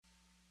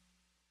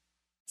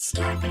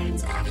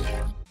Scarpins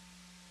Avenue.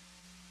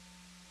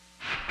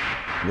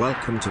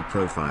 Welcome to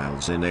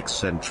Profiles in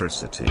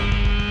Eccentricity,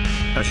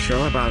 a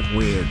show about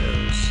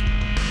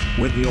weirdos.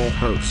 With your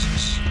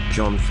hosts,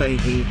 John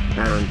Fahey,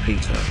 Aaron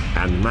Peter,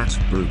 and Matt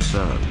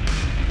Brousseau.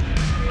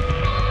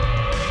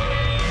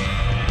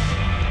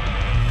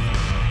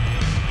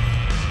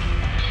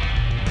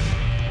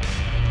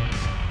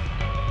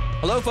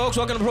 Hello, folks.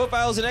 Welcome to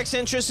Profiles in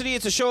Eccentricity.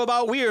 It's a show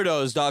about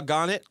weirdos,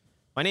 doggone it.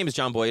 My name is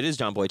John Boy. It is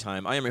John Boy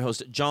time. I am your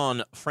host,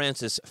 John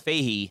Francis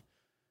Fahey.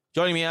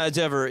 Joining me as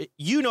ever,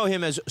 you know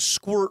him as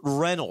Squirt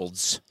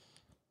Reynolds,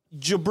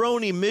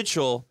 Jabroni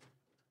Mitchell,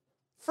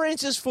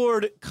 Francis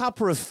Ford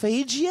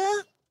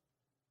Coprophagia,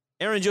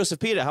 Aaron Joseph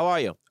Pita. How are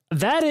you?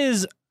 That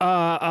is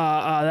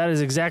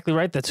exactly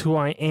right. That's who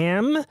I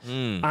am.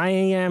 I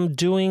am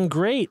doing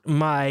great.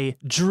 My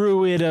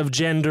druid of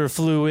gender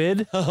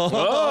fluid.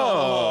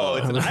 Oh,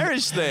 it's an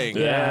Irish thing.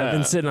 Yeah, I've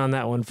been sitting on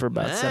that one for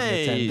about 7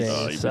 to 10 days.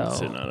 Oh, you've been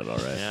sitting on it all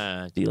right.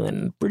 Yeah.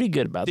 Feeling pretty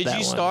good about that Did one.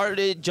 you start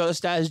it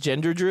just as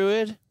gender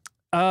druid?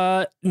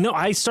 No,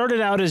 I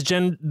started out as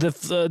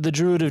the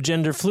druid of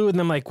gender fluid,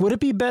 and I'm like, would it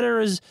be better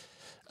as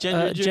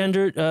the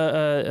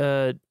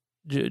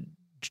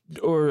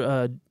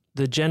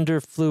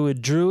gender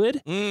fluid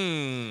druid?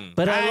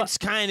 But that's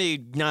kind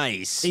of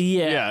nice.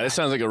 Yeah, that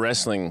sounds like a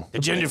wrestling. The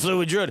gender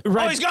fluid druid.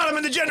 Right. Oh, he's got him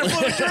in the gender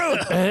fluid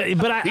druid.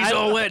 But He's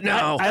all wet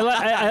now.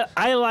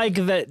 I like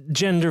that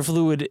gender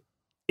fluid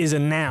is a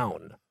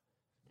noun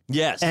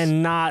Yes.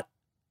 and not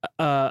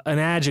an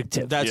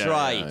adjective. That's Yeah,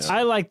 right. yeah, yeah.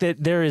 I like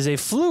that there is a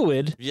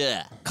fluid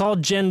Yeah.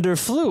 called gender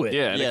fluid.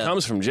 Yeah, and Yeah. it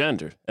comes from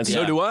gender, and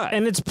so Yeah. do I.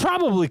 And it's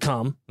probably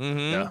cum Mm-hmm.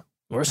 Yeah.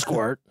 or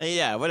squirt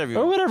Yeah, whatever you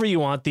or want. wate you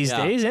want these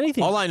Yeah. days.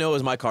 Anything. All I know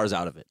is my car's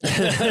out of it.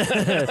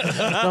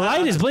 The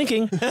light is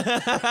blinking.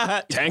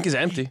 Tank is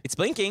empty. It's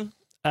blinking.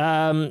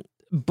 But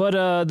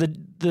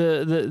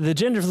the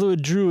gender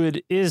fluid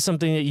druid is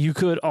something that you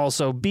could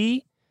also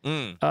be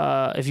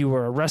if you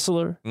were a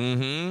wrestler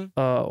Mm-hmm.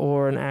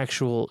 or an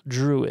actual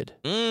druid.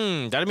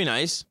 That'd be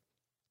nice.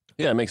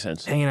 Yeah, it makes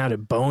sense. Hanging out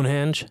at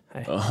Bonehenge.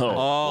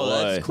 Oh,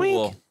 that's boy.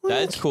 cool. Wink,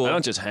 That's cool. I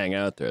don't just hang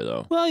out there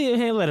though. Well, you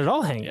let it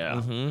all hang. Yeah,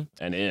 Mhm.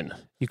 and in.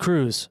 You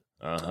cruise.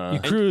 Uh-huh. You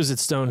cruise at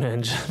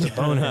Stonehenge to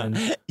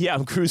Bonehenge. Yeah,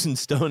 I'm cruising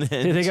Stonehenge.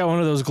 Hey, they got one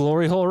of those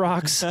glory hole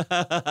rocks. Who's on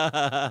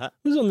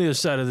the other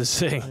side of this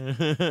thing?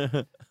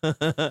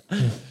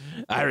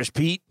 Irish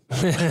Pete.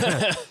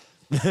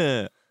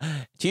 To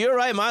your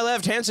right, my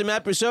left, handsome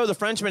Matt Brousseau, the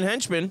Frenchman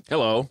henchman.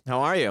 Hello. How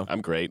are you?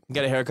 I'm great. You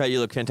got a haircut. You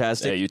look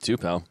fantastic. Yeah, you too,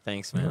 pal.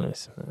 Thanks, man.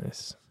 Nice.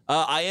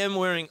 I am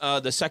wearing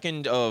the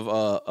second of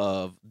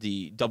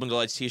the Dublin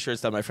Delights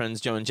t-shirts that my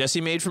friends Joe and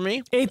Jesse made for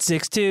me.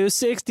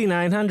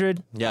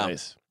 862-6900. Yeah.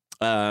 Nice.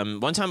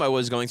 One time I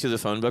was going through the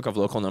phone book of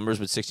local numbers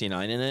with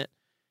 69 in it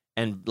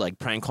and like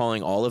prank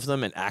calling all of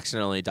them and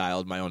accidentally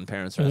dialed my own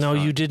parents' restaurant.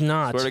 No, you did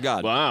not. Swear to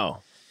God.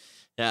 Wow.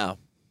 Yeah.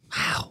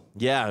 Wow.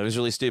 Yeah, it was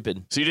really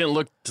stupid. So you didn't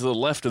look to the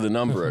left of the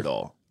number at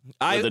all.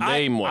 Where the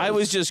name was. I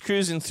was just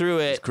cruising through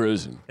it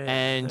Cruising.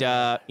 and,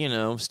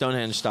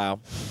 Stonehenge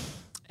style.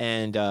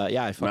 And,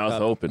 I fucked Mouth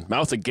up. open.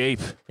 Mouth agape.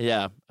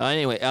 Yeah.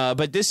 Anyway,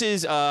 but this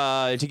is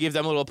to give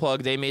them a little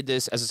plug. They made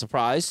this as a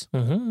surprise.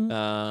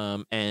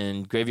 Mm-hmm.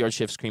 And Graveyard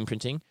Shift Screen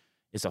Printing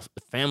is a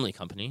family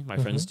company. My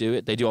friends do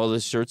it. They do all the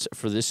shirts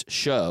for this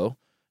show.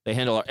 They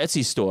handle our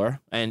Etsy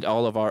store and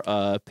all of our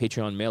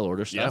Patreon mail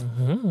order stuff.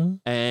 Mm-hmm.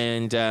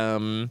 And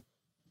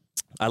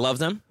I love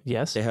them.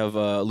 Yes. They have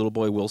a little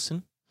boy,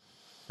 Wilson,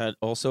 that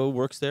also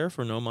works there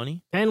for no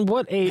money. And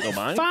what a No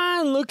money?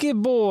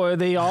 fine-looking boy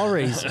they are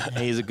raising.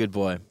 He's a good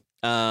boy.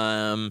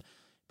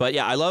 But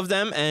yeah, I love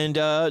them, and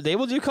they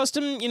will do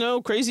custom,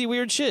 crazy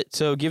weird shit.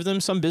 So give them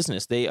some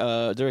business.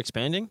 They're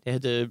expanding. They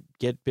had to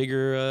get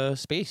bigger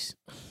space,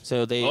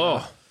 so they.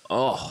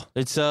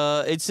 It's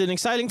an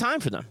exciting time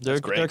for them. They're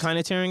great. kind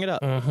of tearing it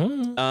up.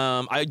 Mm-hmm.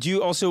 I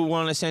do also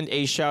want to send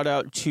a shout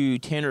out to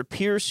Tanner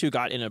Pierce, who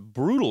got in a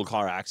brutal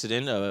car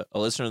accident. A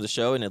listener of the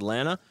show in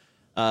Atlanta.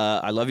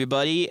 I love you,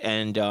 buddy,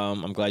 and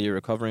I'm glad you're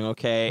recovering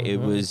okay.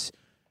 Mm-hmm.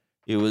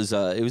 It was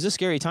a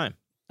scary time.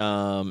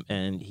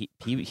 And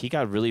he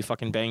got really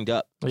fucking banged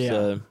up.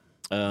 Yeah.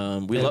 So,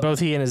 Both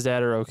he and his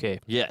dad are okay.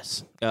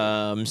 yes.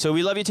 So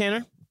we love you,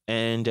 Tanner,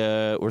 and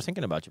we're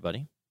thinking about you,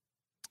 buddy.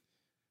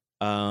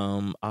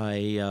 I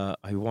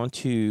want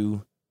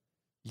to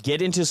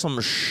get into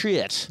some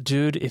shit.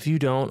 Dude, if you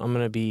don't, I'm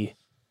going to be...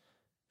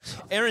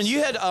 Aaron,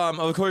 you had,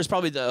 of course,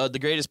 probably the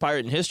greatest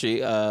pirate in history,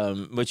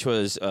 which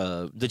was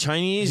the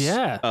Chinese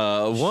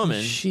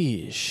woman.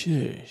 She.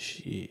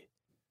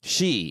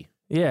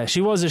 Yeah,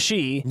 she was a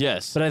she.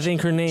 Yes. But I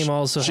think her name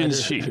also had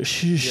she.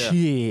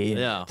 she.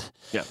 Yeah.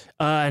 Yeah.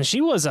 And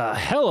she was a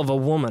hell of a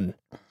woman.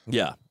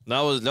 Yeah.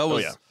 That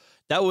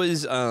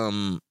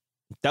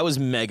was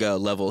mega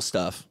level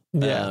stuff.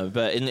 Yeah.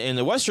 But in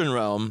the Western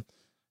realm,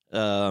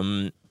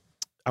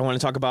 I want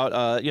to talk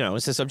about,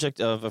 it's the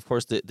subject of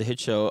course, the hit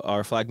show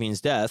Our Flag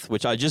Means Death,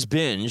 which I just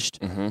binged.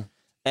 Mm-hmm.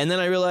 And then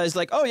I realized,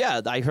 like, oh,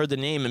 yeah, I heard the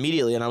name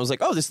immediately. And I was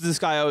like, oh, this is this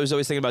guy I was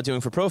always thinking about doing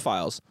for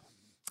Profiles.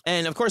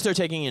 And, of course, they're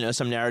taking,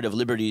 some narrative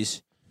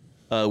liberties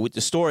with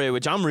the story,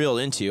 which I'm real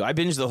into. I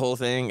binged the whole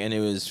thing, and it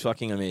was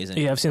fucking amazing.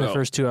 Yeah, I've seen the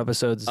first 2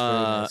 episodes. It's very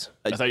nice.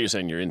 I thought you were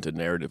saying you're into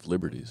narrative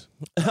liberties.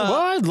 Well,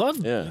 I'd love.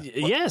 Yeah.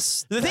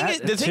 Yes. The thing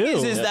is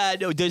that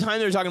the time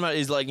they're talking about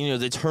is like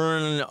the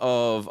turn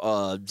of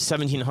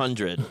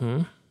 1700.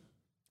 Mm-hmm.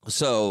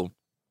 So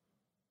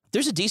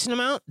there's a decent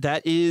amount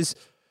that is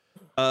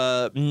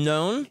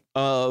known,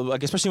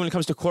 like especially when it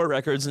comes to court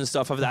records and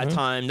stuff of that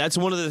time. That's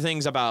one of the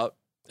things about.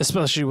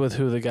 Especially with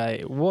who the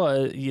guy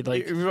was,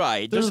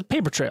 Right. There's a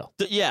paper trail.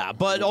 Yeah,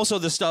 but also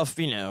the stuff,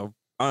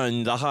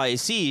 on the high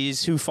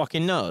seas, who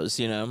fucking knows,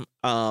 and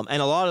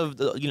a lot of,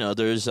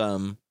 there's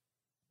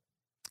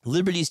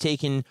liberties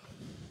taken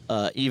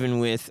even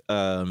with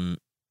the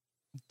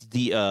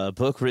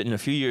book written a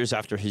few years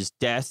after his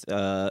death,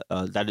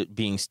 that it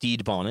being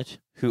Stede Bonnet,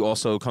 who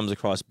also comes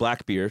across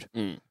Blackbeard,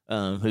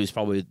 who's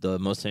probably the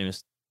most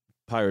famous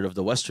pirate of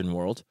the Western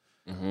world.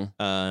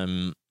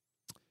 Mm-hmm.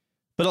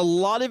 But a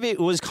lot of it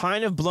was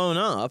kind of blown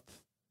up,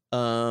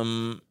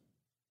 and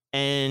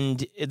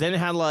then it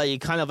had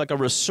kind of like a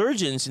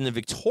resurgence in the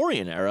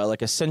Victorian era,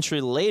 like a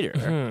century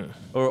later,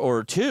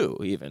 or 2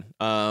 even.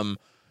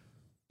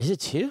 Is it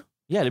 2?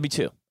 Yeah, it'd be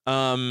 2.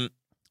 And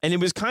it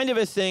was kind of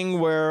a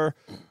thing where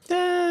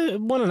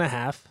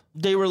 1.5.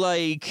 they were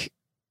like,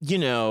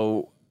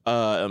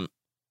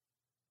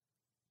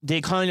 they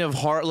kind of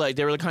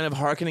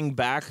harkening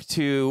back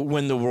to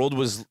when the world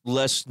was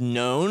less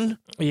known.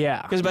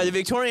 Yeah. Because by the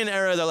Victorian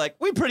era, they're like,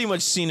 we've pretty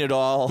much seen it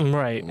all.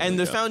 Right. And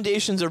the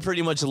foundations are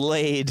pretty much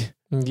laid.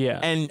 Yeah.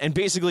 And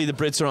basically the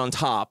Brits are on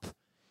top.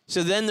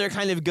 So then they're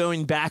kind of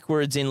going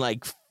backwards in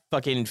like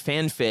fucking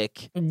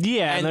fanfic.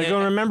 Yeah, and they're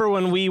going to remember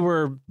when we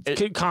were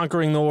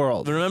conquering the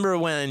world. Remember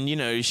when,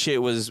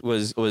 shit was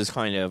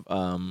kind of...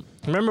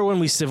 remember when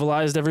we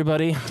civilized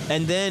everybody?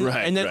 And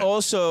then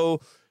also...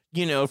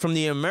 from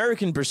the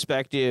American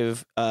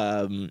perspective,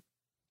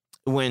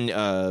 when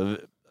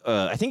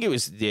I think it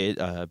was it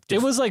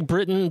was like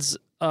Britain's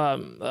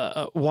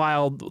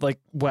wild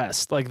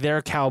west, like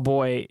their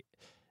cowboy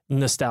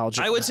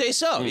nostalgia. I would say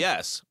so,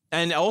 yes.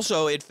 And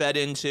also it fed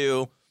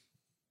into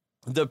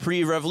the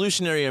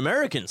pre-revolutionary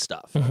American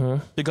stuff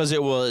because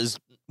it was,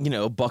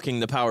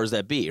 bucking the powers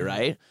that be,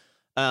 right?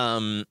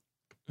 And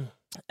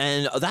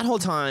that whole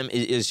time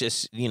is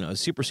just,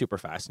 super, super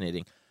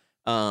fascinating.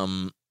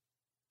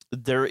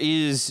 There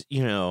is,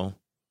 even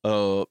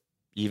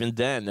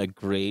then, a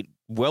great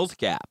wealth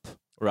gap,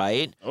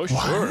 right? Oh,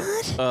 sure.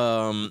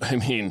 I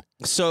mean,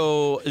 you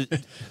start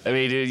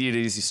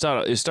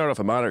off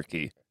a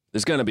monarchy.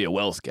 There's going to be a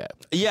wealth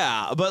gap.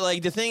 Yeah, but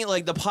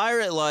the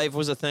pirate life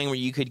was a thing where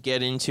you could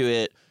get into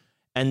it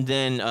and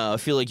then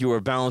feel like you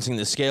were balancing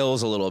the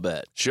scales a little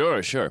bit.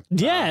 Sure.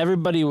 Yeah,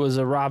 everybody was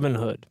a Robin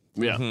Hood.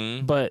 Yeah,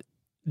 but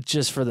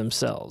just for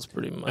themselves,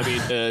 pretty much. I mean,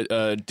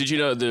 did you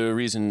know the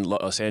reason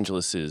Los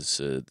Angeles is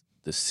the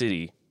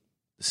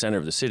center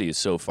of the city is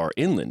so far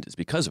inland is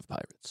because of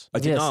pirates? I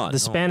did not. The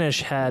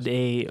Spanish had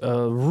a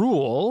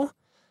rule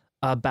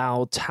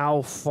about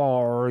how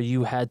far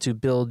you had to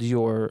build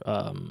your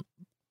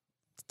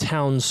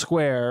town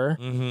square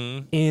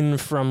in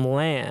from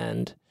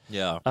land.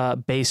 Yeah.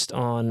 Based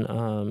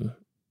on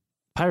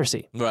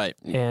piracy. Right.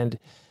 And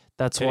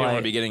that's they why. Didn't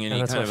want to be getting any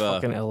that's kind why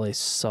of fucking LA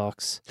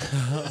sucks.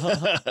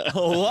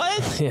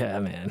 What? Yeah,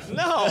 man.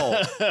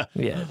 No.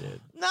 Yeah,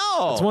 dude.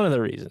 No. It's one of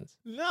the reasons.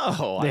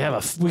 No.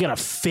 We got a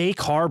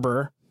fake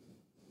harbor.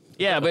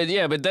 Yeah,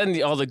 but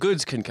then all the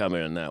goods can come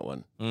in that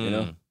one. You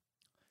know.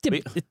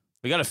 We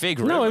got a fake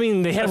river. No, I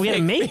mean we had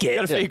to make it. We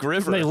got a fake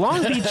river. Like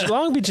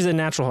Long Beach is a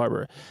natural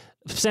harbor.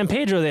 San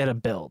Pedro they had to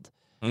build,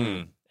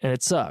 and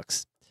it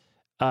sucks.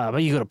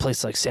 But you go to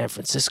places like San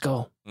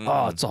Francisco.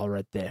 Oh, it's all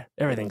right there.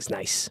 Everything's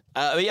nice.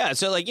 Yeah.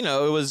 So it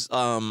was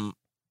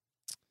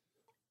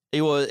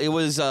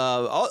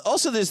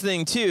also this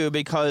thing too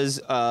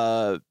because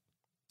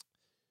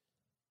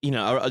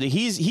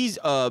he's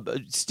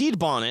Stede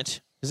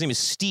Bonnet. His name is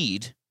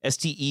Stede,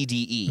 Stede.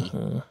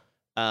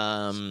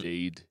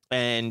 Stede.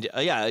 And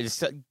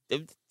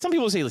some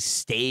people say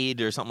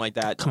Stade or something like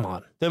that. Come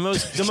on. The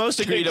most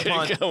agreed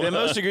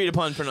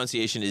upon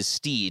pronunciation is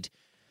Stede.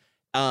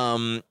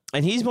 And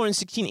he's born in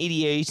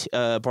 1688,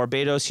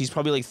 Barbados. He's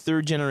probably like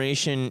 3rd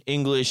generation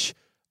English,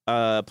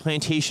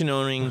 plantation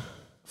owning,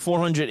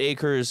 400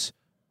 acres,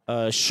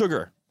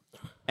 sugar,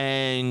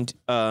 and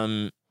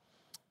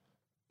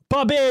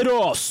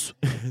Barbados.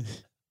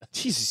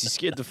 Jesus, he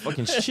scared the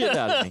fucking shit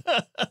out of me.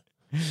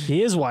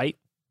 He is white.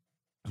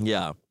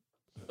 Yeah.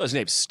 Oh, his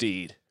name's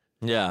Stede.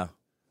 Yeah.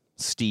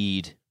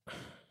 Stede.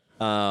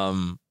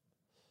 And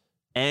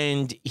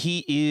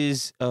he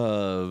is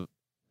like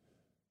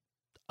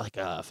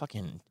a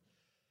fucking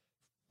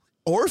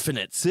orphan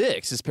at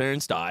 6. His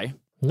parents die.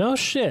 No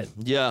shit.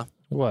 Yeah.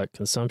 What,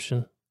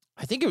 consumption?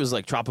 I think it was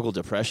like tropical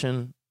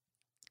depression.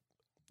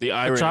 The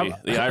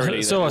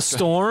irony. So a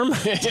storm?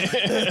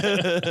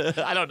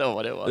 I don't know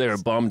what it was. They were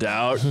bummed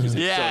out.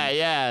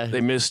 Yeah.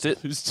 They missed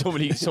it. There's so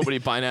many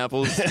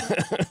pineapples.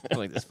 I'm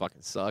like, this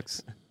fucking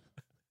sucks.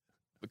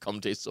 cum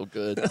tastes so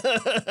good.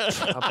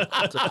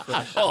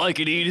 All I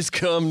can eat is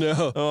cum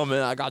now. Oh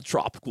man, I got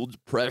tropical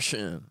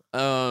depression.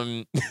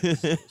 I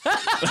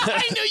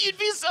knew you'd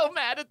be so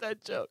mad at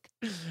that joke.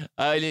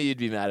 I knew you'd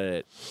be mad at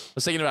it. I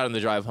was thinking about it on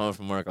the drive home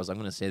from work. I was like,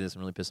 I'm gonna say this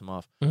and really piss him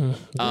off.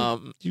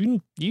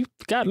 You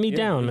got me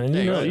down, man.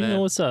 You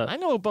know what's up. I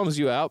know it bums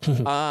you out.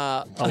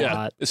 A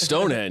lot.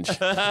 Stonehenge.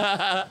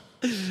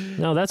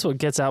 No, that's what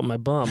gets out my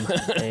bum.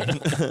 Hey.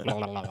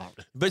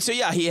 But so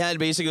yeah, he had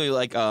basically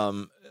like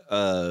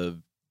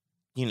people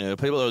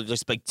are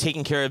just like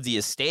taking care of the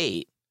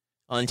estate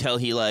until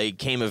he like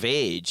came of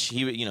age.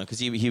 He because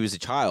he was a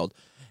child,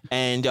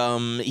 and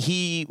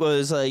he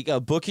was like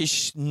a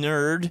bookish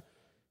nerd,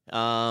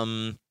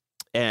 and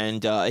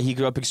he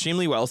grew up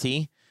extremely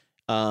wealthy,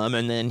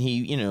 and then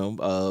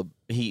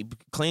he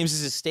claims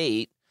his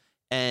estate.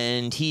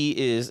 And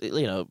he is,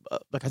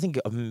 like I think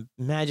a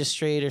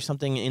magistrate or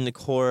something in the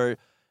court,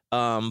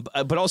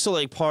 but also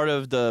like part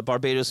of the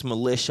Barbados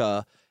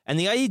militia. And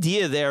the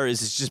idea there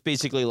is it's just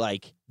basically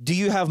like, do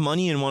you have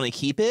money and want to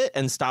keep it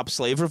and stop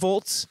slave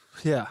revolts?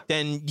 Yeah.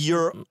 Then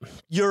you're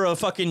a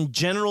fucking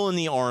general in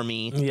the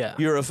army. Yeah.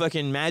 You're a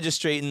fucking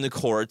magistrate in the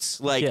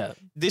courts. Like,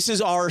 this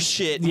is our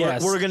shit.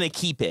 Yes. We're going to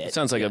keep it. It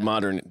sounds like a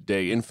modern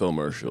day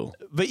infomercial.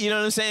 But you know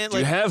what I'm saying? Do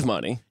you have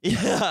money?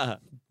 Yeah.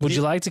 Would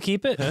you like to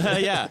keep it?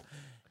 Yeah.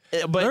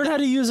 But learn how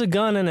to use a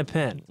gun and a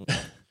pen.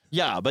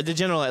 Yeah, but the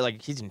general,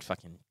 like, he didn't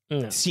fucking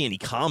see any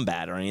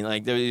combat or anything.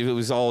 Like, it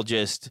was all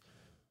just,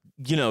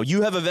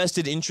 you have a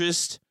vested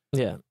interest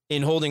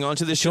in holding on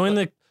to this Join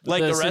shit.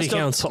 Like the city rest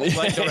council.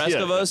 Like the rest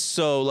of us,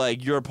 so,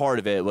 like, you're a part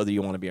of it, whether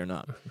you want to be or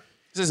not.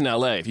 This isn't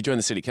L.A. If you join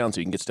the city council,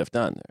 you can get stuff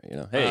done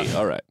there, Hey,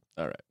 all right.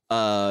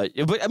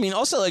 But, I mean,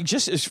 also, like,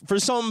 just for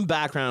some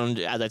background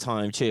at that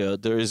time, too,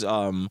 there's,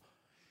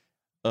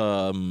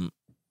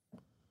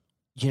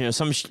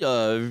 some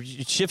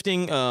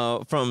shifting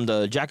from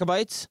the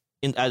Jacobites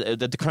at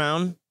the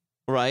crown,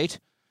 right,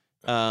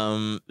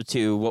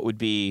 to what would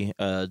be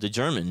the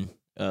German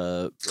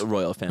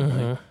royal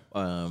family,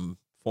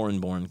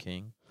 foreign-born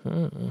king.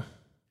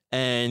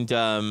 And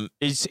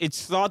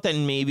it's thought that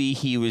maybe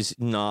he was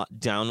not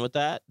down with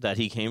that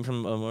he came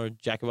from a more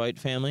Jacobite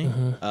family.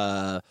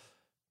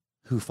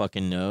 Who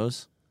fucking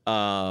knows?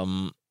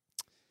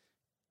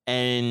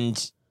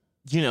 And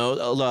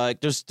like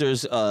there's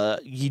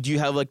you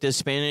have like the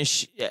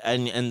Spanish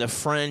and the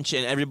French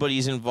and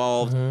everybody's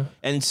involved,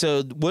 and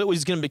so what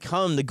was going to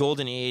become the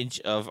golden age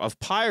of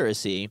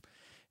piracy.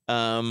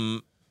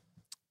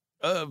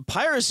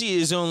 Piracy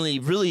is only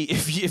really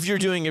if you're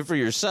doing it for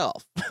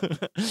yourself,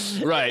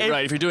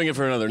 right. If you're doing it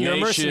for another you're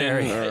nation, a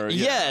mercenary.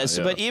 Yes,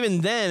 but even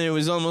then it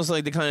was almost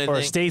like the kind of or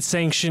thing, a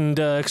state-sanctioned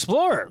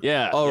explorer,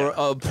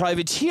 or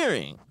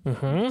privateering,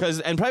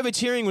 and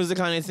privateering was the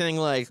kind of thing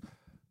like.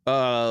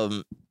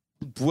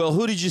 Well,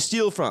 who did you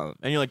steal from?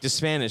 And you're like, the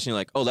Spanish. And you're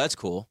like, oh, that's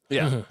cool.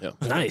 Yeah.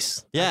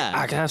 Nice. Yeah.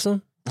 I can have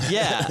some.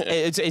 Yeah.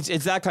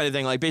 It's that kind of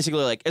thing. Like,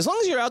 basically, like, as long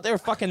as you're out there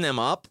fucking them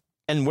up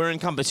and we're in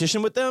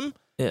competition with them,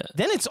 then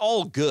it's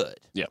all good.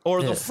 Yeah.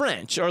 Or the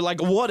French or,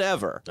 like,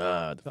 whatever.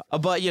 But,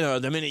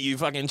 the minute you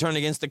fucking turn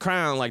against the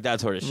crown, like, that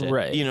sort of shit.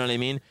 Right. You know what I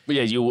mean? But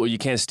yeah, you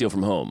can't steal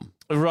from home.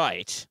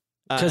 Right.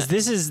 Because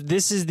this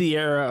is the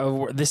era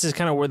of this is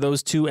kind of where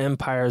those two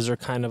empires are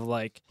kind of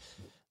like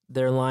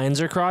their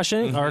lines are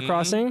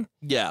crossing.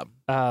 Yeah.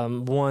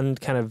 One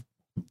kind of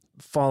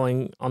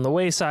falling on the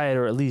wayside,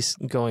 or at least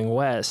going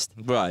west.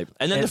 Right.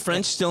 And then the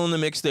French still in the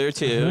mix there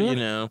too.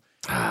 The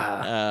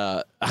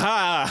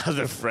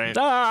French.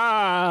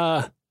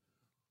 It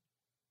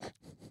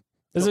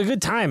was a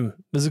good time.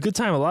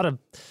 A lot of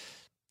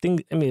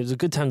things. I mean, it was a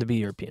good time to be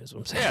European, is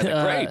what I'm saying. Yeah,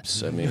 the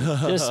grapes. I mean,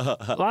 just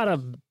a lot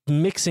of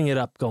mixing it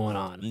up going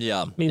on.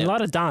 Yeah. I mean, a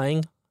lot of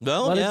dying.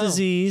 Well, a lot of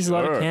disease, a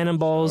lot of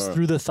cannonballs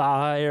through the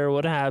thigh or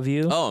what have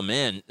you. Oh,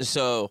 man.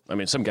 So, I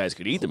mean, some guys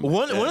could eat them.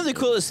 One of the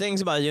coolest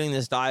things about doing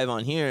this dive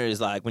on here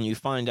is like when you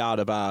find out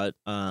about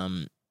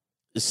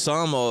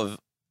some of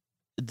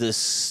the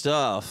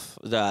stuff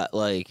that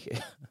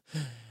like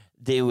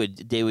they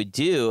would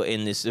do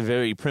in this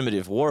very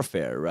primitive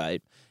warfare,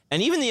 right?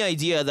 And even the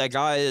idea that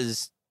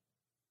guys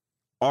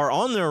are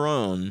on their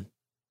own.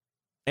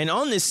 And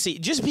on this sea,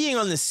 just being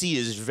on the sea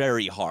is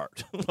very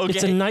hard. Okay?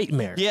 It's a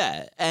nightmare.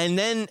 Yeah, and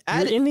then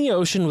you're in the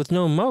ocean with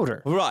no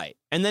motor. Right,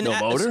 and then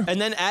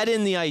add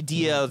in the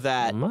idea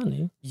that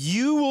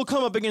you will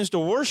come up against a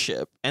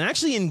warship and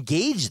actually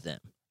engage them,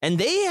 and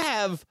they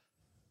have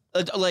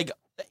like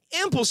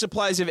ample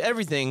supplies of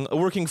everything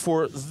working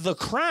for the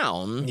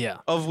crown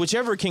of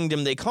whichever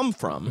kingdom they come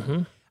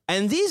from,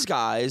 and these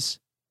guys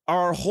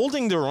are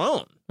holding their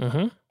own.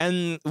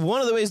 And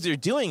one of the ways they're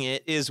doing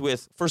it is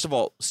with, first of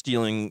all,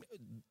 stealing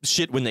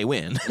shit when they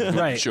win.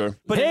 Right. Sure.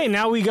 But hey,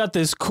 now we got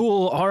this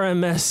cool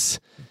RMS,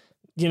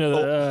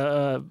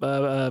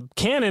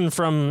 cannon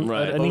from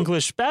an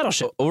English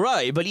battleship.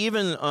 Right. But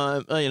even,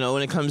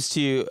 when it comes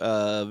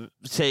to,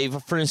 say,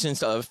 for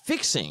instance,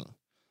 fixing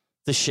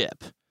the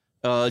ship,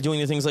 doing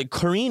the things like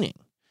careening.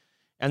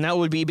 And that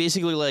would be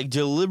basically like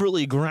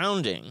deliberately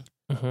grounding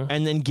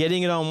and then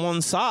getting it on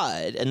one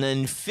side and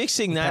then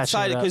fixing that Patching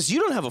side it up. because you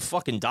don't have a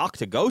fucking dock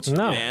to go to,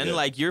 No. man. Yeah.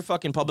 Like you're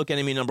fucking public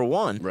enemy number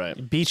one.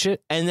 Right. Beach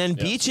it. And then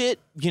beach it,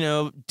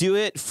 do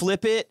it,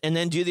 flip it, and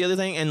then do the other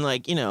thing. And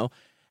like, and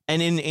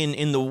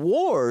in the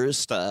war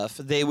stuff,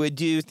 they would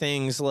do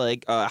things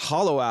like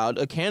hollow out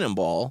a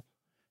cannonball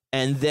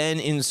and then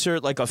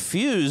insert like a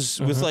fuse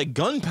with like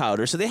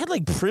gunpowder. So they had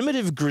like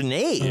primitive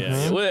grenades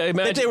Yeah. Well, that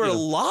imagine, they were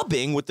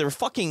lobbing with their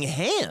fucking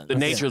hands. the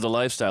nature of the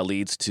lifestyle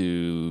leads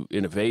to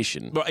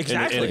innovation. Well, in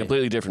exactly. a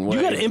completely different way.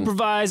 You got to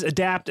improvise,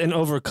 adapt, and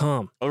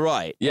overcome. All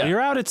right. Yeah.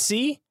 You're out at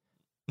sea.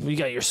 You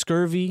got your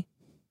scurvy.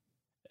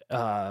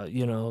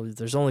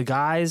 There's only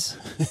guys.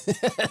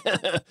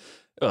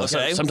 Well,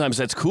 Okay. sometimes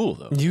that's cool,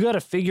 though. You got to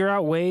figure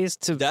out ways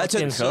to That's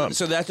fucking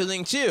so that's the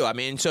thing too. I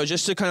mean, so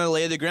just to kind of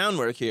lay the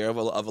groundwork here of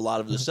a lot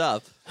of the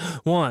stuff.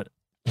 1,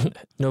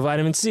 no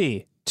vitamin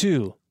C.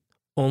 2,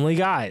 only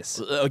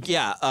guys. Well,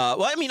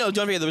 I mean, don't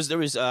forget there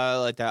was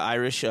like that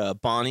Irish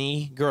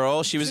Bonnie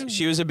girl. She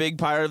was a big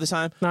pirate at the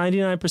time.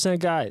 99%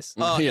 guys.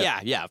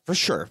 Yeah, for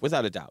sure,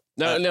 without a doubt.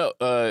 No,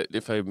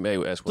 if I may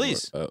ask one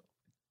Please. more.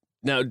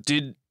 Now,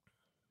 did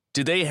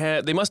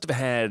they must have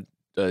had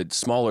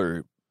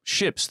smaller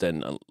ships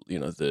than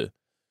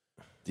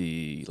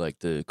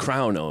the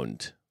crown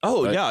owned.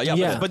 Oh Right.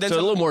 yeah. But then So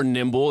a little more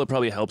nimble. It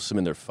probably helps them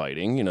in their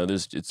fighting.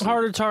 It's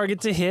Harder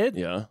target to hit.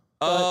 Yeah.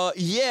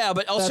 yeah,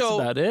 but That's also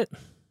about it.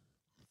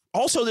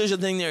 there's a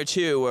thing there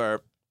too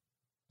where,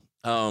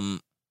 I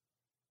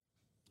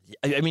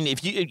mean,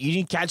 if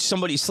you catch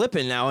somebody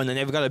slipping now and then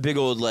they've got a big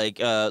old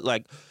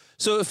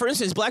so for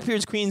instance,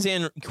 Blackbeard's Queen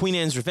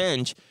Anne's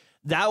Revenge,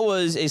 that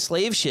was a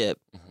slave ship.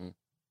 It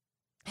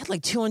had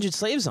like 200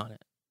 slaves on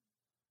it.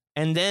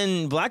 And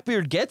then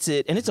Blackbeard gets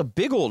it, and it's a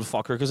big old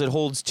fucker because it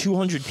holds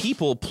 200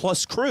 people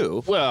plus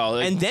crew. Well,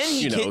 And then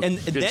he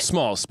it's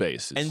small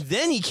spaces. And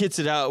then he kits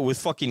it out with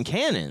fucking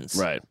cannons.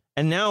 right.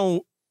 And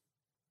now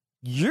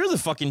you're the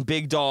fucking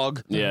big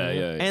dog. Yeah.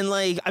 And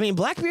like, I mean,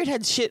 Blackbeard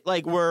had shit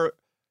like where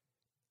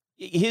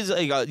his,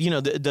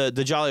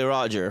 the Jolly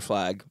Roger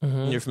flag.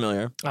 Mhm. You're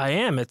familiar? I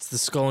am. It's the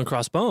skull and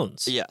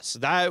crossbones. Yes,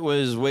 that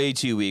was way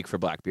too weak for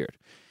Blackbeard.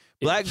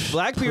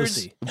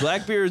 Blackbeard's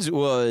Pussy.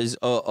 was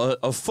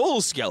a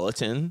full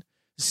skeleton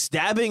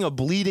stabbing a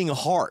bleeding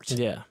heart.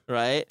 Yeah.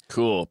 Right?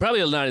 Cool.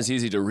 Probably not as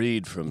easy to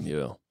read from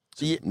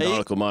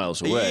nautical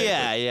miles away.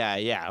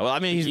 Yeah. Well, I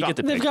mean, You get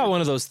the They've picture. got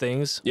one of those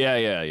things. Yeah.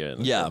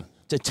 yeah.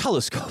 The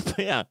telescope.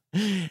 Yeah.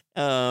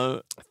 I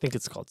think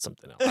it's called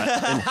something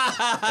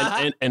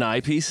else. An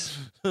eyepiece.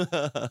 I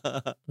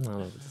don't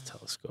know if it's a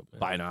telescope.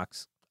 Man.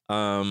 Binocs.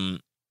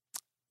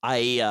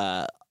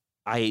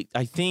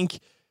 I think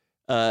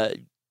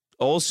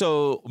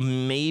also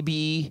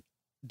maybe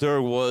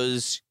there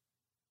was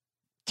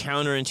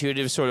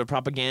counterintuitive sort of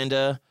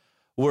propaganda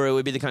where it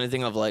would be the kind of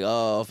thing of like,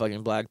 oh,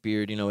 fucking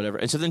Blackbeard, whatever.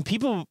 And so then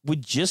people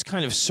would just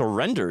kind of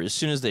surrender as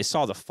soon as they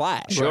saw the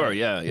flag. Sure. Right.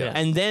 Yeah. Yeah.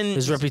 And then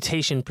His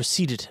reputation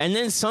preceded him. and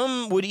then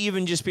some would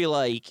even just be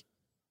like,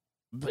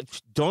 "But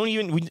don't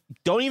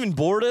even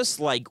board us.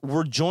 Like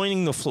we're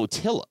joining the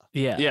flotilla.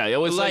 Yeah. Yeah. It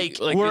was Like,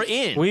 like we're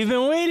in. We've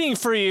been waiting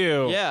for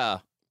you. Yeah.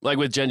 Like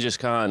with Genghis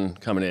Khan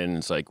coming in,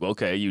 it's like, well,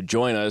 okay, you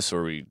join us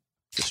or we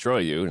destroy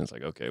you. And it's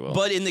like, okay, well.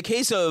 But in the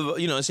case of,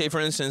 say, for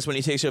instance, when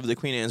he takes over the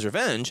Queen Anne's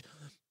Revenge,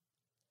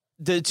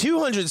 the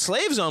 200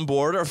 slaves on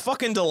board are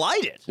fucking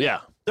delighted.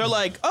 yeah. They're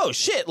like, oh,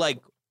 shit, like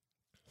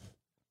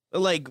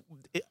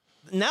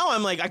now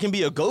I'm like, I can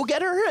be a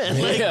go-getter?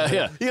 Like,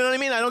 Yeah. You know what I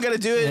mean? I don't got to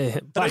do it. Hey,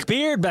 black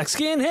beard, black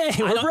skin. Hey,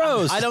 we're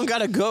bros. I don't got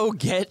to go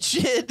get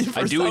shit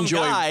for I do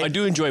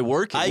enjoy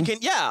working. I can,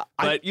 yeah.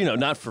 but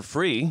not for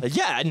free.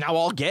 Yeah, now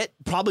I'll get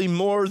probably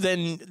more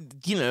than,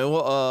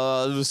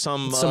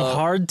 some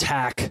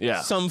hardtack.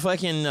 Yeah. some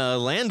fucking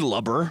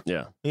landlubber,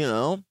 Yeah.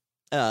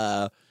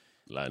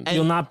 And-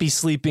 You'll not be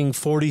sleeping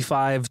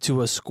 45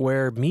 to a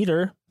square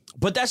meter.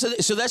 But that's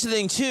the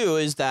thing too,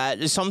 is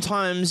that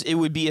sometimes it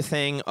would be a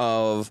thing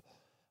of,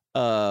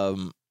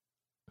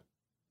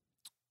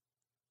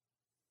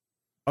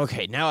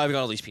 okay, now I've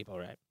got all these people,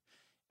 right?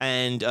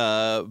 And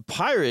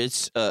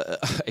pirates,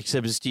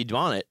 except it's Steve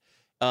Bonnet,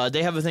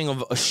 they have a thing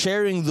of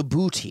sharing the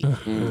booty,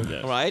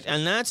 Yeah. right?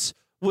 And that's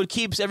what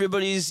keeps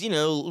everybody's,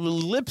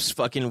 lips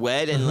fucking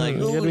wet and like,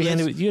 You "Ooh, gotta be let's,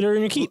 handy- you gotta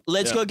earn your keep.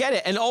 let's Yeah. go get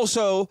it. And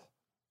also,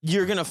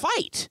 you're gonna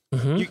fight.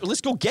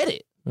 Let's go get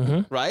it,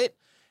 right?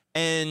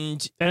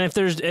 And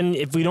And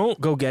if we don't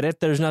go get it,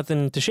 there's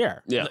nothing to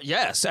share. Yeah.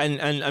 yes,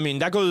 and I mean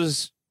that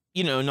goes,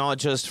 not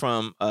just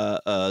from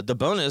the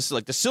bonus,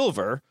 like the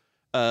silver,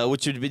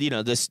 which would be,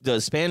 the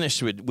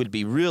Spanish would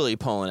be really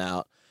pulling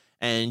out,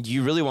 and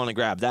you really want to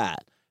grab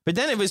that. But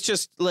then it was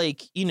just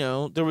like,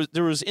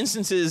 there was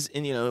instances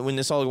in, when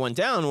this all went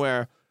down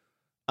where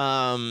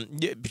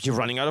you're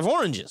running out of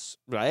oranges,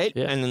 right?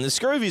 Yeah. And then the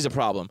scurvy's a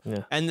problem.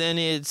 Yeah. And then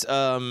it's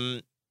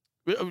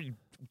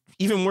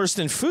even worse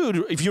than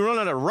food if you run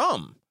out of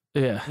rum.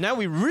 Yeah. Now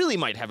we really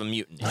might have a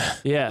mutiny.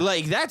 Yeah.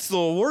 Like that's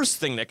the worst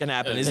thing that can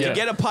happen is Yeah. to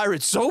get a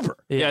pirate sober.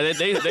 Yeah.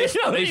 They You know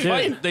what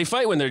I mean?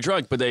 fight when they're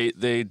drunk, but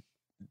they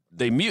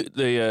they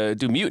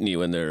do mutiny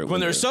when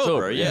they're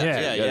sober. Yeah. You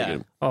gotta get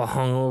 'em. All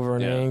hungover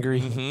and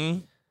angry. Mm-hmm.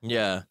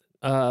 Yeah.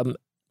 Do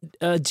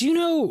you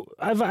know?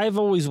 I've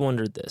always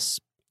wondered this,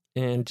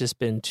 and just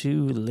been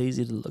too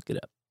lazy to look it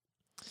up.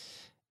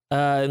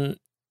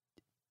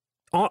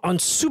 On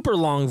super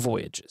long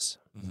voyages,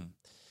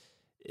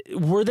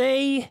 were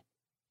they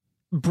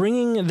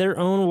bringing their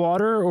own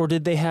water, or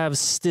did they have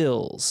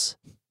stills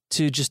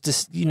to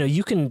just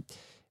you can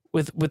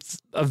with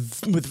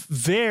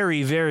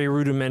very very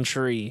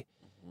rudimentary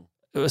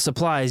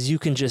supplies, you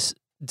can just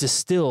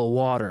distill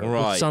water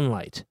with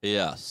sunlight.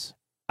 Yes.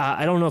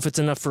 I don't know if it's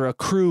enough for a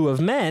crew of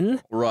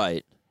men,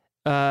 Right.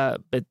 but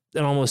it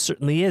almost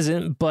certainly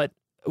isn't. But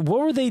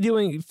what were they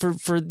doing for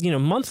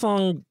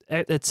month-long,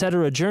 et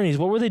cetera, journeys?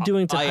 What were they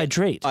doing to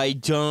hydrate? I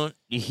don't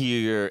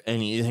hear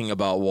anything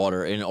about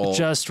water in all.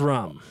 Just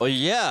rum. Well,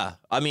 yeah.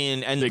 I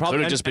mean, and They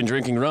could have just been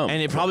drinking rum.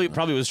 and it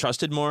probably was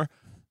trusted more.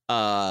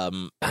 But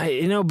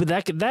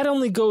that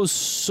only goes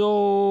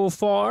so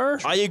far.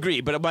 I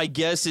agree, but my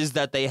guess is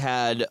that they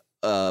had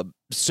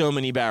so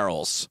many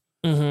barrels,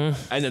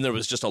 Mm-hmm. and then there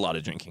was just a lot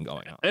of drinking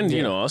going on.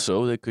 and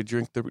also they could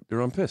drink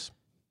their own piss.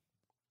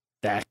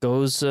 That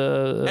goes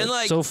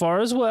so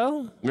far as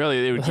well.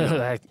 Really, they would.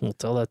 I can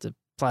tell that to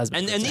plasma.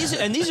 And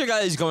these are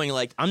guys going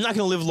like, I'm not going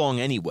to live long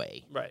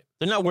anyway. right.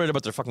 They're not worried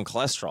about their fucking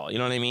cholesterol. You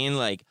know what I mean?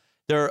 Like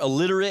they're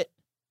illiterate.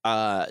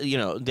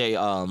 They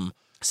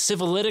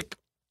Syphilitic.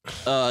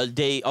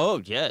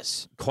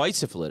 yes, quite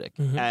syphilitic.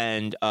 Mhm.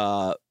 And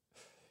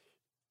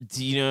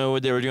do you know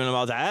what they were doing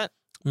about that?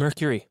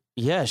 Mercury.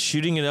 Yeah,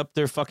 shooting it up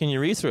their fucking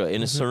urethra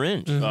in a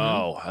syringe. Mhm.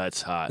 Oh,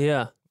 that's hot.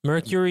 Yeah,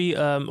 mercury.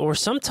 Or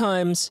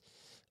sometimes,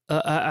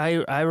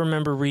 I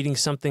remember reading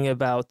something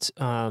about.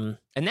 And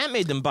that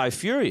made them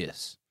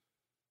bi-furious.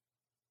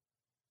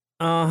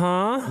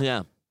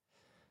 Yeah.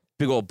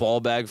 Big old ball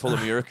bag full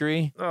of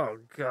mercury. Oh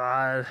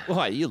God.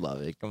 Why? You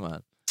love it. Come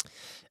on.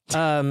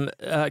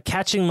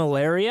 Catching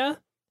malaria.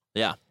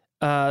 Yeah.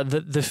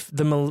 The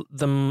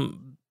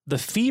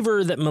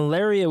fever that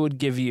malaria would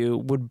give you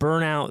would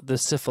burn out the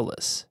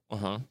syphilis.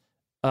 Uh-huh.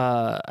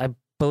 I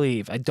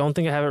believe. I don't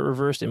think I have it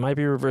reversed. It might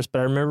be reversed, but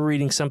I remember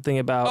reading something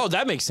about. Oh,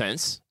 that makes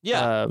sense.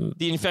 Yeah.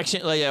 The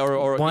infection, like,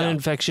 or one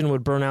infection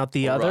would burn out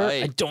the other.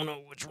 Right. I don't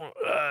know which one.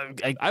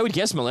 I would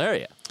guess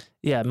malaria.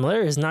 Yeah,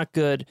 malaria is not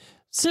good.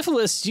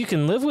 Syphilis you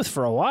can live with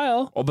for a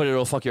while. Oh, but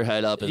it'll fuck your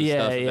head up and stuff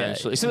Yeah.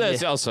 eventually. So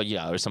that's also,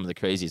 where some of the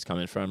crazies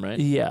coming from, right?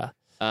 Yeah.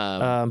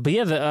 But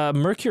yeah, the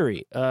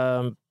mercury.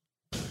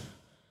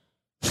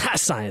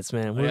 Science,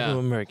 man. We're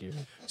doing mercury.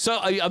 So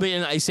I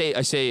mean, I say,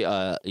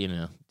 Up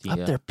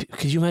there,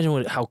 could you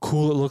imagine how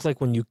cool it looked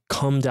like when you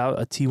cummed out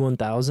a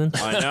T-1000?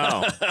 I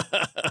know.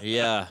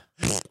 Yeah.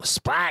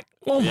 Splat!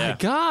 Oh my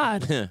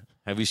God!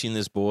 Have you seen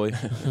this boy?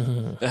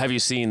 Have you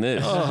seen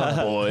this,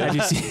 boy? Have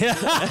you seen?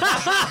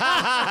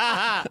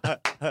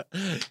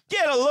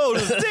 Get a load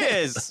of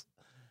this.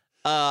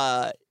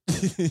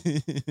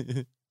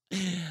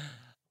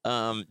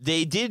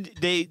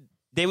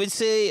 They would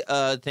say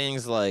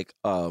things like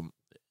in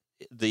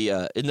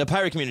the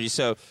pirate community,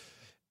 so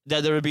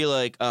that there would be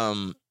like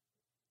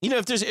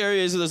if there's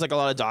areas where there's like a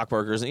lot of dock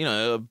workers,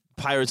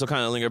 pirates will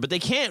kind of linger, but they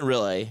can't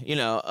really.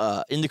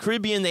 In the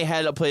Caribbean they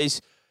had a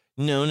place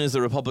known as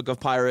the Republic of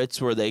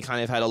Pirates where they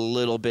kind of had a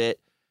little bit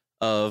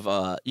of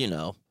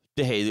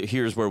hey,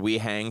 here's where we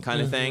hang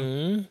kind of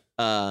thing.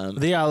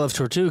 The Isle of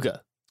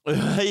Tortuga.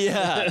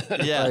 Yeah.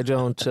 I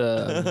don't.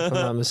 If I'm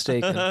not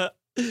mistaken.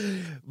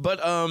 But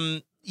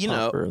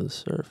Hopper of the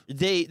surf.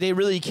 they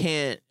really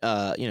can't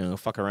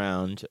fuck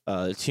around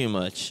too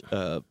much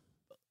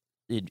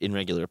in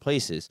regular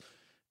places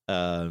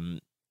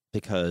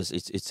because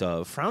it's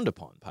frowned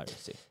upon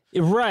piracy.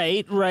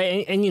 Right,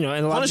 and and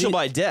a lot Punishable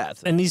by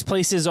death. And these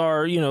places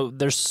are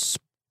there's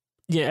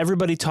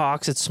everybody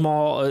talks. It's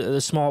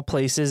small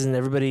places, and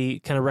everybody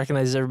kind of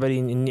recognizes everybody.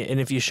 And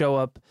if you show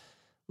up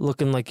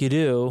looking like you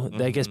do,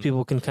 I guess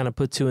people can kind of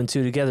put two and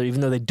two together,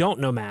 even though they don't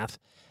know math.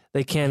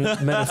 They can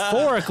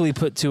metaphorically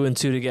put two and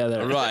two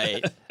together.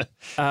 Right.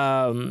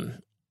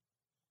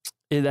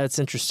 That's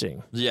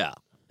interesting. Yeah.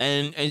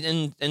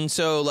 And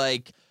so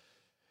like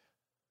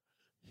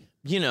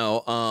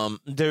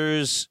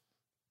there's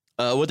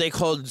what they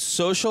called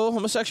social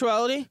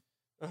homosexuality.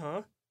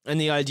 Uh-huh. And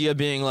the idea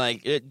being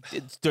like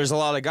there's a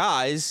lot of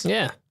guys.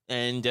 Yeah.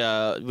 And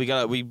we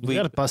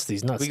gotta bust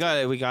these nuts. We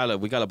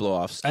gotta blow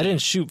off steam. I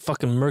didn't shoot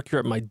fucking mercury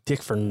up my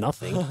dick for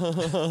nothing.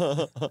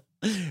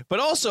 But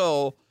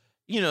also,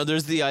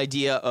 there's the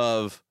idea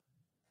of,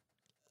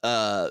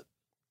 do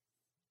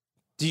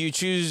you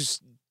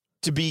choose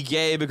to be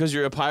gay because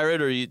you're a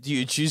pirate, or do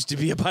you choose to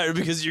be a pirate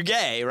because you're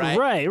gay? Right.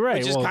 Right.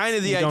 Which is kind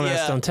of the idea. Don't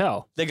ask, don't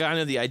tell. The kind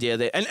of the idea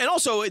that, and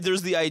also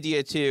there's the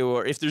idea too,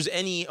 or if there's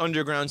any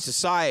underground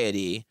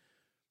society,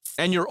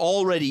 and you're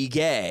already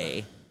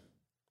gay,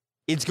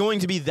 it's going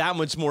to be that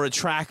much more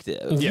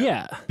attractive.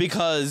 Yeah.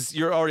 Because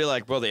you're already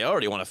like, well, they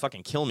already want to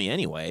fucking kill me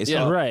anyway. So.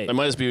 Yeah, right. I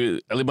might as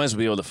well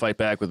be able to fight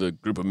back with a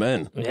group of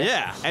men.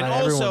 Yeah. And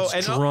everyone's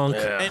also drunk.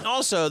 And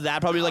also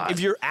that probably like if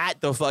you're at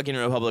the fucking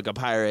Republic of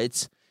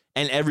Pirates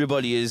and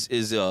everybody is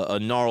a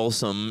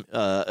gnarlesome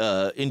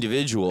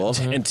individual.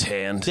 And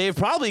tanned. They've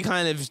probably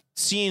kind of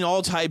seen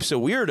all types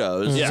of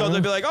weirdos, Yeah. so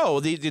they'll be like, "Oh,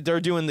 they're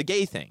doing the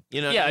gay thing,"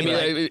 you know? Yeah, I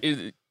mean,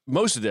 Like,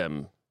 most of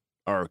them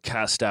are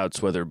cast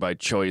outs, whether by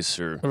choice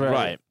or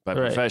right. by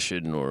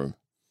profession or.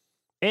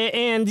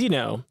 And you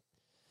know,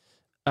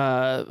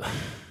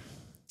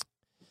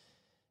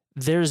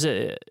 there's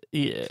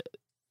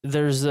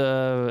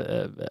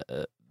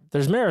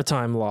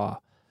maritime law.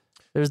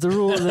 There's the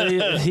rule.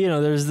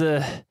 There's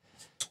the.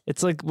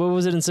 It's like, what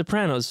was it in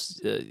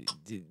Sopranos?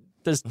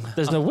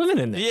 There's no women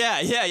in there.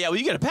 Yeah. Well,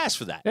 you get a pass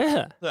for that.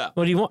 Yeah. Yeah.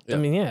 What do you want? Yeah. I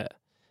mean, yeah.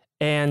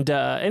 And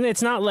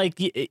it's not like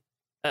there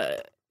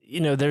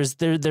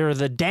are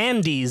the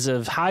dandies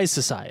of high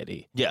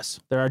society. Yes.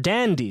 There are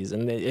dandies,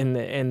 and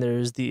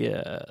there's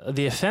the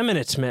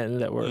effeminate men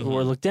that who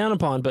are looked down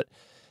upon. But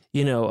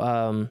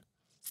one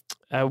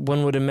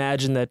would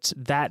imagine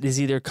that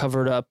is either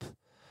covered up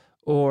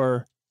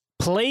or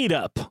played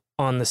up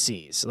on the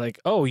seas. Like,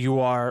 oh, you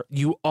are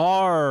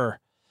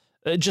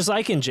just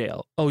like in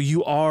jail. Oh,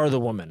 you are the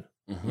woman,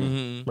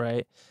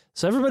 right?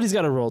 So everybody's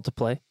got a role to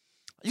play.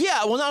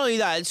 Yeah, well, not only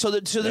that. So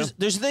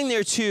there's a thing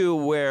there too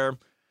where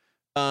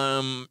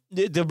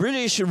the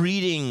British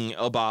reading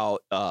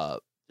about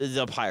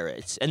the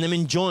pirates and them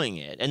enjoying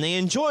it, and they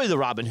enjoy the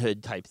Robin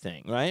Hood type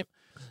thing, right?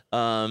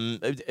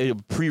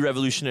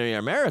 Pre-revolutionary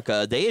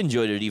America, they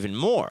enjoyed it even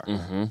more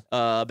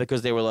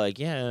because they were like,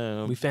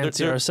 yeah, We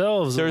fancy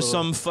ourselves. There's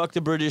some fuck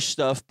the British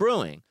stuff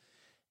brewing,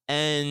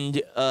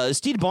 and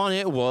Stede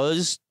Bonnet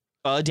was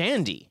a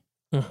dandy.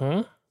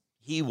 Mm-hmm.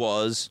 He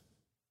was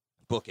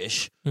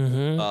bookish.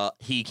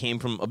 He came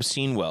from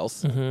obscene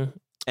wealth.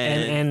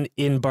 And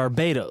in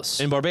Barbados.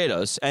 In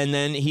Barbados. And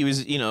then he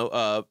was,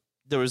 there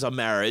was a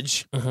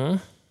marriage. There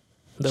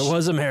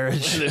was a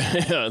marriage.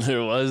 Yeah,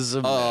 there was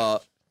a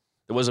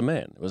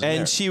man.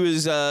 And she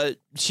was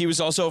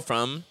also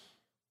from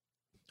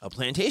a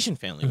plantation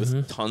family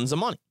with tons of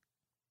money.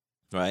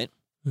 Right?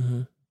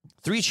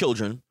 3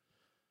 children,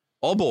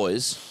 all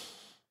boys.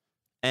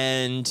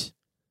 And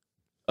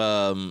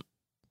the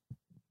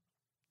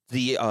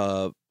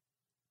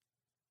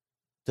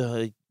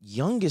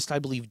youngest, I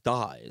believe,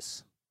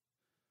 dies.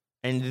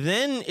 And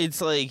then it's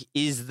like,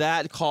 is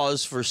that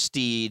cause for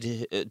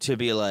Stede to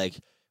be like,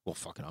 well,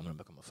 fuck it, I'm going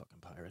to become a fucking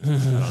pirate. I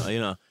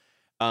don't know,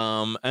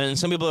 and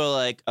some people are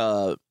like,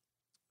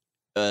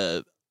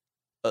 the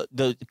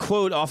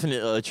quote often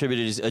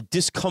attributed is a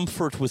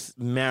discomfort with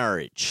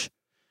marriage.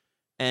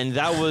 And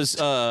that was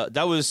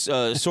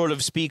sort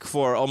of speak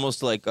for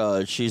almost like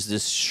she's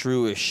this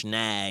shrewish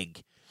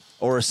nag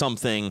or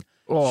something.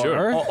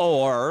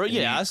 Or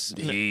yes.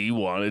 He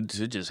wanted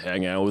to just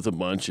hang out with a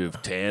bunch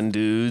of tan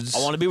dudes. I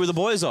want to be where the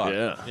boys are.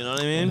 Yeah. You know what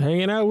I mean?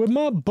 Hanging out with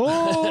my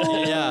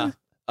boy. Yeah.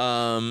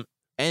 And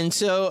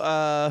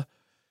so,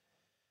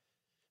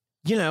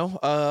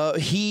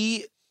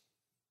 he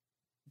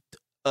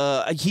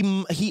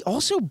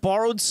also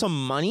borrowed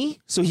some money,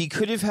 so he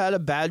could have had a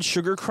bad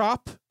sugar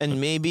crop,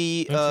 and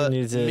maybe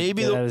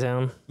maybe out of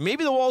town.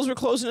 maybe the walls were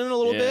closing in a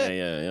little bit.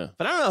 Yeah.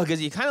 But I don't know, because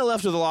he kind of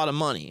left with a lot of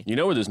money. You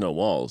know where there's no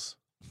walls?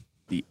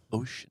 The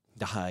ocean.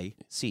 The high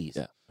seas.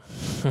 Yeah.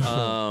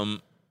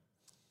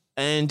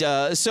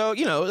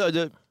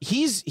 So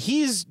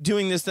he's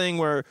doing this thing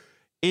where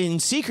in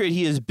secret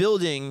he is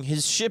building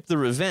his ship, the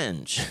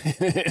Revenge.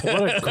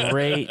 What a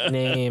great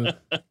name.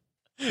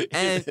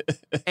 And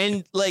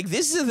like,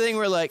 this is the thing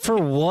where like, For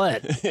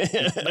what?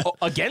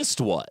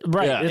 against what?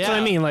 Right. Yeah. That's what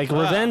I mean. Like,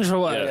 revenge for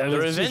what? Yeah, the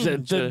revenge.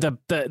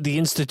 The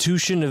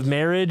institution of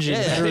marriage and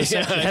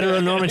Yeah.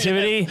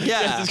 heteronormativity.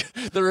 Yeah.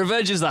 The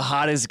Revenge is the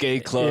hottest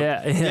gay club.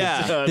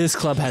 Yeah. This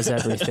club has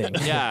everything.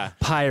 Yeah.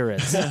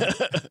 Pirates.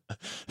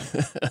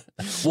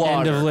 Water.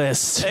 End of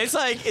list. It's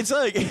like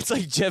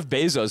Jeff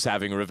Bezos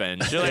having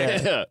revenge. You're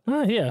like, Yeah.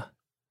 Yeah.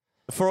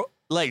 for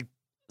like,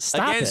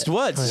 Stop against it.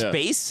 what? Yeah.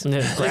 Space?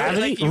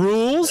 Gravity? Like, you-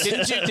 Rules?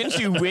 Didn't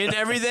you win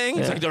everything?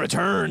 It's like the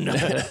return,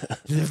 the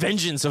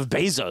vengeance of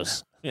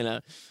Bezos.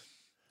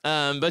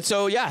 But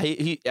so yeah,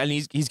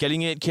 he's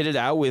getting it kitted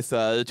out with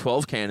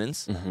 12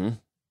 cannons,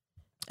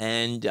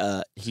 and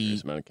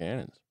Huge amount of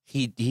cannons.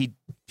 he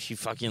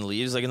fucking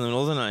leaves like in the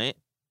middle of the night,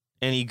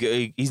 and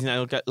he's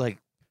now got like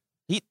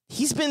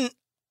he's been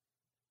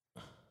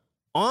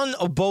on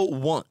a boat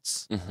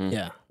once,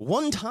 Yeah.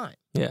 one time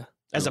Yeah.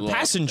 as a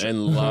passenger.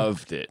 And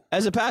loved it.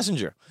 As a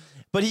passenger.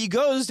 But he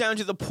goes down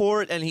to the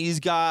port and he's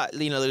got,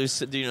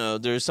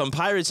 there's some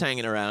pirates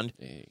hanging around.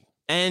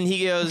 And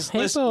he goes, Hey,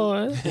 listen,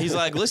 boy. he's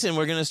like, listen,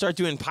 we're going to start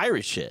doing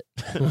pirate shit.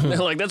 They're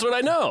like, that's what I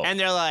know. And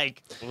they're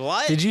like,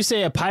 what? Did you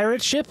say a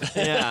pirate ship?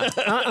 Yeah.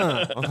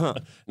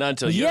 Not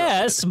until you.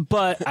 Yes,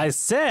 but I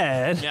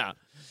said. Yeah.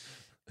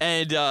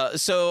 And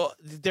so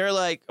they're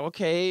like,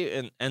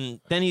 okay. And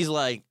then he's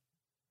like,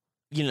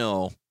 he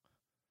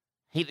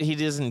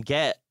doesn't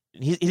get,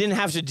 he didn't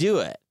have to do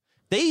it.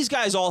 These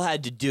guys all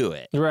had to do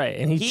it. Right,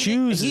 and he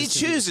chooses. He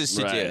chooses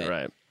to do it.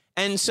 Right.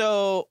 And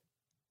so,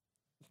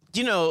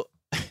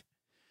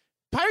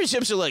 pirates pirate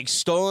ships are like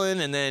stolen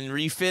and then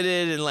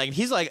refitted, and like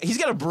he's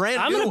got a brand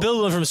new. I'm gonna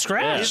build one from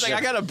scratch. He's like,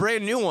 I got a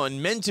brand new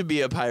one meant to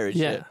be a pirate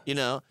ship. You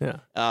know. Yeah.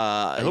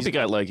 I hope he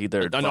got like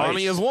either an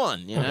army of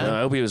one. You know. I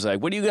hope he was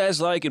like, "What do you guys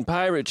like in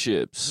pirate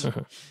ships?"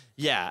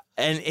 Yeah,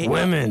 and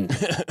Women.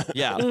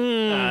 Yeah.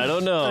 I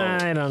don't know.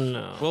 I don't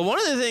know. Well, one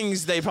of the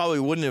things they probably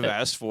wouldn't have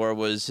asked for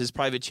was his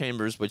private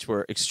chambers, which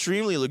were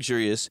extremely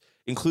luxurious,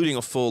 including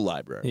a full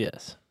library.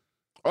 Yes.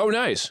 Oh,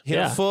 nice. He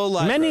had a full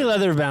library. Many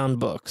leather-bound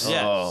books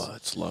Yes. Oh,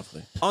 that's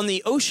lovely. On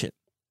the ocean.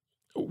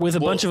 with a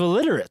bunch of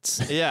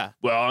illiterates. Yeah.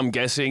 Well, I'm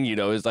guessing,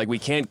 it's like we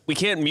can't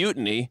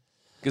mutiny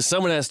because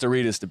someone has to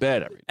read us to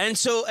bed every day. And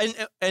so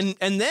and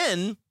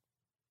then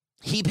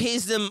he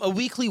pays them a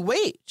weekly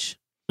wage.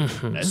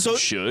 As So- you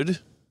should.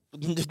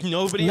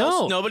 Nobody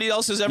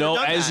else has ever No,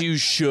 done as that. you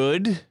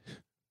should.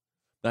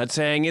 Not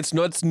saying it's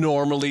not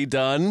normally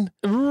done.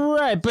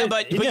 Right, but,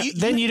 but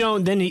you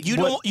don't don't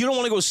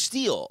want to go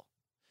steal,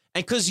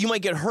 and because you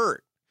might get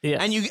hurt.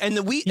 Yeah. And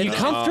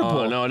comfortable.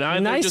 Oh, no, now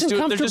Nice they're just and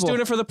doing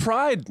comfortable. it for the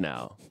pride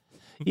now.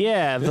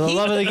 Yeah, for the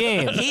love of the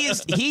game.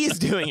 He's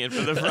doing it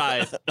for the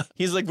pride.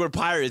 He's like, we're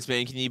pirates,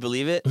 man. Can you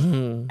believe it?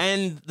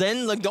 And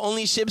then like the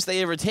only ships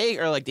they ever take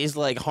are like these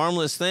like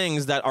harmless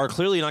things that are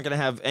clearly not going to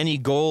have any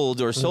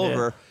gold or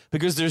silver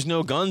because there's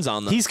no guns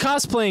on them. He's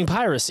cosplaying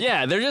piracy.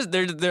 Yeah, they're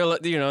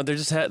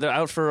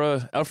out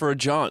for a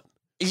jaunt.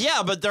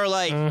 Yeah, but they're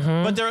like,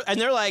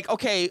 they're like,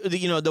 okay,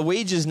 the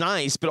wage is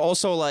nice, but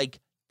also like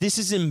this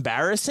is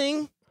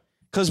embarrassing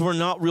because we're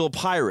not real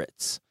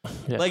pirates.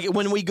 Yeah. Like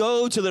when we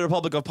go to the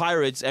Republic of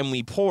Pirates and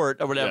we port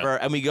or whatever,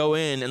 and we go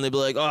in and they be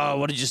like, oh,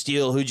 what did you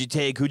steal? Who'd you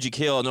take? Who'd you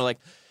kill? And they're like,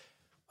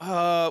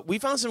 we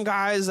found some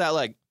guys that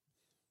like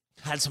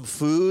had some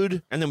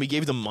food and then we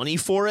gave them money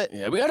for it.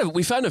 Yeah,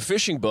 we found a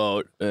fishing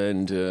boat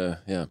and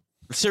yeah.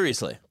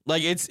 Seriously,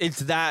 like it's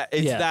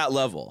that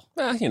level.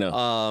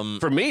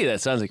 For me,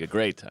 that sounds like a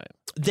great time.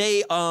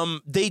 They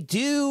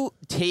do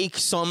take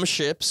some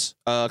ships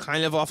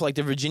kind of off like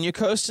the Virginia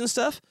coast and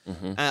stuff,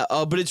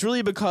 but it's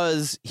really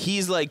because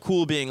he's like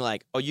cool being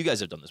like, oh, you guys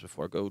have done this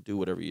before, go do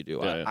whatever you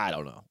do. I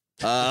don't know.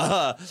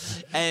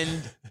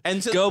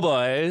 And so Go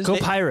boys. Go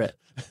pirate.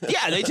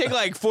 yeah, they take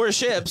like 4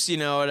 ships,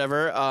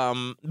 whatever.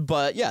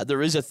 But yeah,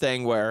 there is a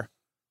thing where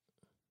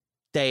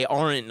they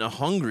aren't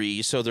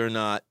hungry, so they're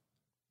not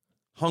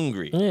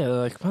hungry. Yeah, they're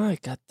like, well, I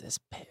got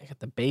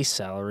the base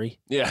salary.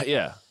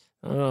 Yeah.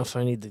 I don't know if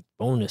I need the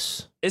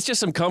bonus. It's just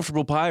some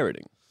comfortable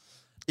pirating.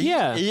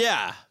 Yeah.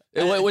 Yeah.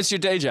 What's your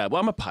day job?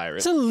 Well, I'm a pirate.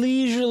 It's a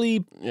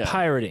leisurely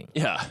pirating.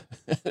 Yeah.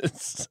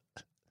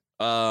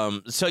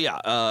 So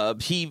yeah,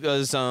 he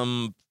was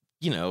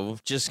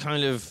just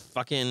kind of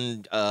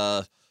fucking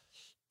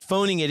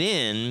phoning it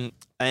in,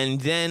 and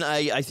then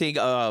I think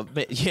a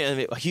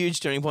huge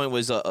turning point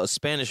was a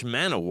Spanish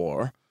man of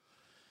war.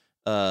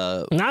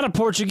 Not a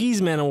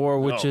Portuguese man of war,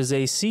 which No. is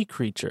a sea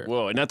creature.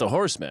 Whoa, and not the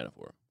horseman of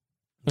war.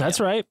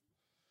 That's right.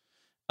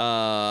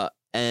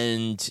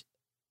 And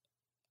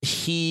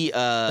he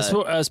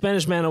A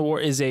Spanish man of war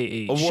is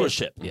a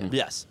warship. Yeah.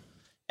 Yes.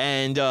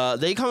 And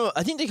they come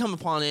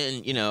upon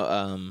it,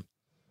 and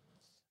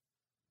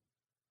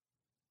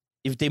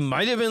if they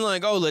might have been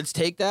like, oh, let's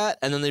take that,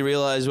 and then they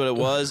realize what it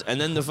was, and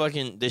then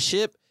the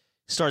ship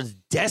starts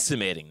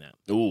decimating them.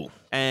 Ooh.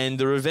 And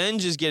the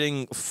Revenge is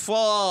getting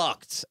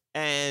fucked,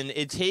 and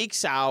it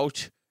takes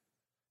out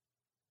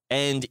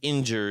and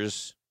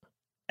injures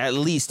at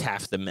least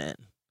half the men,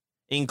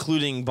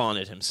 including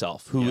Bonnet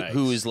himself, who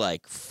Yikes. is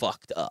like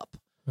fucked up,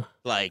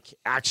 like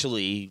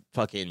actually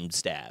fucking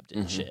stabbed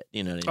and shit.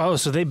 You know what I mean? Oh,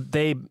 so they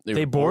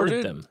were boarded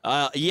boarded? them.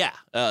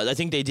 I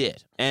think they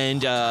did,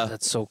 and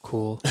That's so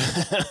cool.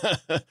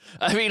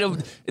 I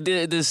mean,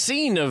 the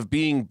scene of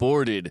being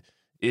boarded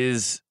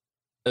is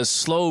a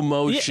slow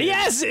motion.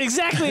 Yes,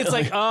 exactly. It's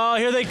like, oh,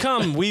 here they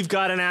come. We've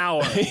got an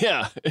hour.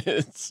 Yeah.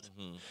 It's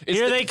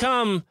Here they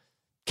come,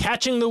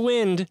 catching the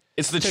wind.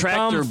 the to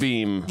tractor come-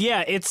 beam.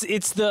 Yeah, it's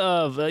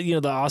the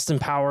the Austin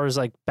Powers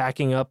like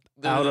backing up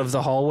out of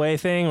the hallway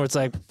thing, where it's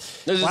like,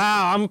 There's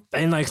wow,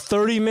 I'm in like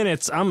 30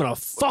 minutes, I'm gonna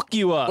fuck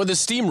you up. Or the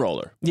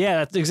steamroller. Yeah,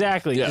 that's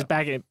exactly. Yeah. Just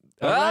backing.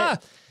 Ah!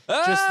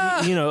 Just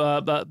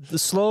Ah! the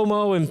slow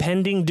mo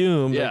impending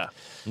doom. Yeah. Like,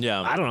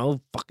 yeah, I don't know,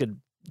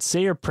 fucking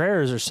say your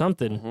prayers or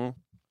something.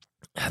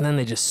 And then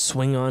they just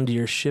swing onto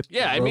your ship.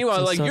 Yeah, ropes meanwhile,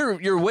 and like stuff.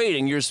 you're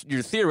waiting, you're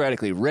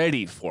theoretically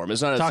ready for him.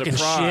 It's not a talking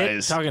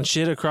surprise. shit, talking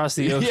shit across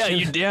the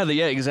ocean.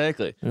 yeah,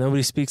 exactly.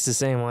 Nobody speaks the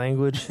same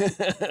language.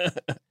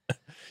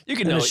 You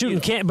can And know. they're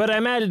shooting but I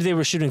imagine they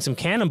were shooting some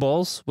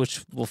cannonballs,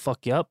 which will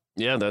fuck you up.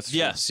 Yeah, that's true.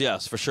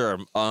 yes, for sure.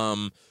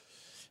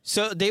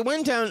 So they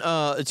went down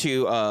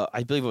to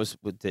I believe it was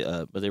what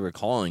they were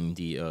calling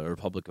the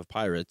Republic of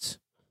Pirates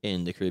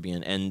in the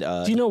Caribbean, and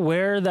Do you know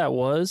where that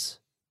was?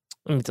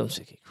 I mean, don't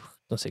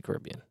say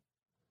Caribbean.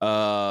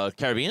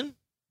 Caribbean.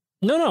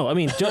 No. I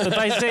mean, if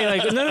I say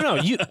like no,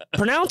 you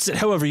pronounce it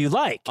however you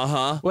like.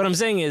 What I'm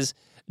saying is,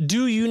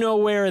 do you know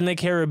where in the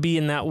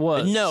Caribbean that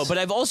was? No, but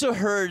I've also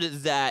heard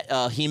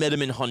that he met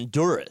him in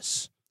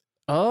Honduras.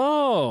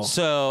 Oh,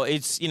 So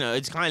it's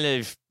kind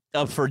of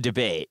up for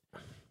debate.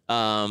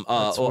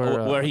 That's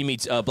where Where he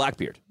meets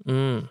Blackbeard.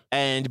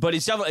 But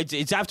it's definitely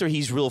it's after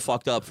he's real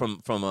fucked up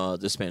from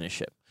the Spanish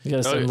ship. You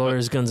gotta send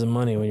lawyers, guns, and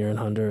money when you're in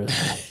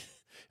Honduras.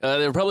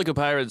 The Republic of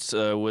Pirates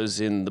was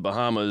in the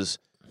Bahamas,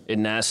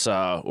 in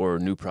Nassau or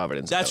New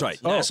Providence. That's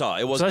right, Nassau.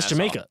 It was. So that's Nassau.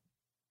 Jamaica,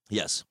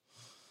 Yes.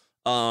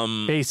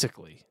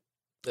 basically.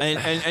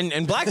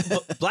 And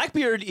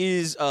Blackbeard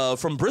is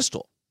from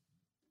Bristol,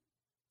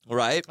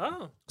 right?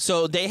 Oh,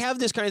 So they have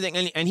this kind of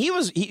thing, and he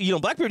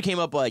Blackbeard came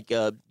up like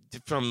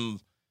from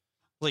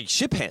like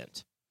ship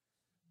hand,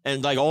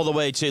 and like all the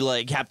way to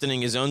like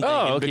captaining his own thing.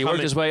 Oh, and okay. He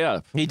worked his way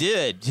up. He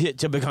did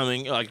to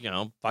becoming like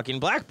fucking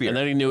Blackbeard. And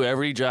then he knew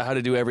how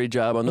to do every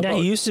job on the yeah.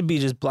 boat. He used to be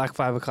just Black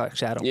 5 o'clock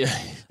shadow. Yeah.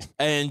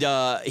 And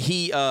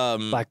he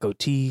Black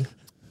goatee.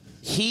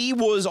 he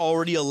was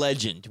already a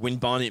legend when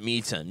Bonnet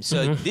meets him.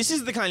 So this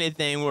is the kind of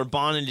thing where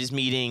Bonnet is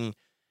meeting.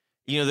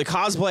 The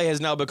cosplay has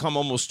now become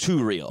almost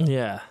too real.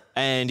 Yeah.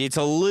 And it's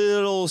a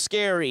little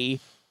scary,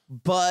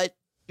 but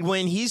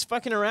when he's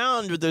fucking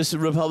around with this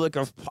Republic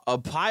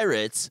of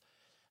Pirates,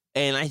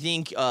 and I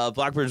think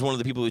Blackbeard is one of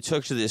the people who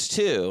took to this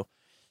too,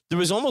 there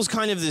was almost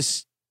kind of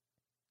this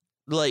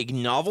like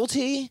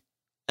novelty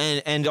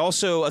and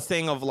also a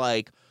thing of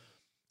like,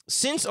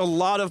 since a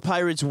lot of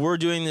pirates were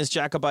doing this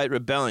Jacobite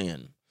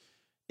rebellion,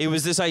 it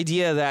was this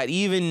idea that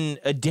even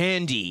a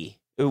dandy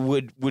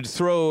would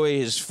throw away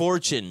his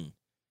fortune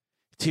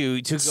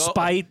to go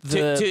Spite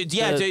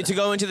to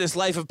go into this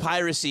life of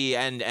piracy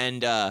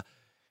and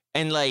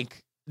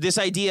like this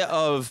idea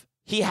of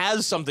he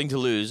has something to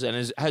lose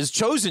and has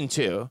chosen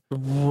to,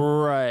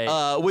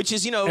 right. which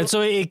is And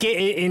so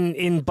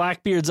in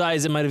Blackbeard's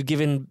eyes, it might have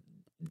given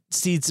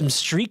Steed some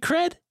street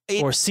cred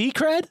or sea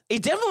cred,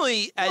 it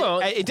definitely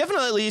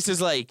at least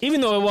is like,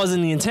 even though it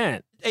wasn't the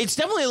intent. it's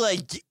definitely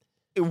like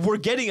we're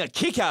getting a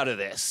kick out of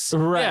this,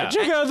 Right. Yeah.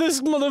 Check out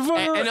this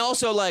motherfucker. and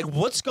also like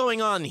what's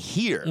going on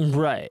here.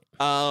 Right.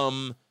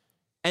 And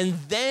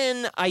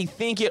then I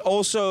think it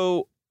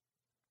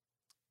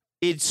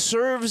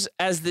serves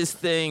as this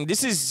thing.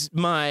 This is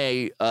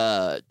my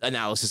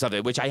analysis of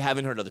it, which I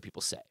haven't heard other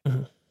people say.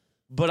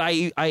 But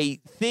I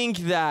think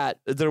that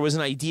there was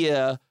an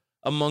idea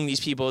among these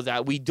people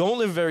that we don't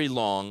live very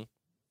long.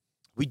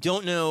 We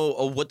don't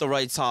know what the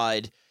right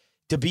side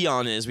to be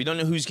on is. We don't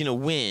know who's going to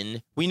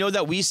win. We know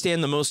that we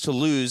stand the most to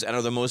lose and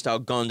are the most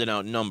outgunned and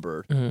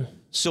outnumbered.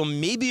 So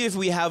maybe if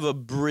we have a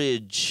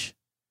bridge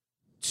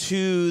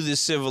to the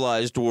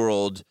civilized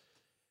world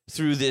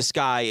through this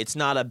guy, it's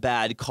not a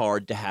bad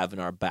card to have in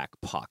our back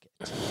pocket.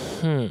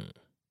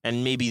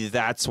 And maybe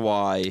that's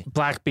why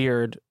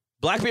Blackbeard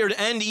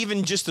and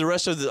even just the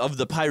rest of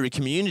the pirate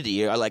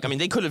community are like, I mean,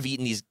 they could have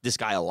eaten this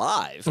guy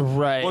alive.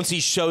 Right. Once he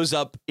shows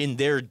up in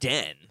their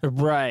den.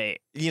 Right.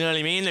 You know what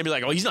I mean? They'd be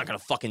like, oh, he's not going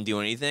to fucking do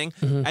anything.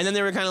 And then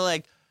they were kind of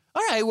like,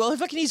 all right, well,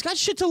 he's got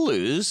shit to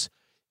lose.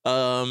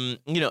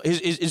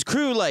 His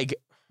crew, like,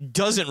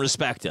 doesn't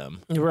respect him.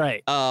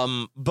 Right.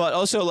 But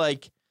also,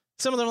 like,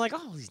 some of them are like,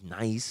 oh, he's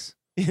nice.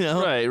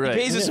 Right. He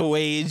pays us a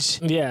wage.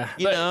 Yeah.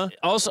 You know?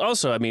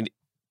 Also, I mean,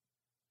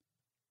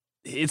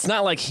 it's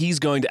not like he's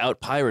going to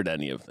out-pirate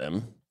any of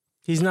them.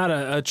 He's not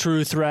a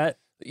true threat.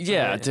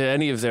 Yeah, to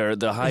any of the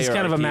hierarchy. He's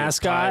kind of a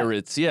mascot.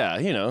 Pirates, yeah,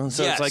 So Yes.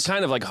 it's like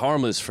kind of like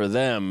harmless for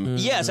them.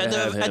 Yes, to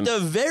have him. at the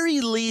very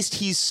least,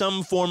 he's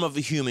some form of a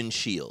human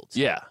shield.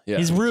 Yeah.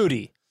 He's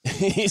Rudy.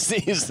 he's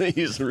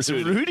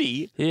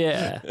Rudy?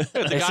 Yeah.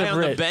 The guy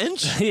on the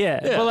bench?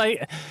 Yeah. But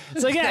like,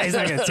 it's like, yeah, he's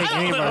not going to take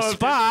any of our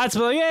spots,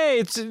 but like, hey,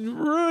 it's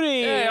Rudy.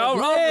 Hey, Hey,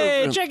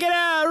 I'll- check it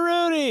out,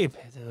 Rudy.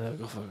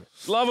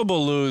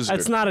 lovable loser.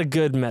 That's not a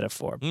good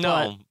metaphor.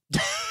 No.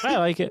 but I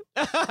like it.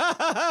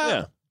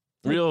 Yeah.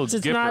 Real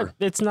gipper.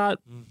 It's not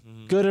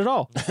good at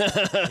all.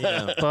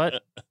 Yeah.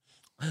 But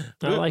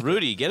I like it.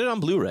 Rudy, get it on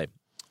Blu-ray.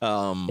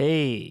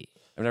 Hey,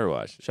 I've never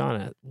watched.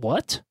 Shauna.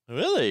 What?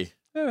 Really?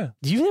 Yeah.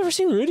 You've never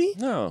seen Rudy?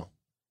 No.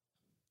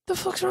 The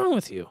fuck's wrong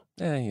with you?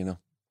 Yeah,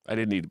 I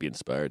didn't need to be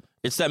inspired.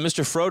 It's that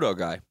Mr. Frodo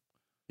guy.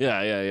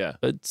 Yeah.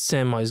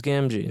 Samwise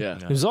Gamgee. Yeah.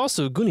 It was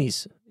also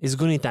Goonies. It's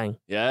Goonie time.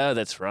 Yeah,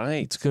 that's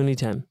right. It's Goonie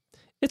time.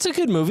 It's a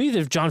good movie.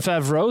 There's John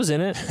Favreau's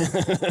in it.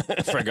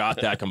 Forgot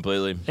that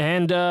completely.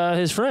 And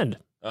his friend.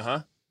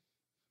 Uh-huh.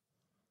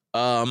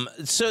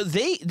 So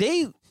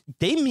they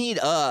meet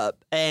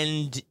up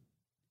and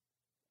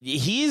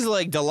he's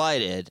like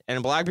delighted,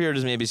 and Blackbeard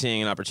is maybe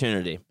seeing an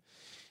opportunity.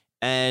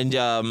 And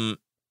the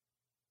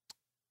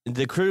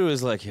crew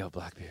is like, yo,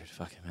 Blackbeard,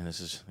 fuck it, man, this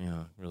is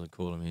really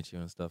cool to meet you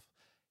and stuff.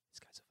 This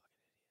guy's a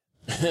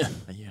fucking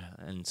idiot.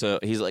 Yeah. And so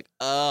he's like,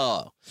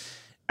 oh.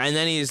 And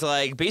then he's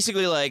like,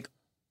 basically like,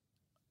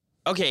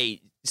 okay,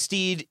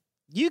 Steed,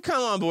 you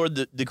come on board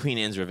the Queen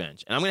Anne's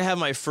Revenge, and I'm going to have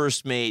my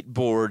first mate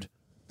board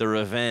the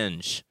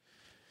Revenge,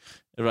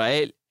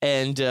 right?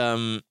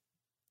 And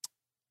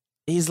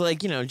he's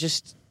like,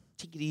 just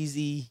take it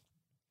easy,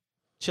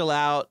 chill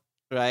out,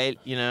 right?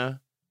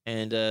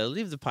 And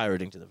leave the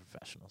pirating to the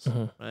professionals,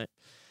 right?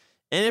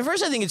 And at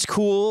first I think it's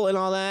cool and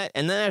all that,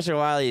 and then after a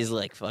while he's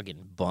like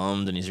fucking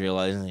bummed, and he's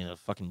realizing a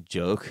fucking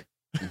joke,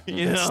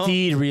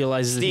 Steed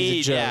realizes that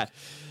he's a joke.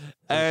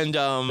 And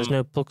There's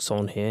no books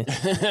on here.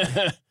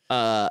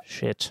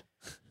 Shit.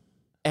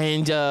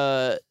 And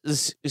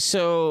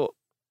so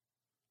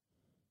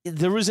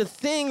there was a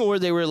thing where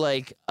they were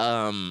like,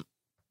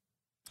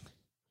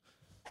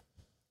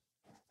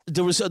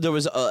 there was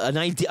an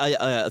idea,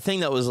 a thing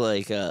that was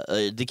like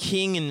the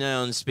king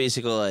announced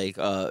basically like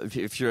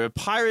if you're a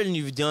pirate and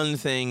you've done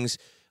things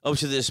up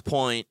to this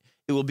point,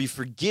 it will be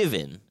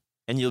forgiven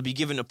and you'll be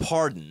given a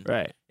pardon,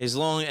 Right. as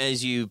long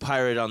as you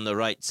pirate on the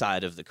right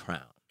side of the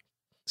crown.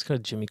 It's kind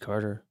of Jimmy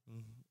Carter.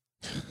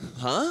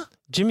 Huh?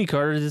 Jimmy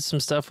Carter did some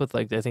stuff with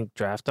like I think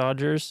Draft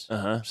Dodgers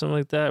or something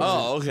like that.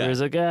 Oh, okay. Where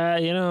he's like,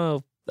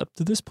 up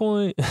to this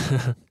point,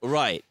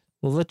 Right.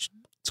 well, it's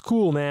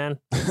cool, man.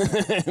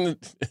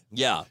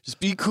 Yeah. Just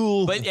be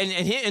cool. But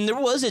and there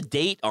was a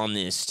date on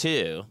this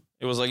too.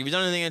 It was like, have you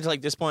done anything until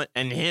like this point?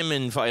 And him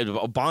and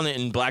Bonnet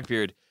and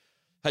Blackbeard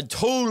had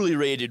totally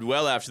raided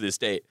well after this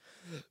date.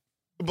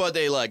 But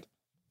they were like,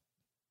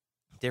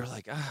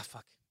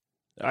 fuck.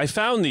 I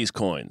found these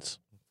coins.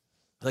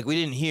 Like we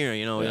didn't hear,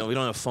 we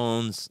don't have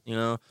phones,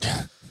 And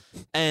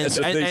That's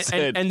what they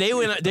said. and they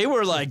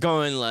were like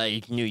going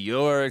like New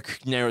York,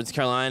 North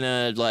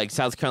Carolina, like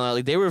South Carolina,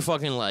 like they were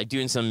fucking like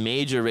doing some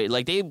major raid.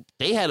 Like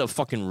they had a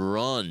fucking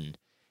run.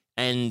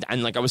 And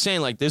like I was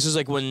saying, like this is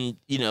like when,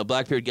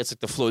 Blackbeard gets like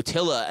the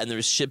flotilla and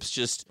there's ships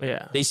just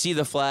they see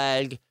the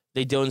flag,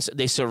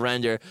 they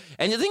surrender.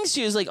 And the thing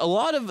too is like a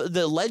lot of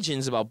the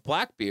legends about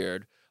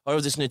Blackbeard are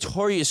this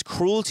notorious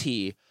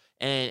cruelty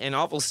and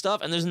awful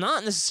stuff, and there's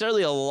not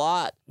necessarily a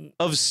lot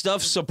of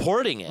stuff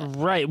supporting it.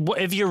 Right.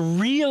 If you're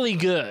really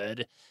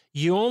good,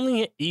 you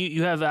only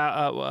you have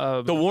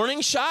The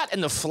warning shot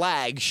and the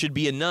flag should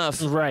be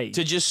enough right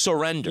to just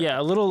surrender. Yeah,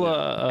 a little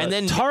and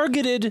then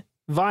targeted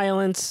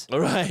violence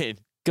right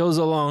goes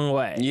a long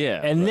way.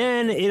 Yeah, and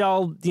then it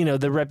all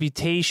the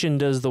reputation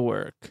does the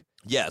work.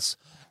 Yes,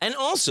 and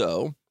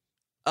also,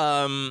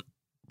 this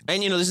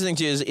is the thing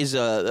too is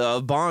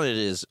Bonnet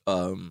is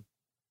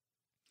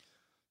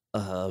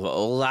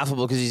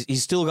laughable because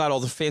he's still got all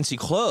the fancy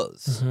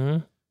clothes.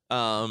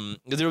 Mm-hmm.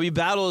 There will be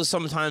battles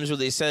sometimes where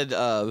they said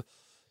that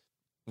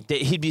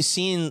he'd be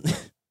seen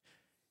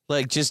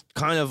like just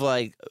kind of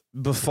like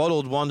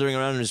befuddled wandering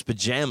around in his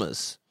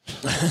pajamas.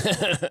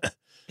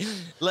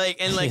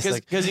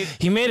 Because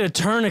he made a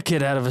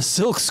tourniquet out of a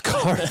silk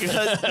scarf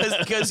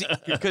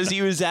because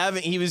he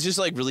was just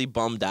like really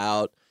bummed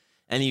out,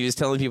 and he was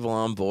telling people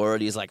on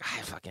board, he's like,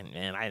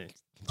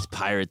 this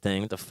pirate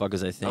thing, what the fuck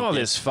was I thinking? All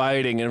this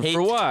fighting, and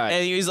for what?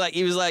 And he was like,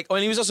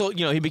 and he was also,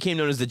 he became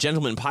known as the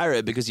gentleman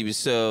pirate because he was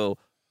so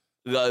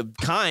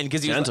kind,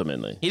 because he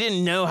gentlemanly. He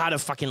didn't know how to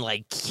fucking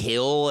like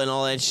kill and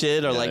all that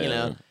shit, or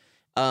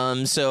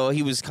so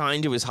he was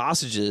kind to his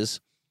hostages,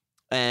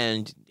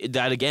 and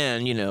that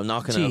again,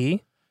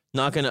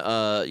 not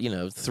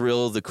gonna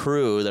thrill the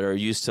crew that are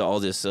used to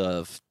all this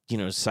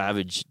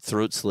savage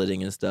throat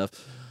slitting and stuff.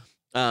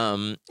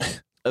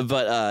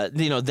 But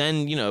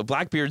then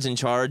Blackbeard's in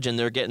charge, and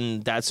they're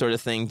getting that sort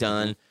of thing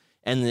done,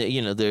 and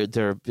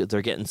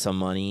they're getting some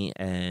money,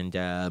 and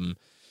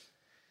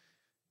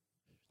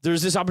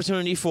there's this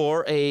opportunity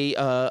for a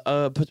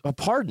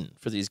pardon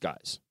for these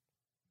guys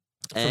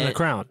from the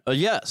crown.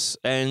 Yes,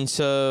 and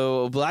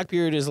so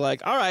Blackbeard is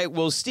like, all right,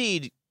 well,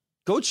 Steed,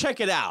 go check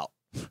it out.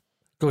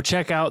 Go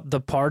check out the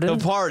pardon.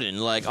 The pardon,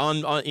 like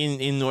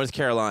in North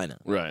Carolina,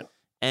 Right.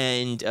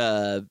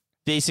 and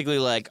basically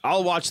like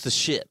I'll watch the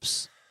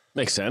ships.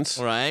 Makes sense.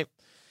 Right.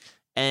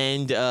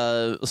 And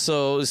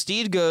so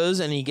Steed goes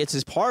and he gets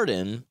his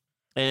pardon,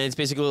 and it's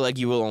basically like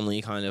you will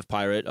only kind of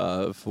pirate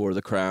for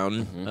the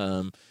crown.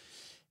 Mm-hmm.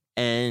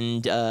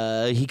 And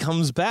he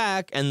comes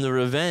back, and the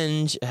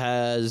Revenge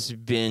has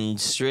been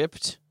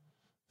stripped,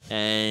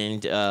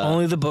 and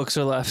only the books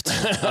are left.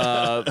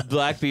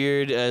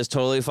 Blackbeard has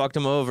totally fucked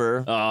him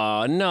over.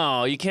 Oh,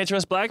 no. You can't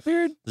trust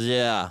Blackbeard?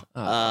 Yeah.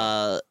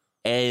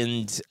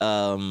 And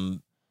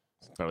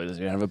probably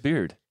doesn't even have a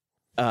beard.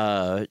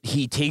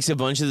 He takes a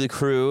bunch of the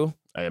crew,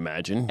 I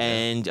imagine.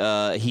 and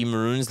he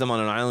maroons them on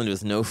an island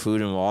with no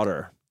food and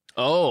water.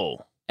 Oh.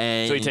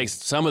 And So he takes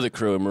some of the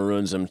crew and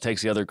maroons them,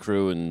 takes the other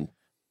crew and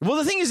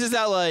the thing is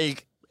that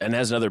like, and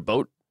has another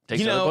boat.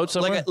 Takes another boat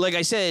somewhere? like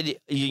I said,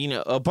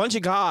 a bunch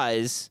of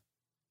guys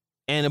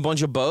and a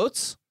bunch of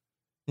boats.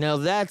 Now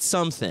that's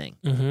something.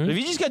 Mm-hmm. But if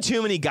you just got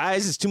too many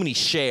guys, it's too many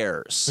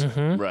shares.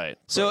 Mm-hmm. Right.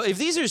 So if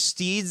these are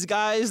Steed's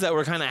guys that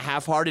were kind of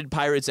half-hearted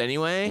pirates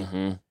anyway,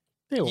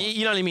 Mm-hmm.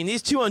 you know what I mean?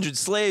 These 200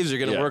 slaves are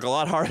going to work a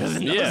lot harder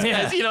than those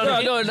guys. You know what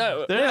I mean?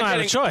 No. They're They don't not have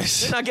a getting,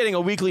 choice. they're not getting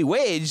a weekly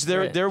wage. They're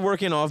Right. they're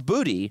working off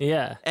booty.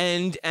 Yeah.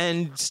 And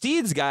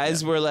Steed's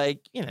guys were like,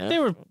 They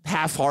were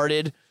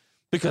half-hearted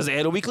because they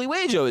had a weekly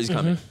wage always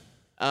coming.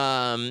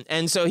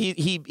 And so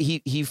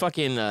he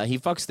fucking he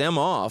fucks them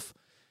off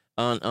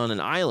on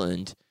an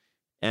island,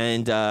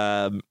 and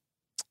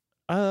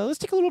let's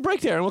take a little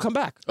break there, and we'll come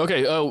back.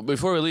 Okay. Oh,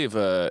 before we leave,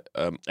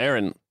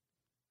 Aaron.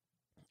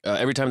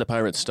 Every time the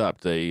pirates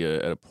stopped, they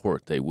at a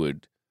port, they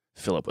would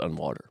fill up on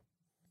water.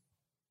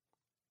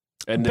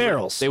 And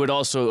barrels. They would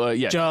also,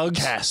 Jugs.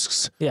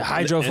 casks. Yeah,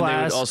 hydro And they would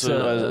flasks.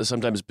 also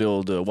sometimes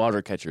build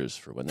water catchers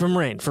for when from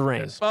rain.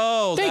 Yes.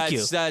 Oh, Thank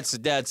you.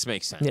 That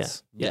makes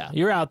sense. Yeah.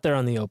 You're out there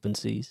on the open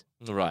seas.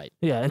 Right.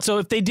 Yeah, and so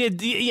if they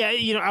did,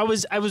 I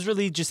was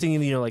really just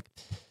thinking, like,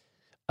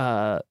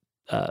 I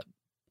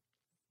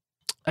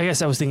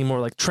guess I was thinking more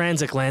like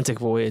transatlantic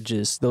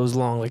voyages, those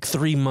long, like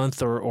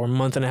 3-month or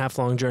month and a half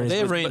long journeys. They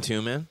have But- rain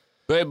too, man.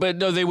 But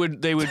no, they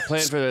would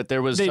plan for that.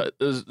 There was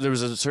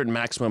a certain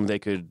maximum they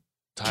could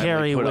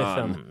carry put with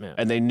on, them. Yeah.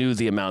 and they knew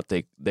the amount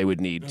they would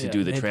need to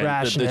do the they'd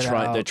ration it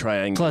out. the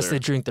triangular. Plus, they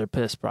drink their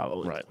piss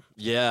probably. right.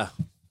 Yeah.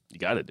 You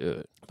got to do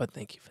it. But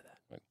thank you for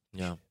that.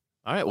 Yeah.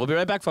 All right, we'll be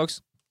right back,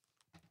 folks.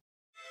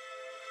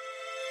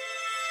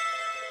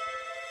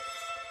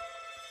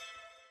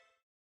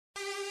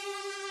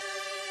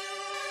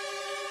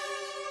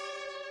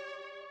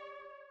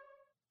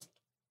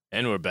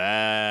 And we're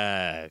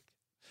back.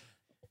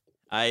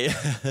 Are you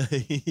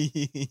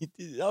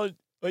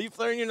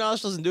flaring your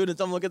nostrils and doing it?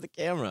 Don't look at the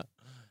camera.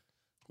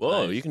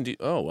 Whoa, Nice. you can do.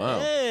 Oh wow,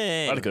 a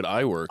Dang. lot of good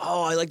eye work.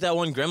 Oh, I like that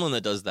one gremlin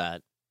that does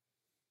that.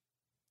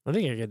 I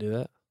think I could do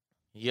that.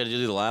 You got to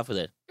do the laugh with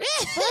it. you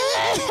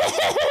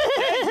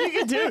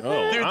can do it.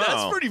 Oh, Dude, wow.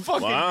 that's pretty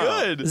fucking Wow.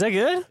 good. Is that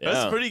good? Yeah.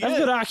 That's pretty I have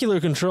good. good ocular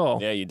control.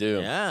 Yeah, you do.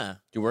 Yeah.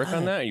 You work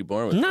on that? Or are you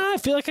born with it? Nah, I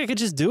feel like I could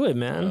just do it,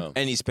 man. Oh.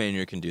 Any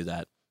Spaniard can do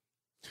that.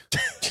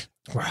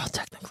 We're all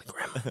technically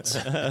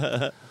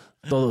gremlins.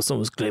 Todos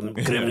somos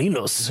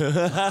gremlinos.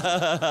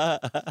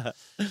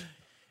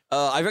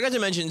 I forgot to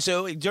mention.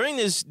 So during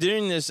this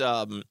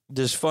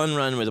fun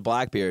run with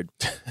Blackbeard,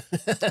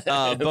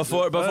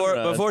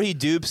 before he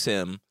dupes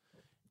him,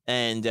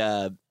 and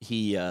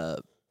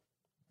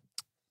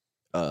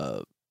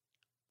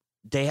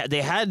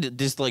they had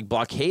this like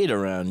blockade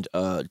around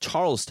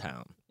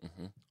Charlestown.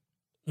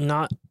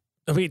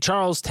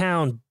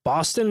 Charlestown,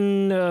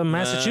 Boston,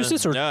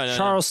 Massachusetts, or no.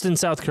 Charleston,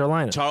 South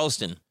Carolina?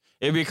 Charleston.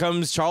 It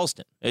becomes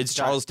Charleston. It's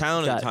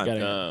Charlestown at the time,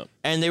 got it.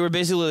 and they were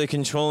basically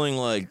controlling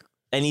like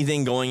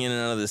anything going in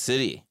and out of the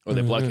city. Or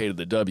they blockaded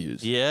the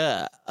W's.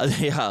 Yeah,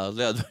 yeah.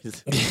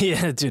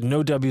 Yeah, dude,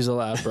 no W's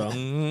allowed, bro.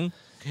 Mhm.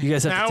 You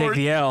guys have Now to take we're-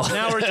 the L.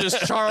 Now we're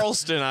just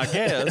Charleston, I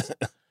guess.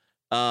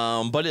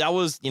 But that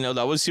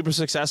was super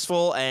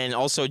successful, and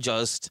also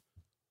just,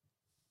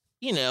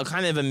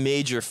 kind of a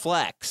major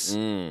flex,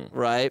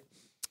 right?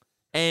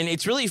 And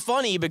it's really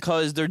funny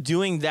because they're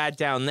doing that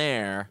down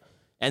there,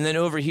 and then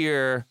over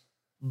here,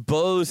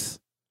 both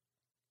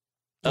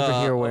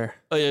Over here, where?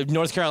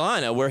 North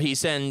Carolina, where he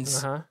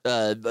sends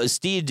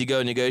Steed to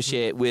go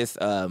negotiate with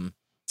the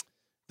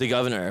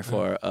governor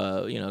for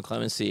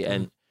clemency,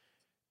 and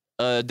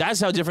that's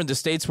how different the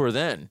states were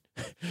then,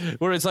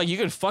 where it's like you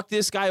could fuck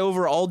this guy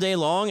over all day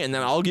long, and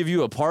then I'll give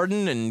you a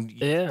pardon, and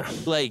Yeah.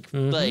 like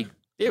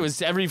it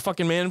was every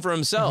fucking man for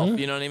himself.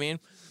 You know what I mean?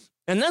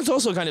 And that's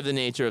also kind of the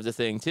nature of the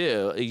thing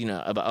too.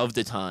 Of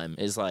the time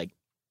is like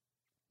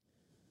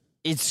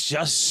it's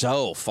just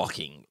so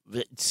fucking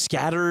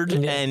scattered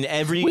and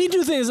every. We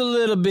do things a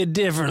little bit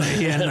differently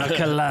here in North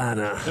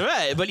Carolina.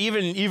 Right, but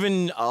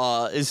even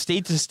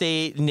state to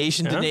state,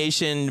 nation to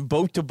nation,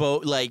 boat to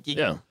boat, like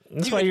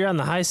That's why you're on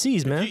the high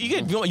seas, man.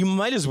 you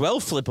might as well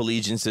flip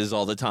allegiances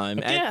all the time.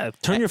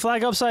 Turn your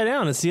flag upside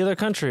down. It's the other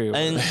country.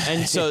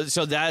 And so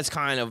that's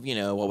kind of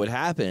what would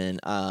happen.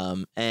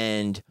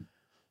 And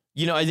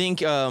I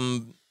think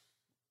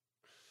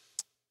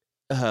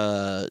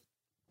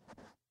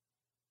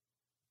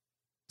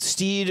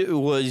Steed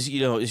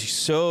was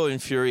so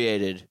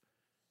infuriated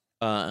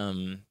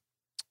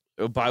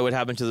by what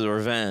happened to the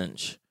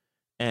Revenge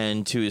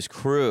and to his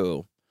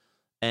crew,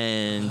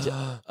 and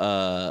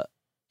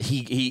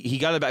he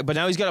got it back, but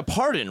now he's got a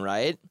pardon,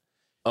 right?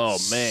 Oh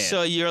man!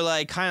 So you're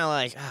like kind of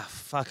like,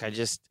 fuck, I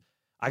just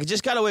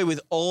got away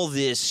with all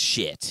this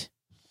shit,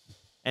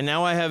 and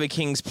now I have a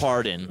king's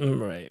pardon,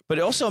 right. But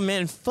also,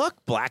 man, fuck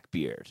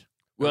Blackbeard,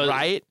 Well,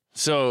 right?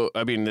 So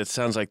I mean, it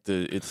sounds like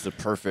it's the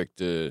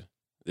perfect.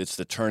 It's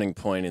the turning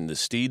point in the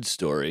Steed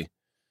story,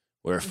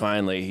 where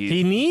finally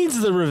He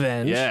needs the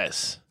revenge.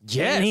 yes.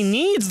 And he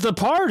needs the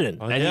pardon.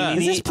 And yeah.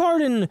 Is this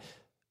pardon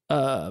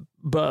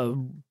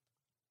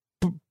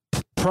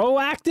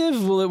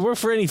proactive? Will it work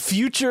for any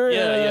future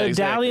exactly,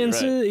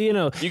 dalliances?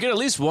 right. You get at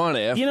least one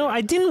after. I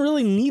didn't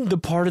really need the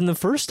pardon the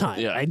first time.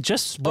 Yeah. I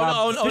just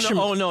robbed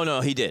fishermen. No,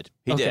 he did.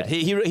 He Okay.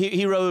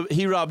 did.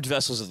 He robbed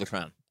vessels of the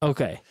crown.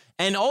 Okay.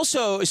 And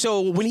also,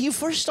 so when he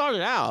first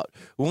started out,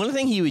 one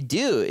thing he would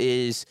do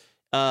is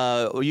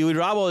you would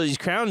rob all these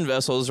crown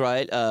vessels,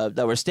 right,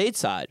 that were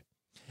stateside.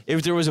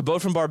 If there was a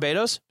boat from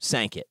Barbados,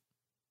 sank it.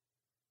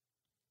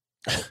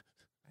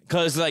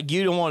 Because,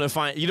 you don't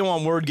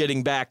want word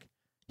getting back,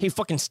 hey,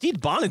 fucking Steed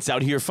Bonnet's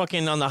out here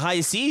fucking on the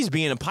high seas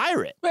being a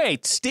pirate.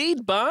 Wait,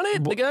 Steed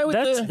Bonnet, the guy with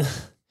the.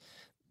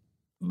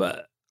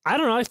 But I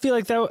don't know. I feel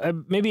like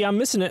that. Maybe I'm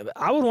missing it.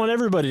 I would want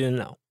everybody to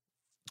know.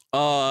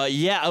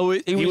 Yeah,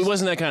 He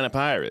wasn't that kind of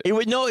pirate. It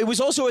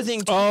was also a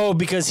thing. Oh,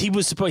 because he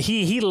was supposed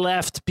he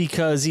left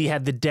because he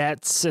had the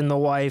debts and the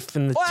wife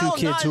and the two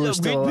kids who were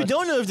still. We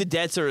don't know if the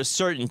debts are a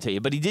certainty,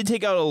 but he did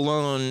take out a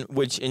loan,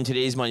 which in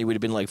today's money would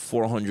have been like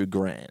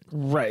 $400,000.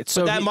 Right.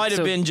 So That might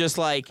have been just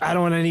like I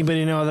don't want anybody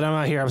to know that I'm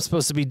out here. I'm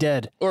supposed to be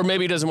dead. Or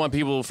maybe he doesn't want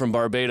people from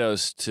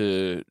Barbados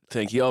to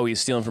think, he's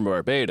stealing from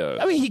Barbados.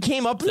 I mean, he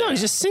came up there. No,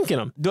 he's just sinking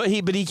them.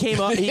 But he came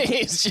up.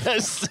 He's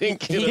just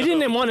thinking. He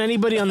didn't want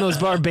anybody on those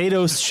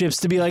Barbados ships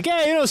to be like,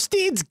 hey,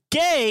 Steed's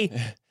gay.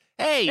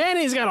 Hey, And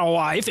he's got a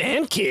wife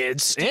and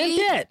kids and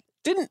debt.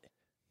 did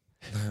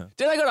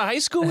I go to high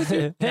school with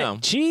you? No.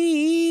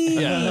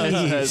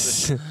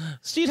 Jeez.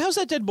 Steve, how's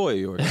that dead boy of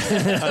yours?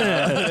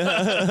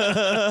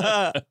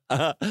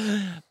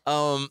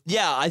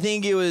 Yeah, I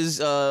think it was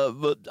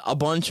a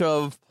bunch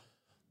of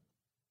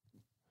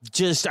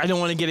just I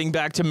don't want to getting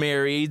back to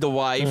Mary, the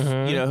wife,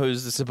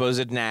 who's the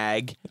supposed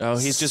nag. Oh,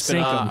 he's just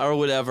been or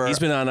whatever. He's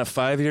been on a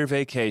 5-year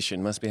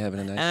vacation. Must be having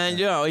a nice And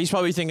time. he's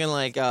probably thinking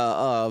like,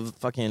 I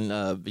want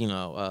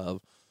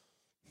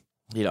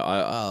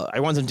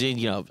them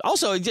to,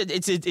 Also,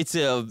 it's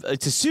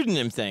a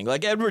pseudonym thing.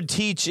 Like Edward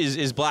Teach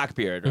is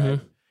Blackbeard, right?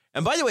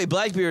 And by the way,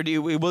 Blackbeard, it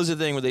was a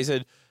thing where they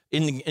said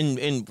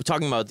in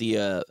talking about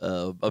the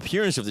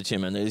appearance of the Tin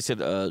Man, they said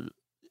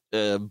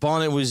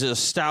Bonnet was a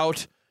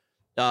stout,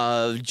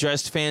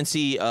 dressed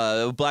fancy.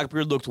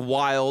 Blackbeard looked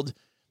wild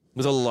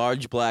with a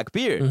large black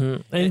beard.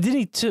 And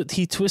then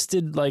he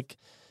twisted like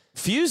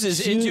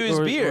fuses into his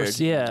beard.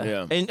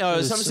 Yeah. And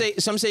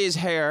some say his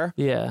hair.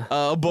 Yeah.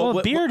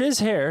 But beard is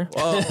hair.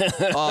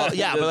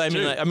 Yeah,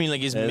 but I mean,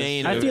 like his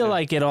mane. I feel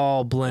like it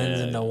all blends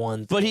into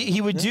one. But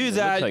he would do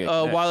that like a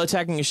cat. while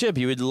attacking a ship.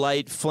 He would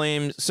light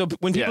flames. So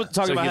when people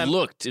talk about he him,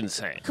 looked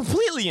insane.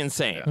 completely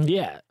insane.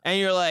 Yeah. And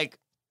you're like,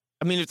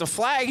 I mean, if the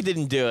flag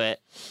didn't do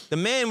it, the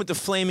man with the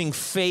flaming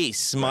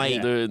face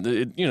might.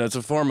 It's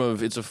a form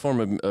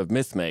of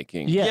myth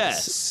making.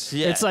 Yes.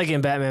 Yeah. It's like in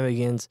Batman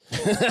Begins,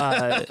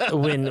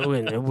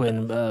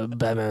 when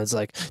Batman's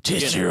like,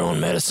 "Taste your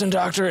own medicine,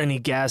 doctor," and he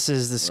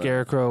gasses the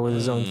Scarecrow with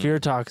his own fear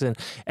toxin,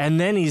 and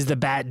then he's the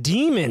Bat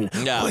Demon.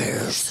 Yeah.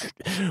 Where's it?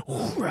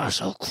 Oh,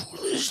 Russell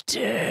Crowe is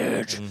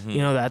dead.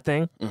 You know that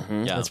thing?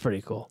 Yeah. That's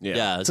pretty cool.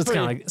 Yeah. So it's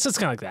kind of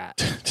like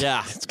that.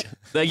 Yeah.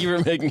 Thank you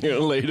for making it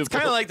relatable.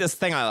 Kind of like this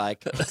thing I like.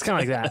 It's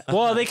kind of like that.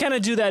 Well, they kind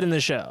of do that in the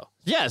show.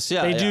 Yes.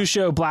 Yeah. They do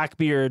show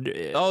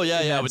Blackbeard. Oh,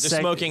 yeah, in yeah, that with the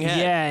smoking head.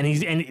 Yeah, and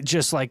he's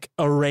just like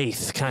a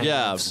wraith kind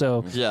Yeah. of.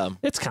 So Yeah.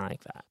 it's kind of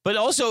like that. But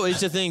also,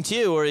 it's a thing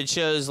too where it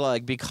shows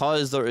like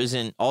because there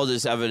isn't all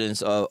this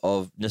evidence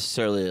of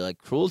necessarily like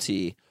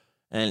cruelty,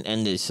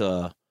 and this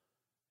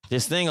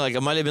thing like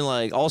it might have been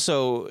like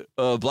also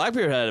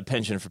Blackbeard had a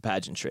penchant for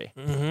pageantry,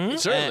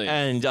 Certainly.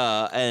 and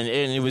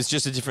it was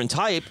just a different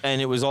type,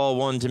 and it was all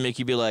one to make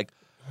you be like,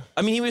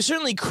 I mean, he was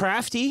certainly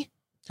crafty.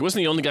 He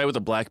wasn't the only guy with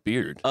a black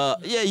beard.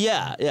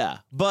 Yeah.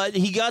 But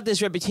he got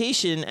this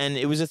reputation, and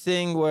it was a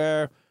thing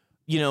where,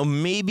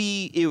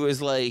 maybe it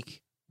was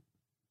like,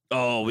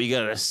 oh, we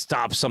gotta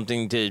stop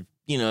something to,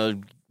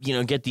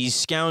 get these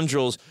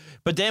scoundrels.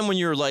 But then when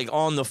you're like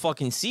on the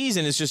fucking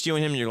season, it's just you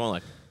and him, and you're going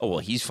like, oh well,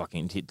 we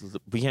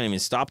can't even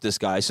stop this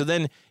guy. So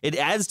then it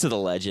adds to the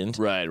legend.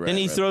 Right. Then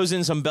he throws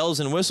in some bells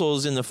and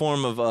whistles in the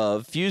form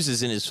of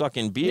fuses in his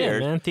fucking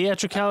beard. Yeah, man.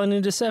 Theatricality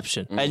and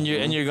deception. And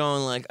you're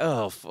going like,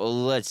 oh,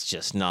 let's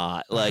just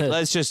not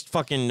let's just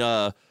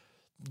fucking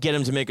get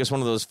him to make us one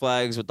of those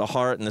flags with the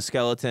heart and the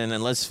skeleton,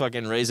 and let's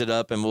fucking raise it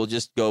up, and we'll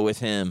just go with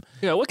him.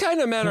 Yeah, what kind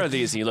of men are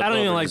these? You look I don't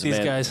even over, like there's a these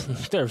man-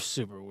 guys. They're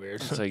super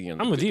weird. It's like,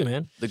 I'm with you,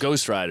 man. The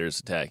Ghost Rider's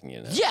attacking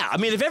you now. Yeah, I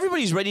mean, if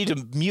everybody's ready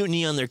to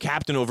mutiny on their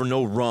captain over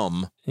no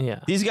rum, Yeah.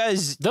 these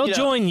guys They'll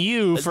join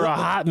you for a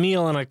hot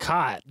meal and a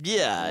cot.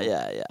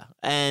 Yeah,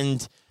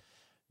 and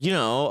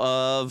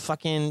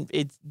fucking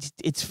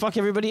it's fuck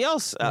everybody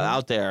else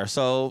out there.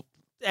 So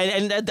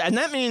and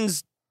that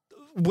means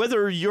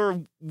whether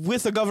you're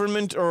with a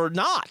government or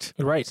not,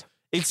 Right.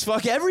 it's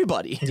fuck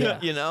everybody. Yeah.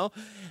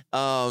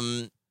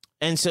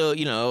 And so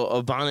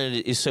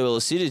Bonnet is so ill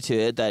suited to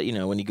it that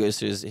when he goes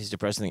through his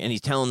depressing thing, and he's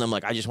telling them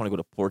like, I just want to go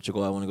to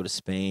Portugal, I want to go to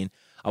Spain,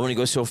 I want to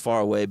go so far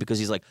away, because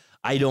he's like,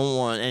 I don't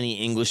want any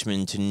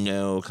Englishman to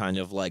know kind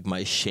of like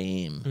my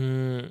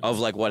shame of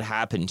like what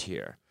happened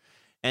here.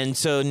 And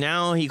so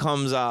now he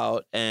comes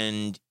out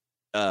and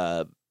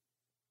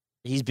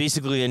he's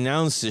basically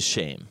announced his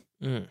shame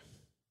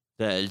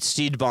that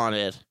Stede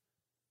Bonnet,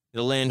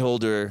 the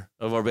landholder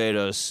of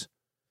Barbados,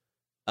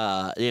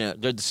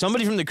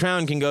 somebody from the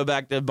crown can go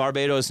back to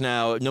Barbados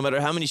now, no matter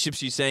how many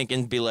ships you sank,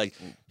 and be like,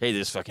 hey,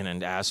 this fucking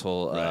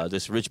asshole,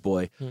 this rich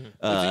boy.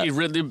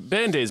 The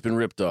Band-Aid's been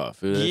ripped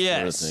off.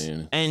 Yes.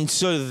 And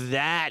so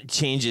that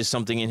changes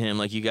something in him,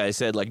 like you guys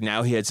said. Like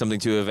now he had something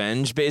to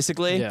avenge,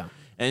 basically. Yeah.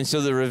 And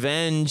so the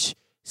revenge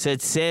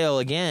sets sail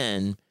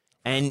again,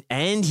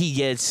 and he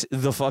gets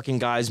the fucking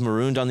guys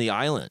marooned on the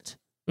island.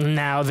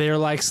 Now they're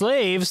like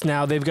slaves.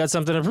 Now they've got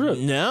something to prove.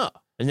 No.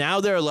 Now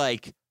they're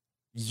like,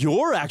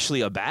 you're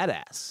actually a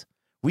badass.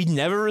 We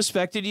never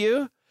respected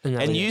you.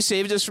 and you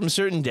saved us from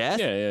certain death.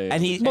 Yeah.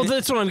 And he, well,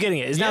 that's what I'm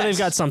getting at. Is now they've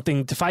got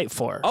something to fight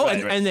for. oh,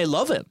 Right. and they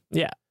love him.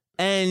 Yeah.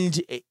 And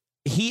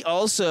he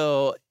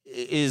also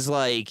is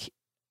like,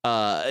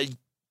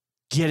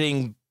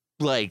 getting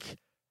like,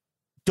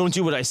 don't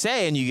do what I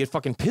say, and you get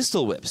fucking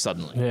pistol whipped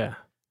suddenly. Yeah.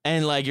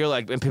 And like you're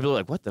like, and people are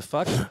like, what the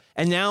fuck?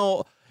 And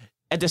now,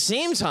 at the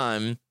same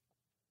time,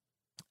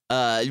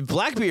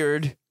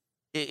 Blackbeard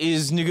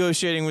is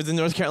negotiating with the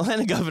North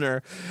Carolina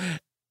governor,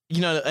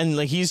 and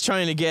like he's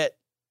trying to get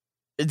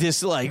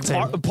this like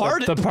pardon,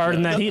 the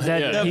pardon that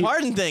the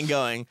pardon thing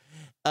going,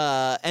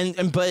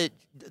 but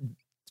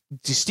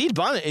Stede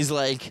Bonnet is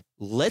like,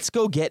 let's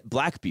go get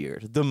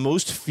Blackbeard, the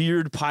most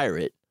feared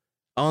pirate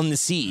on the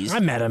seas. I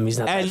met him. He's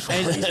not that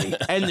crazy.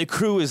 And the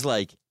crew is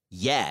like,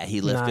 yeah,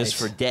 he left us Nice.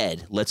 for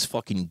dead. Let's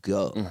fucking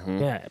go.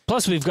 Yeah.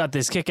 Plus, we've got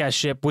this kick-ass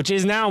ship, which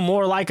is now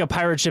more like a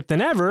pirate ship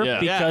than ever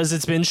because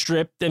it's been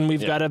stripped, and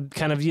we've got to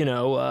kind of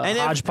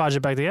hodgepodge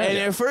it back together. And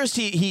at first,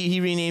 he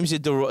renames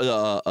it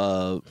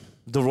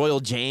the Royal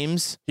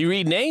James. He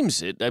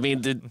renames it. I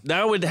mean,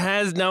 now it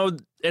has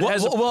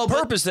a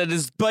purpose that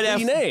is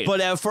renamed.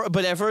 But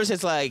at first,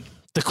 it's like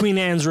the Queen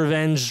Anne's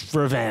Revenge.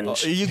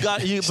 you got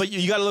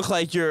to look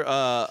like you're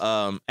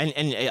and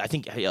I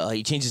think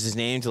he changes his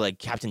name to like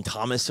Captain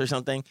Thomas or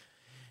something.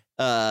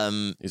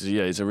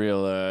 He's a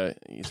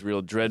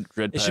real dread.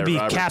 It should be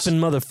Captain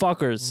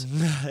Motherfuckers.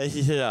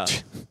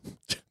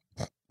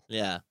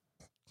 yeah,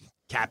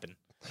 Captain.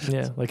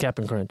 Yeah, like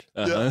Captain Crunch.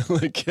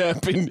 Like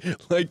Captain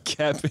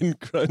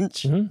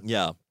Crunch. Mm-hmm.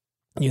 Yeah.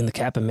 You and the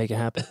Captain make it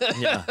happen.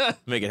 Yeah,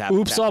 make it happen.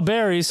 Oops, all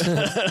berries.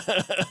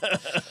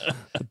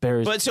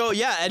 Berries. But so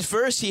yeah, at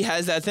first he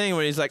has that thing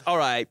where he's like, "All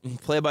right,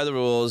 play by the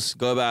rules,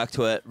 go back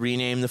to it,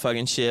 rename the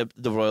fucking ship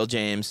the Royal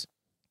James,"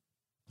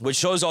 which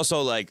shows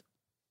also like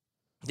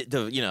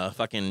the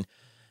fucking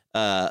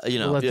let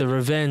the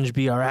revenge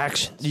be our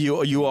actions.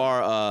 You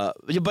are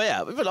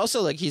but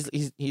also like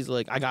he's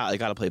like I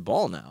gotta play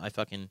ball now.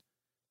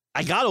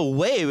 I got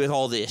away with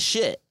all this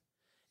shit,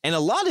 and a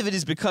lot of it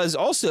is because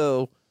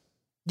also.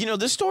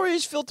 The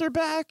stories filter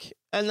back,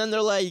 and then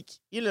they're like,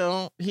 he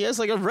has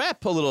like a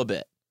rep a little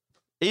bit,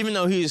 even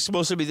though he's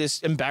supposed to be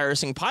this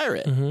embarrassing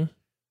pirate. Mm-hmm.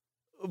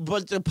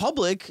 But the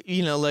public,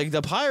 like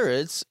the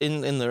pirates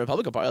in the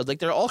Republic of Pirates, like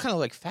they're all kind of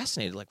like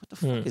fascinated, like what the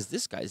fuck is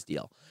this guy's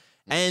deal?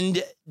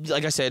 And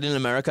like I said, in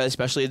America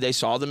especially, they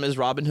saw them as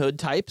Robin Hood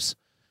types,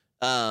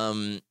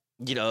 the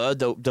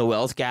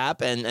wealth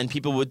gap, and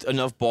people with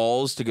enough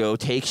balls to go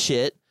take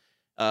shit.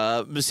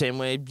 The same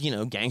way,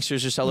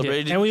 gangsters are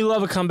celebrated, and we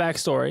love a comeback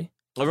story.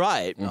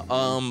 Right.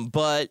 Mm-hmm.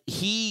 But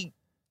he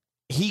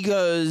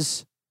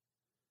goes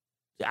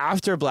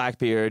after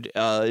Blackbeard.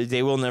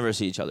 They will never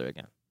see each other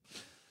again.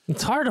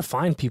 It's hard to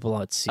find people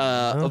at sea.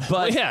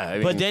 But I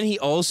mean, but then he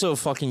also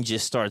fucking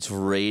just starts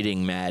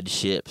raiding mad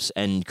ships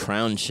and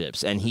crown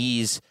ships, and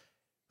he's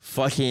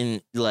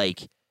fucking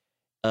like,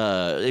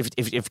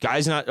 if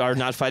guys are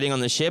not fighting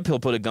on the ship, he'll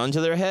put a gun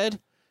to their head.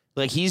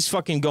 Like he's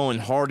fucking going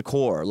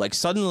hardcore. Like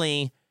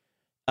suddenly,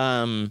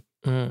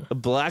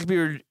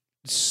 Blackbeard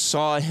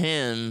saw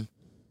him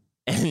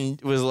and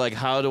was like,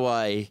 how do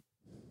I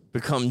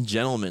become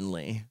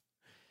gentlemanly?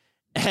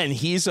 And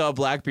he saw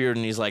Blackbeard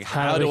and he's like,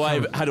 how do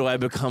I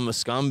become a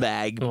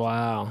scumbag?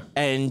 Wow.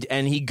 And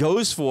he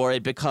goes for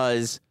it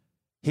because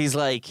he's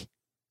like,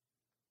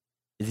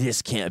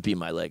 this can't be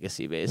my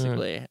legacy,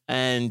 basically.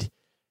 And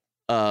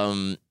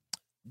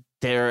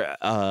they're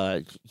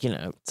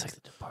it's like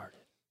The Departed.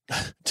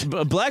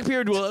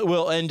 Blackbeard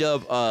will end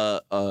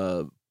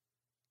up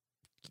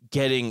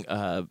getting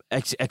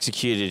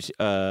executed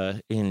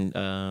in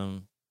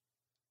I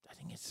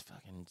think it's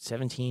fucking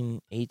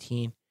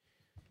 1718.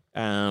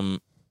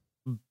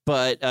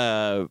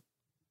 But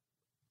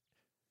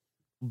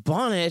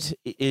Bonnet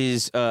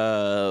is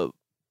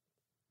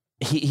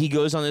he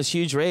goes on this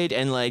huge raid,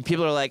 and like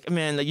people are like,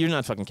 man, you're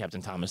not fucking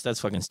Captain Thomas, that's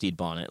fucking Stede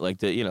Bonnet. Like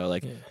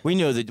we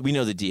know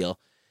the deal.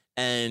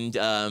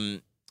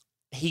 And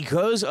he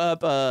goes up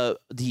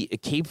the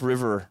Cape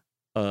Fear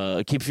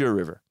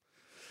River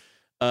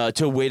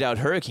to wait out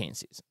hurricane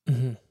season.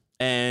 Mm-hmm.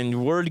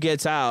 And word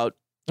gets out.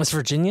 That's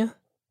Virginia?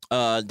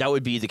 That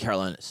would be the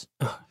Carolinas.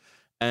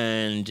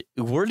 And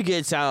word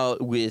gets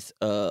out with,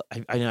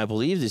 I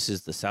believe this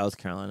is the South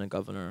Carolina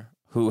governor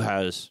who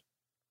has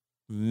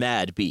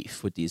mad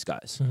beef with these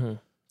guys.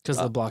 Because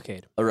of the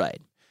blockade.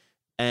 Right.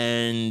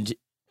 And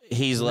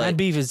he's mad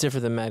beef is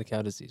different than mad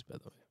cow disease, by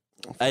the way.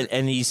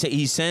 And he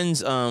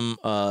sends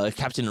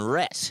Captain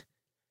Rhett,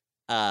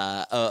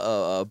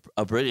 a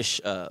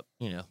British guy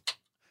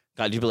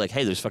to be like,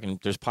 hey,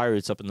 there's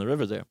pirates up in the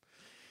river there.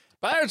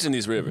 Pirates in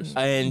these rivers.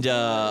 And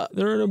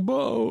they're in a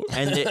boat.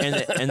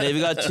 and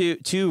they've got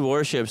two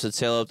warships that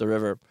sail up the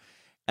river,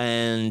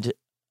 and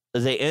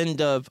they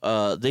end up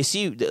they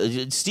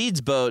see Stede's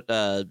boat.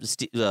 This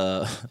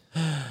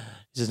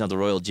is not the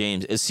Royal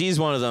James. It sees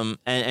one of them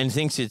and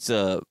thinks it's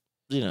kind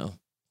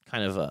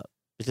of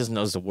it doesn't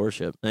know it's a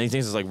warship, and he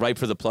thinks it's like ripe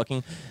for the plucking,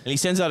 and he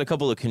sends out a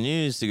couple of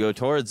canoes to go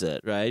towards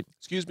it. Right?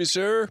 Excuse me,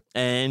 sir.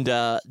 And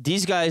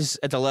these guys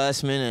at the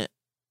last minute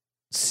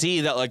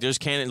see that like there's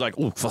cannon, like,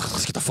 oh fuck,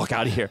 let's get the fuck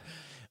out of here.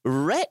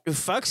 Rhett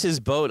fucks his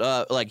boat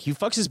up, like he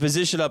fucks his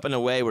position up in a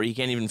way where he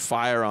can't even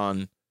fire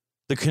on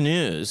the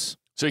canoes.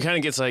 So he kind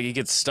of gets like he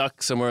gets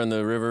stuck somewhere in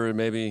the river,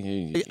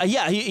 maybe.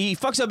 Yeah, he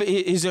fucks up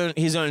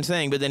his own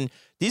thing, but then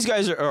these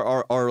guys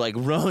are like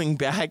rowing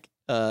back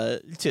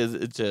to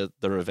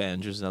the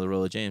Revenge, which is another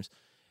role of James,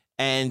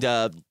 and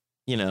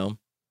you know,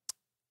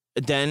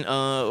 then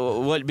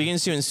what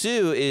begins to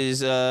ensue is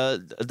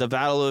the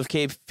Battle of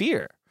Cape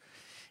Fear,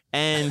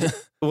 and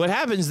what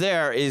happens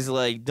there is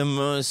like the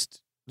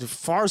most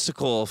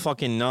farcical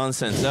fucking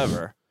nonsense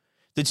ever.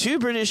 The two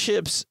British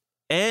ships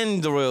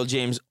and the Royal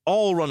James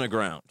all run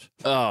aground.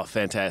 Oh,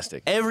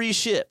 fantastic! Every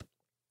ship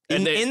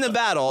in And the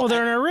battle. Well,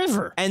 they're in a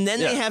river. And then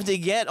they Yeah. have to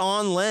get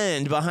on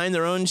land behind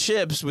their own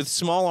ships with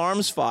small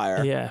arms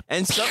fire. Yeah.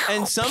 And some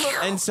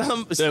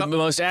The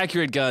most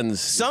accurate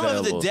guns. some of the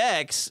available.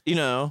 decks, you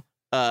know,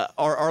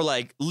 are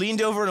like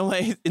leaned over in a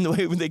way in the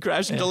way when they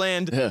crash into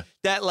land Yeah.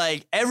 that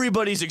like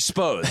everybody's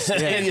exposed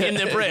in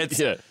the Brits.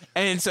 Yeah.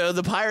 And so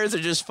the pirates are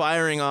just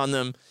firing on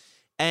them.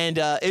 And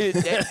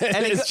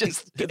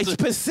it's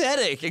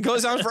pathetic. It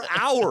goes on for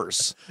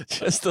hours.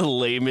 Just the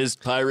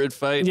lamest pirate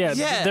fight. Yeah,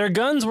 Yeah. their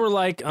guns were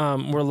like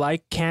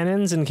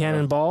cannons and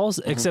cannonballs,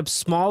 except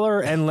smaller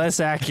and less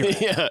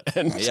accurate. Yeah,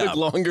 and Yeah. took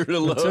longer to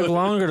load. It took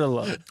longer to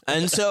load.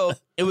 And so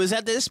it was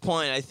at this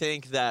point, I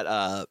think,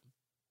 that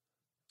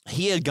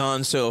he had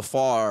gone so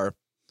far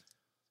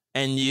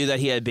and knew that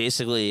he had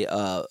basically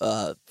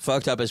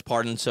fucked up his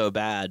pardon so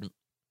bad.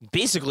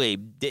 Basically,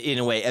 in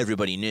a way,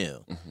 everybody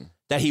knew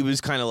that he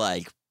was kind of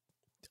like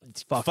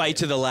fight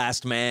to the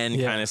last man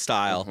Yeah. kind of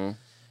style. Mhm.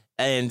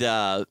 And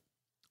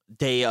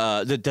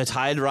the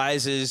tide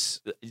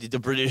rises, the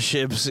British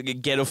ships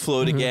get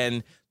afloat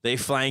again, they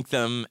flank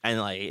them, and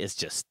like it's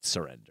just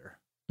surrender,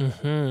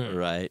 Mm-hmm.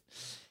 right?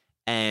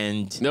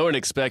 And No one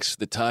expects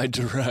the tide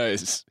to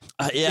rise.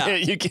 yeah.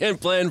 You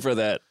can't plan for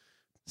that.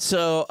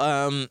 So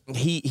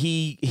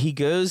he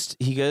goes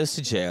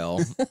to jail,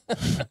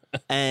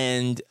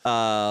 and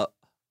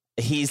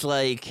he's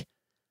like,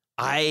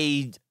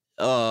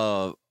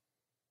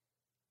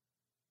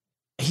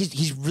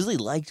 he's really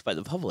liked by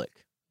the public,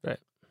 Right.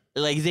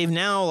 Like they've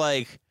now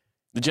like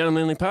The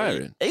gentlemanly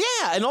pirate.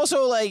 yeah, and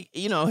also like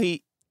you know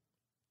he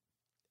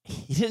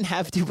didn't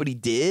have to, but he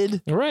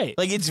did. Right.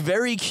 Like it's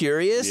very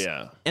curious,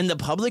 Yeah. and the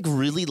public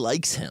really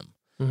likes him.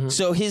 Mhm.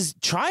 So his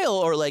trial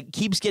or like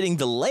keeps getting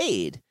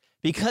delayed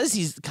because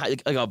he's kind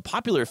of like a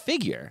popular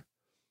figure,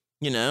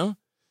 you know?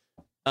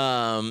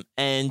 And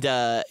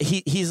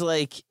he's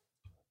like,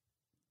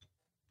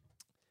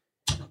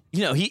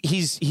 you know,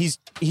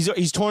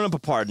 he's torn up a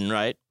pardon,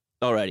 right?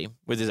 Already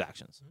with his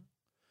actions.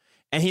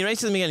 And he writes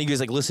to them again. He goes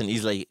like, listen,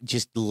 he's like,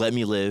 just let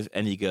me live.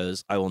 And he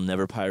goes, I will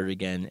never pirate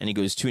again. And he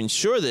goes, to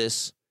ensure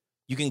this,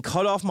 you can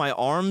cut off my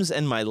arms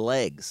and my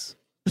legs.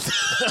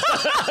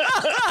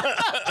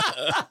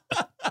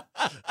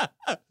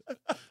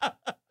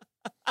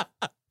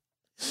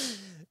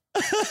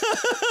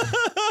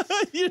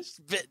 You're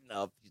spitting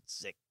up, you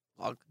sick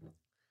fuck.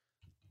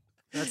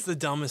 That's the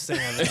dumbest thing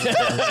I've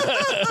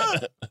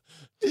ever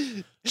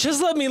done.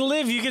 Just let me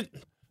live. You could.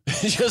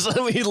 Just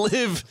let me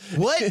live.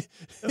 What?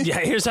 Yeah,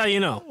 here's how you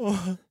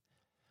know.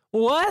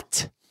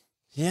 What?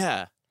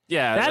 Yeah.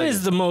 Yeah. That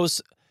is the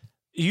most.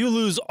 You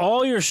lose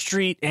all your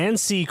street and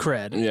sea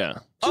cred. Yeah.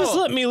 Just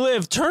let me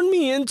live. Turn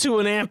me into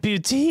an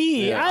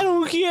amputee. Yeah. I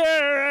don't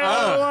care.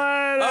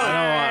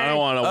 I don't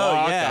want to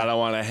walk. yeah. I don't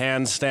want to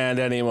handstand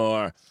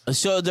anymore.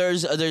 So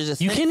there's a You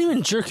thing. can't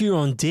even jerk your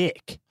own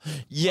dick.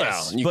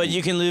 Yes, Well, but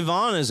you can live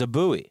on as a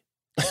buoy.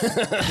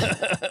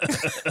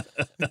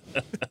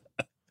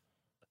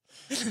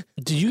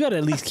 Dude, you got to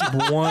at least keep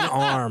one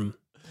arm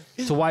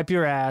to wipe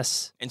your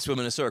ass And swim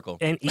in a circle.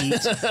 and eat.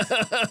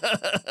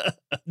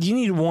 You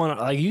need one.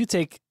 Like you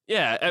take.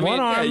 Yeah. I One mean,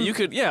 yeah, arm. you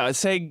could. Yeah.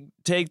 Say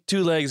take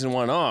 2 legs and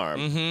 1 arm.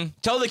 Mm-hmm.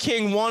 Tell the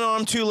king 1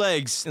 arm, 2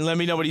 legs, and let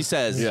me know what he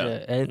says. Yeah.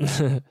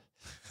 And,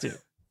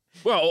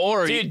 Well,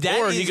 or Dude,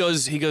 that he is-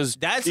 goes.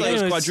 that's he like-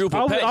 goes anyways,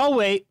 quadruple peg. I'll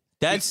wait.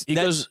 That's He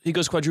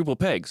goes quadruple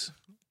pegs.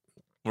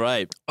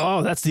 right.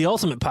 Oh, that's the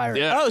ultimate pirate.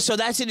 Yeah. Oh, so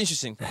that's an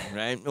interesting thing,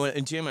 right?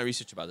 In doing my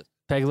research about it,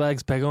 Peg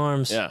legs, peg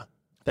arms. Yeah.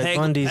 Peg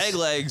Bundys. peg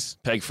legs,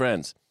 Peg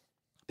friends.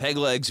 peg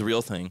legs,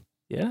 real thing.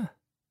 Yeah.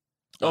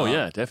 Oh Uh,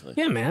 yeah,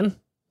 definitely. Yeah, man.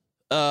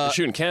 They're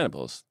shooting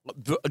cannibals.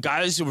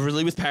 Guys who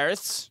really with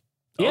parrots,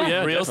 Oh Yeah.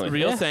 yeah, real definitely.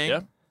 real Yeah. thing.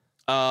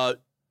 Yeah.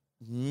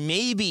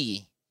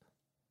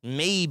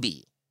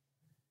 Maybe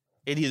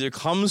it either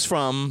comes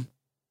from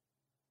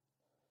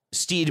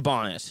Stede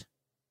Bonnet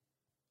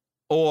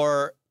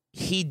or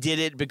he did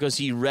it because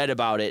he read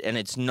about it and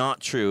it's not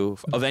true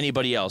of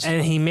anybody else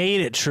And he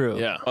made it true.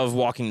 Yeah. of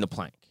walking the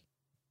plank.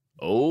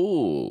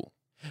 Oh.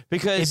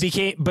 Because It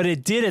became, but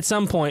it did at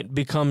some point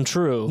become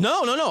true.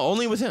 no,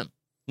 only with him.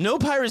 No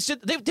pirates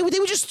did. They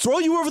would just throw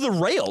you over the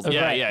rail.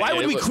 Yeah, Right. yeah. Why yeah,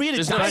 would it we wa- create a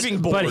there's no- diving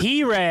board? But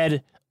he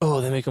read, oh,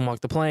 they make him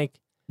walk the plank.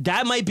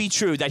 That might be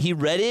true. That he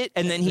read it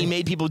and then he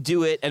made people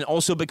do it, and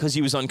also because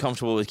he was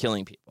uncomfortable with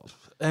killing people.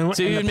 And,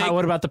 So and you'd the, make-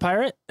 what about the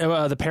pirate?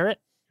 The parrot?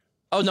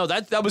 Oh no,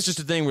 that was just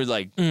a thing where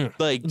like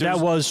That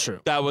was true.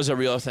 that was a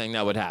real thing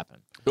that would happen.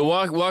 But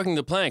walking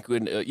the plank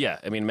would,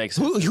 I mean, it makes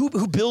sense.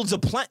 Who builds a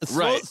plank?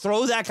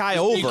 Throw that guy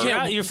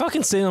over. You're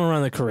fucking sailing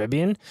around the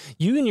Caribbean.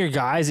 You and your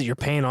guys that you're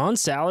paying on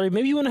salary,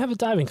 maybe you want to have a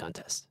diving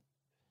contest.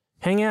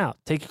 Hang out,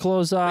 take your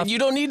clothes off. You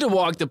don't need to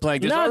walk the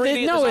plank. It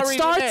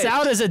starts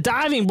out as a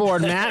diving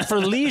board, Matt,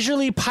 for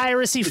leisurely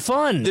piracy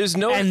fun.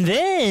 And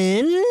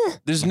then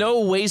there's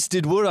no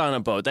wasted wood on a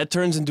boat. That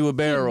turns into a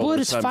barrel. Wood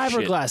is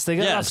fiberglass. They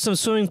got off some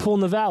swimming pool in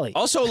the valley.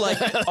 Also,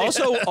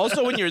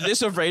 also, when you're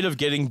this afraid of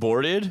getting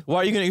boarded, why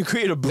are you going to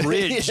create a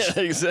bridge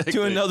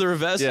to another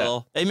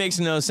vessel? Yeah. It makes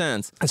no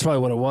sense. That's probably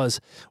what it was.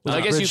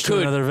 I guess you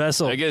could another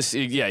vessel. I guess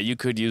you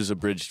could use a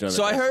bridge to another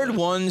vessel. I heard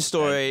one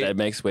story that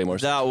makes way more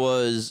sense. That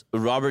was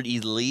Robert E.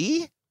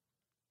 Lee,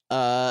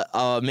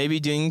 maybe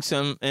doing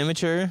some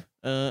amateur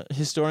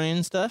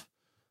historian stuff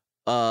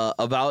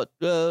about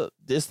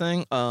this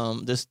thing,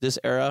 this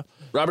era.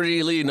 Robert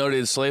E. Lee,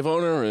 noted slave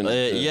owner and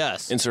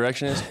yes,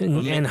 insurrectionist,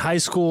 and high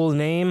school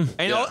name,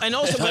 and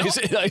also,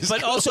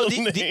 but also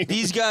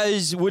these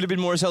guys would have been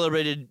more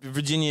celebrated.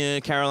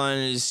 Virginia,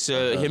 Carolinas,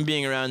 him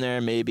being around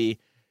there, maybe.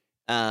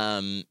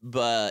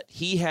 But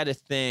he had a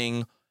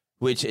thing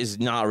which is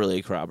not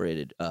really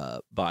corroborated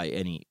by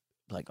any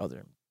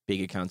other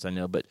big accounts I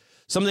know, but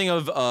something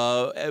of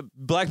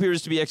Blackbeard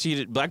is to be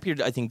executed.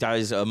 Blackbeard, I think,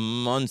 dies a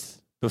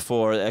month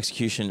before the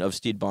execution of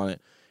Stede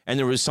Bonnet, and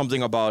there was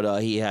something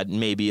about he had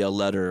maybe a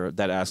letter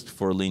that asked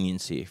for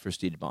leniency for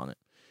Stede Bonnet,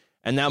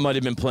 and that might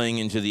have been playing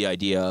into the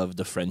idea of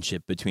the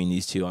friendship between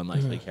these two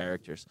unlikely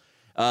characters.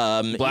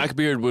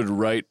 Blackbeard would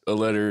write a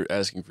letter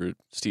asking for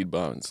Stede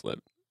Bonnet's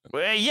letter.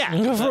 Yeah,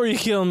 before you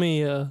kill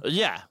me.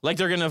 Yeah, like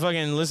they're gonna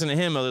fucking listen to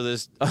him other than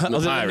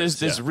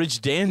this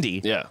rich dandy.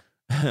 Yeah.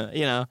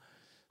 You know,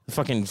 the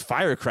fucking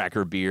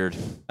firecracker beard.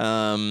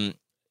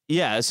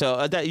 Yeah,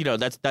 so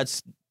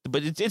that's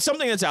but it's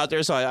something that's out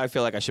there, so I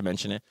feel like I should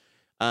mention it.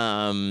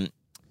 But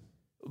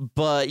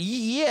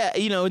yeah,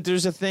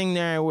 there's a thing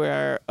there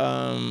where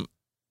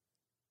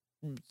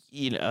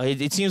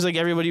it seems like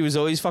everybody was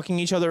always fucking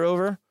each other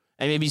over.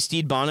 And maybe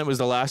Stede Bonnet was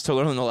the last to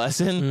learn the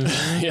lesson.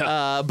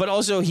 Yeah. But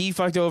also he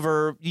fucked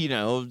over,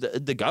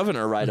 the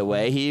governor right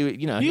away.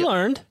 He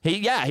learned.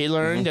 He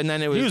learned, and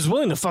then he was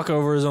willing to fuck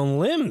over his own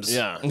limbs.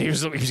 Yeah. He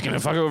was gonna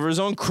fuck over his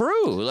own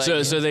crew.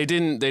 So they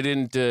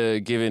didn't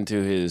give in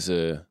to his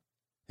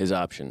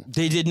option.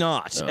 They did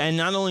not. Oh. And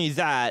not only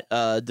that,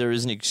 there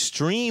is an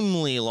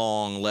extremely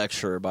long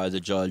lecture by the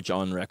judge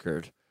on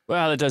record.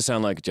 Well, that does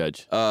sound like a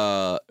judge.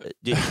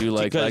 You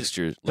like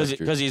lectures?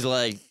 Because he's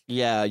like,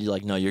 yeah, you're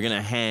like, no, you're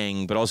gonna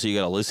hang, but also you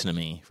gotta listen to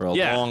me for a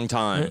long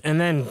time. And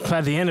then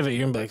by the end of it,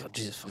 you're gonna be like, oh,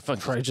 Jesus,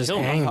 fucking just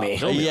hang me.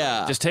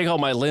 Yeah, just take all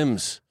my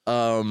limbs.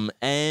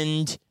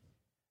 And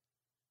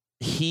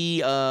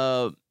he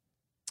went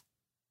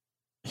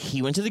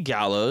to the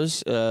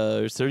gallows.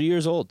 30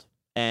 years old.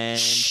 And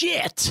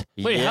shit.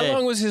 Wait, how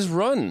long was his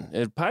run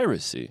at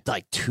piracy?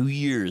 Like 2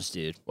 years,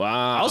 dude.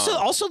 Wow.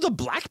 Also, the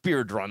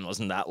Blackbeard run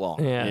wasn't that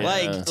long. Yeah.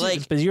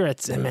 Like, but you're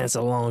at it's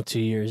a long 2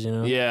 years,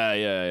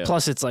 Yeah.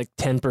 Plus, it's like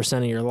 10%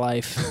 of your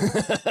life.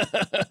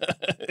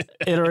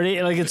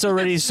 It's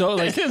already so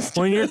like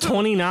when you're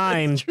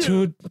 29,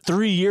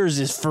 3 years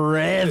is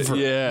forever.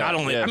 Yeah. Not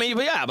only, I mean,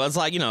 but it's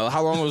like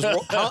how long was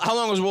how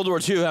long was World War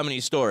II? How many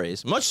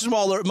stories? Much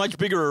smaller, much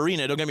bigger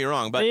arena. Don't get me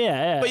wrong, but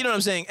yeah. But you know what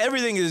I'm saying?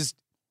 Everything is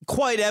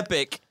quite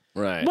epic.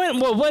 Right.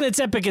 When it's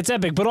epic, it's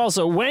epic. But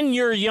also, when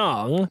you're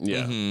young,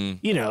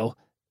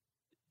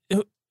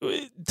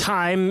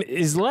 time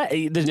is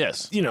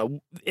yes.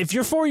 If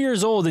you're 4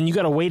 years old and you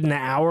got to wait an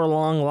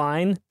hour-long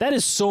line, that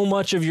is so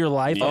much of your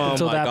life up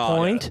until that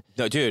point.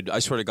 No, dude, I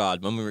swear to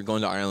God, when we were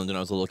going to Ireland when I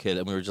was a little kid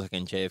and we were just like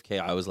in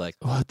JFK, I was like,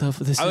 what the?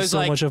 This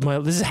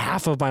is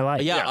half of my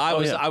life. Yeah,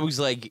 I was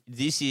like,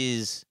 this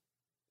is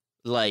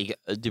like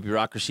the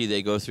bureaucracy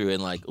they go through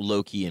in like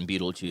Loki and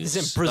Beetlejuice. It's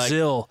in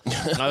Brazil.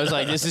 Like, I was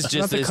like, this is just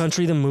not the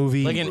country, the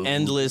movie, like an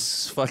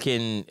endless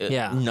fucking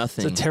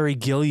nothing. It's a Terry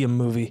Gilliam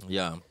movie.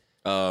 Yeah.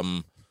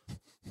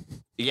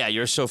 Yeah,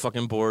 you're so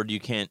fucking bored you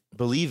can't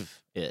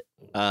believe it.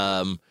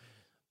 But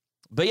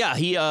yeah,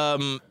 he's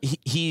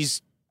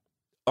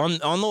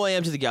on the way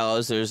up to the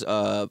gallows. There's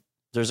a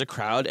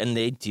crowd and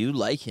they do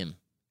like him.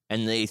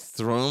 And they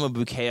throw him a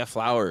bouquet of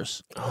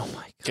flowers. Oh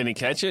my God. Can he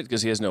catch it?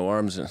 Because he has no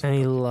arms. And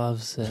he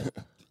loves it.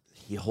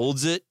 He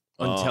holds it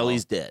until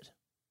he's dead.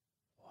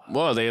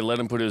 Well, they let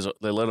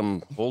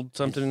him hold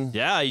something.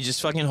 Yeah, he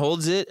just fucking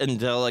holds it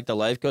until like the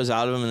life goes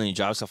out of him, and then he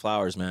drops the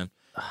flowers, man.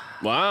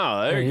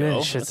 Wow, there you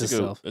go.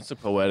 That's a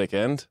poetic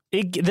end.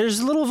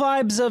 There's little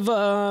vibes of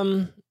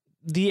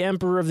the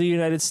Emperor of the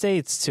United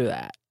States to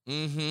that.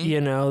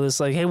 Mm-hmm.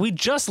 It's like, hey, we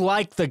just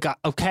like the guy,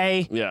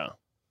 okay? Yeah.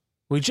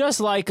 We just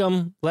like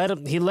him. Let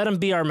him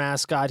be our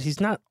mascot. He's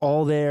not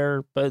all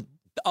there, but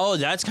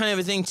that's kind of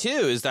a thing too.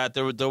 Is that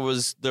there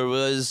was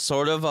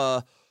sort of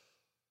a,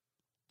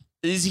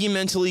 is he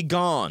mentally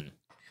gone?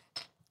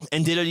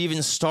 And did it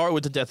even start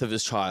with the death of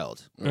his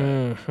child?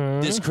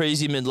 Mhm. This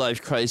crazy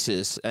midlife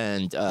crisis,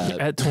 and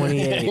At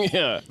 28.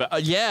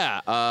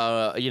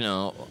 Yeah. you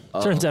know,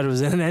 Turns out it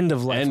was an end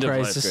of life End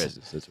crisis. of life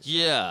crisis. That's right.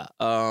 yeah,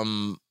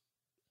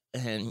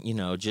 and you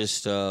know,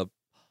 just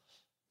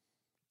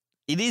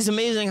it is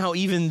amazing how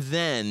even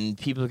then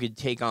people could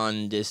take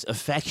on this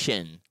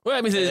affection Well,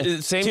 I mean,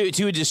 the same.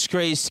 to a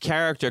disgraced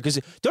character. Because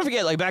don't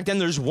forget, like back then,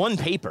 there's one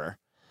paper,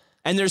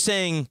 and they're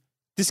saying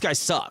this guy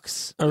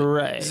sucks.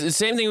 Right. It's the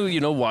same thing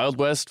with, Wild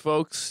West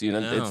folks.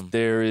 Yeah.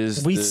 There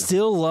is. We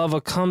still love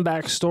a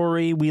comeback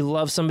story. We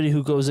love somebody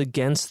who goes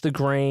against the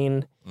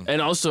grain.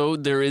 And also,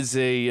 there is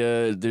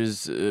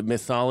there's a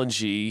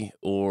mythology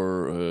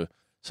or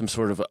some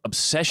sort of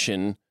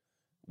obsession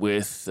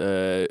with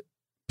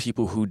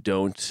people who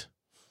don't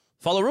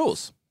Follow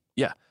rules.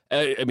 Yeah,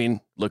 I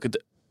mean, look at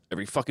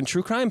every fucking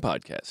true crime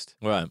podcast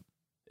Right.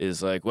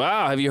 is like,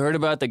 wow, have you heard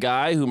about the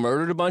guy who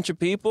murdered a bunch of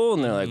people?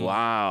 And they're like,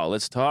 wow,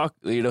 let's talk.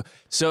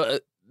 So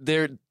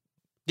they're.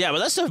 Yeah, but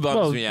that stuff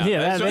bums me out.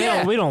 Yeah,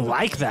 That's- we don't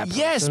like that.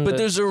 Yes, person, but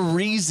there's a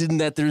reason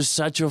that there's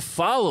such a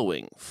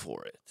following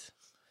for it,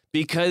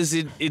 because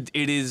it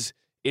is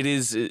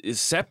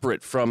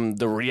separate from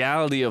the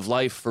reality of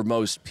life for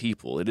most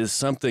people. It is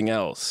something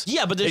else.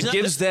 Yeah, but there's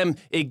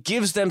It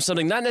gives them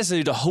something not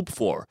necessarily to hope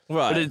for,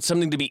 Right. but it's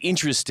something to be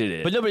interested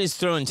in. But nobody's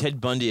throwing Ted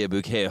Bundy a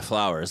bouquet of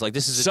flowers. Like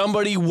this is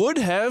Somebody would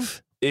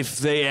have if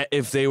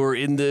they were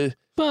in the.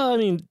 Well, I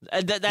mean,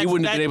 that, You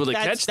wouldn't have been able to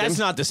catch them. That's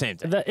not the same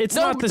thing. it's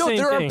No, not the no, same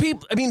there thing. are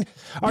people. I mean,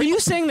 Are you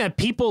saying that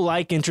people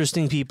like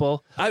interesting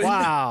people?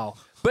 Wow.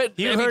 but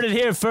You I heard mean, it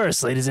here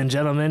first, ladies and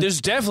gentlemen.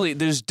 There's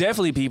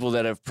definitely people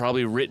that have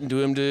probably written to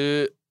him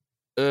to.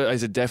 I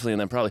said definitely, and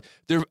then probably.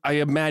 There, I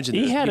imagine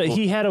He there's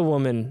people- had a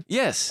woman.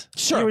 Yes,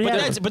 Sure,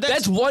 Yeah, but yeah.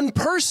 that's one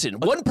person.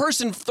 One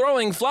person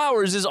throwing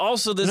flowers is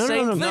also the No, no,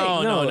 same no,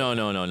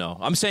 thing. No.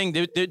 I'm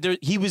saying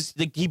he was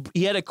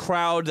he had a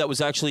crowd that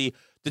was actually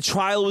the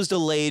trial was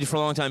delayed for a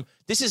long time.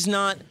 This is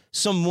not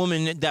some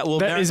woman that will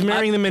That is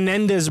marrying the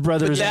Menendez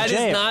brothers. That in is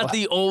jail. not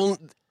the only.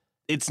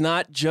 It's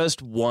not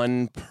just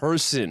one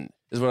person,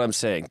 is what I'm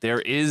saying. There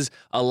are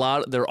a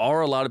lot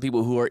of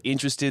people who are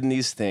interested in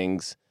these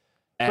things.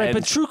 And Right,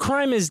 but true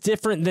crime is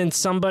different than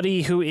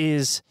somebody who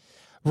is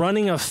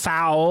running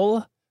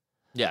afoul,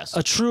 Yes.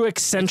 a true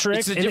eccentric.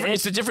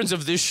 It's the difference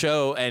of this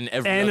show and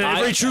every and other.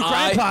 every true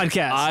crime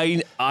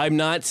podcast. I'm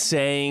not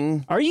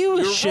saying. Are you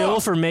a You're shill wrong.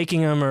 for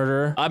making a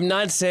murder? I'm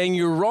not saying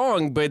you're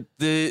wrong, but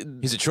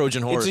He's a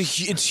Trojan horse.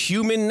 it's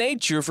human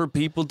nature for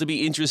people to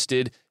be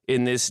interested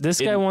in this. This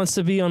guy wants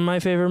to be on My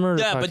Favorite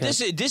Murder yeah, podcast.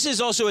 but this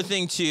is also a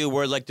thing too,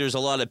 where like there's a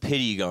lot of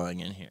pity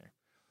going in here.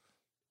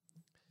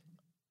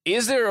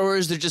 Is there, or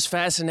is there just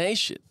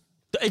fascination?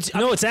 It's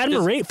it's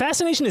admiration.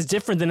 Fascination is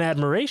different than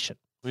admiration.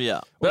 yeah.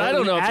 But I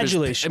don't know. If there's-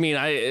 Adulation. I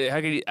mean, how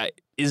could you,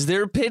 is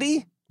there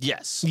pity?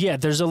 Yes. Yeah,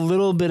 there's a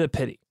little bit of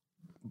pity.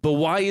 But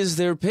why is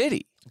there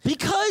pity?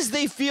 Because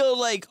they feel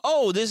like,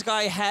 oh, this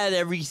guy had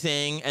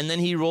everything, and then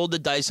he rolled the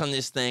dice on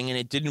this thing, and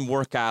it didn't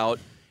work out.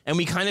 And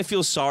we kind of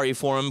feel sorry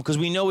for him because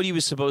we know what he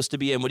was supposed to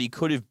be and what he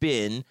could have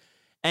been.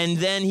 And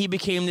then he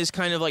became this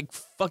kind of like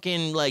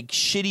fucking like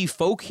shitty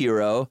folk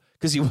hero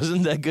because he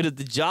wasn't that good at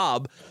the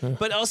job.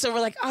 But also we're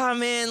like, oh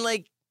man,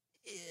 like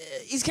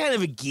he's kind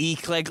of a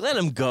geek. Like let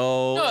him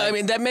go. No, I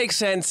mean, that makes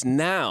sense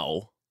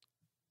now.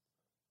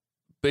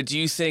 But do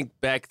you think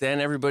back then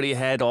everybody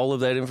had all of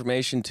that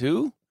information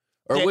too?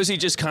 Or was he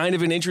just kind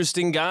of an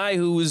interesting guy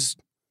who was...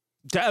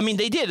 I mean,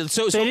 they did.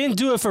 So They didn't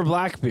do it for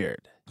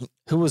Blackbeard,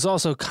 who was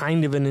also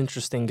kind of an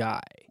interesting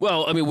guy.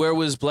 Well, I mean, where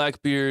was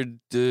Blackbeard...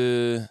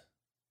 oh,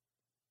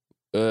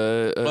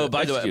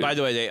 by the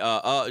executed? way,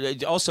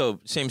 they also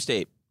same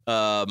state,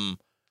 North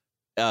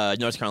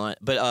Carolina.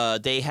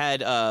 But they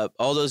had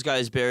all those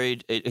guys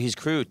buried. His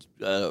crew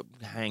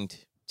hanged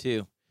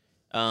too,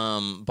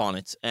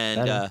 Bonnets,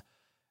 and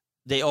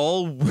they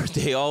all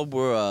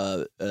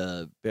were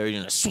buried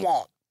in a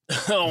swamp.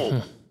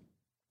 Oh,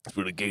 that's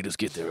where the gators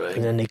get there, right?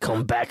 And then they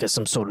come back as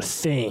some sort of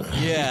thing.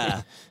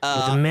 Yeah,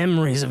 With the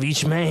memories of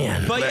each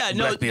man. but yeah,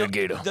 no. Blackbeard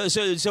gator.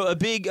 So a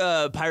big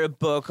pirate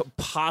book,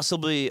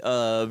 possibly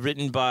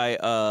written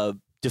by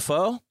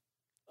Defoe,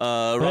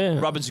 yeah.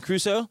 Robinson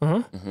Crusoe.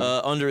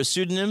 Uh-huh. Under a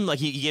pseudonym, like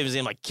he gave his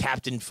name like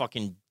Captain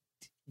fucking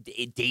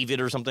David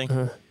or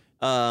something.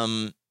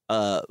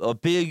 A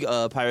big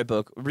pirate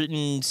book written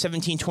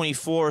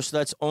 1724, so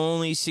that's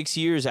only 6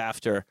 years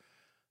after.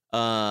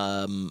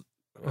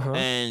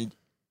 And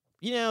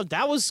you know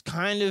that was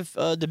kind of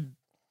the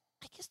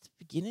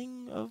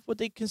beginning of what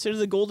they consider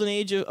the golden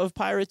age of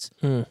pirates.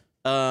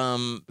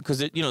 Because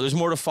there's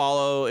more to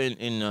follow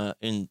in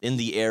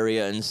the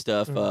area and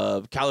stuff.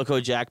 Calico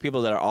Jack,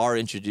 people that are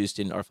introduced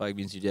in Our Flag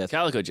Means Your Death.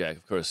 Calico Jack,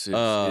 of course,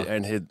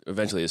 and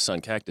eventually his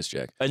son Cactus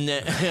Jack. And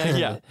then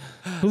yeah,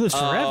 Who lives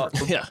forever?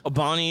 Yeah.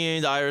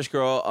 Bonnie the Irish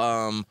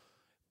Girl.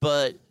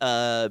 But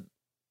that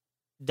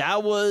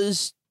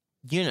was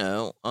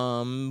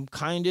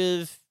kind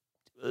of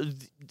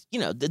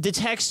the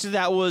text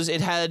that was,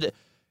 it had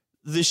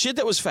the shit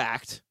that was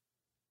fact.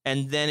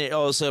 And then it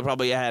also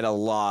probably had a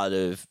lot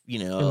of,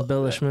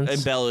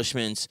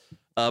 Embellishments.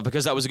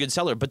 because that was a good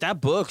seller. But that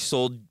book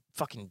sold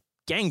fucking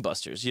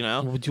gangbusters, you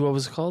know? What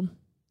was it called?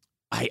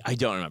 I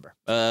don't remember.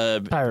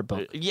 Pirate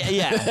book.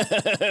 Yeah.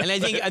 And I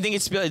think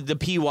it's the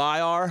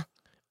PYR.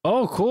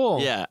 Oh,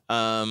 cool. Yeah.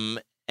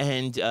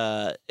 And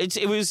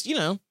it was, you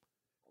know,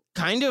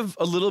 kind of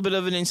a little bit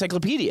of an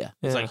encyclopedia.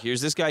 It's Yeah. like, here's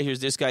this guy, here's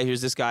this guy,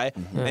 here's this guy.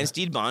 Yeah. And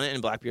Stede Bonnet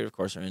and Blackbeard, of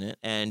course, are in it.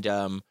 And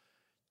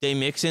they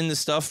mix in the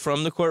stuff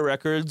from the court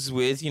records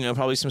with, you know,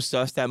 probably some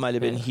stuff that might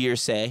have been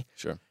hearsay.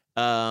 Sure.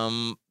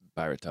 But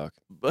Pirate talk.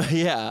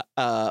 yeah.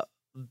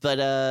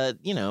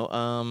 You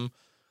know,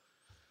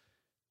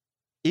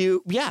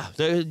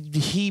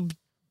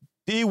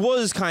 it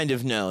was kind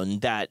of known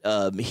that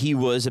he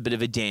was a bit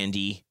of a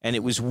dandy, and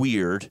it was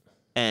weird,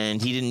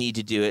 and he didn't need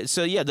to do it.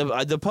 So yeah,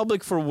 the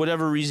public, for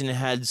whatever reason,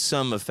 had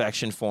some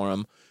affection for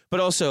him, but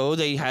also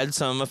they had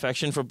some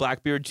affection for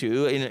Blackbeard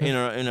too,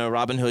 in a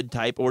Robin Hood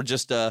type, or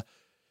just a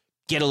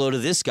get a load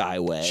of this guy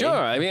way. Sure.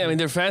 I mean,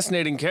 they're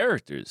fascinating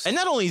characters. And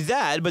not only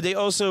that, but they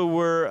also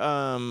were,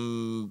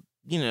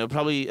 you know,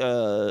 probably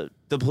the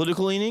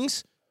political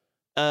leanings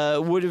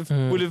would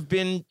have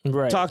been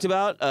Right. talked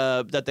about,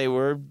 that they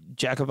were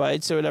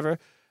Jacobites or whatever.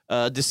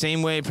 The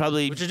same way,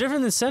 probably. Which are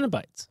different than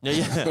Cenobites.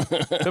 Yeah,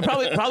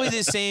 but probably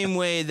the same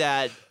way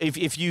that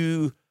if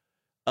you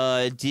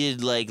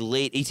did like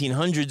late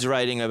 1800s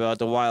writing about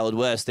the Wild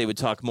West, they would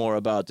talk more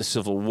about the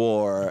Civil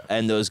War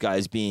and those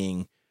guys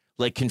being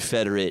like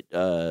Confederate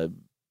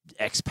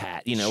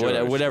expat, you know,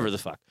 Sure, whatever the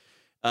fuck.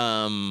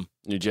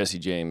 New Jesse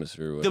James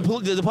or The,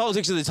 whatever. the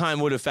politics of the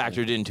time would have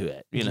factored into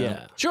it, you know.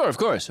 Yeah. Sure, of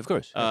course.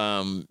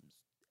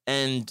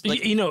 And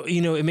like, you know,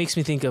 it makes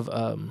me think of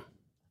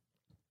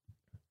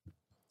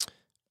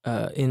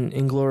in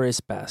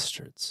Inglourious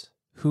Bastards.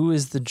 Who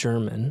is the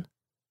German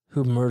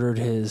who murdered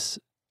his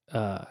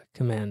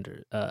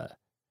commander?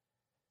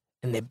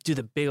 And they do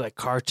the big like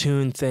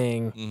cartoon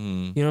thing.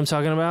 mhm. You know what I'm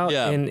talking about?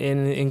 Yeah. In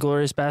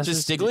Inglourious Is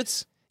Bastards. it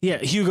Stiglitz? Yeah,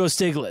 Hugo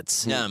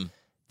Stiglitz. Yeah.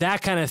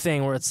 That kind of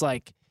thing where it's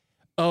like,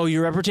 oh,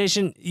 your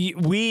reputation,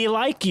 we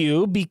like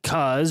you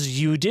because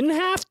you didn't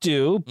have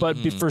to, but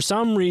for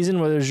some reason,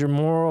 whether it's your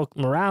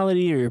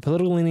morality or your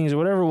political leanings or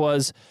whatever it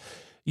was,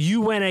 you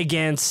went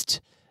against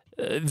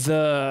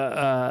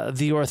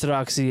the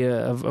orthodoxy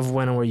of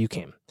when and where you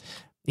came.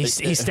 He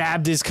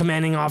stabbed his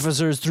commanding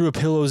officers, threw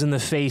pillows in the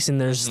face in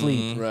their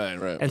sleep. Right.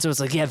 And so it's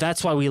like, yeah,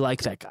 that's why we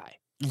like that guy.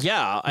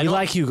 Yeah. We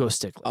like Hugo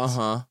Stiglitz.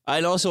 Uh-huh.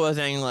 And also a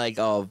thing like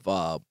of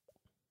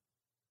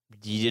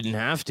you didn't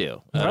have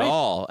to at Right.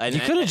 all. And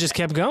You could have just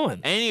kept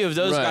going. any of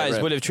those Right, guys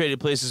right. would have traded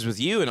places with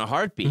you in a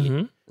heartbeat.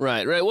 Mhm.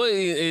 Right. Well,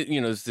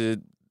 you know, it's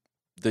the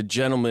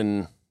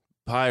gentleman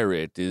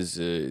pirate is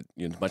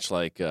much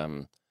like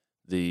the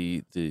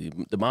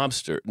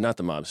mobster, not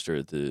the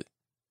mobster,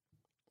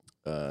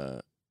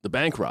 the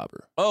bank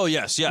robber. Oh,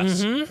 yes.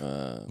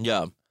 Mhm.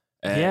 Yeah.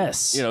 And,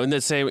 Yes. You know, in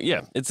that same,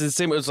 it's the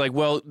same. It's like,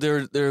 well,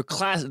 they're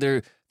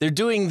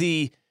doing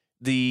the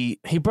He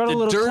brought a the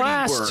little dirty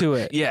class work. to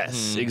it.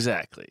 Yes, Mhm.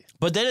 exactly.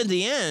 But then at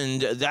the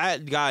end,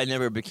 that guy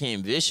never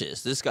became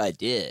vicious. This guy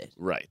did.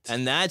 Right.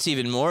 And that's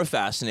even more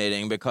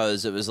fascinating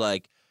because it was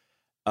like,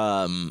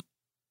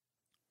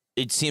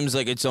 it seems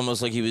like it's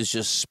almost like he was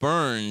just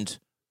spurned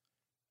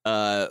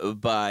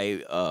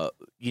by,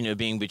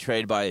 being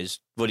betrayed by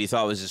what he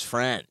thought was his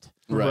friend.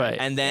 Right.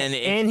 And then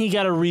And he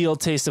got a real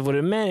taste of what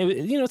it meant.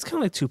 It's kind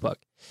of like Tupac.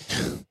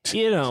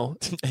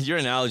 your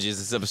analogies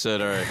this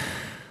episode are.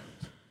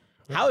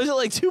 How is it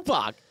like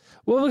Tupac?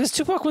 Well, because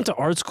Tupac went to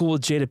art school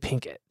with Jada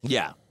Pinkett.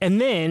 Yeah. And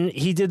then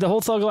he did the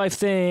whole Thug Life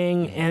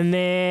thing, and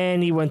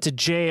then he went to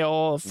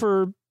jail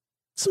for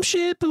some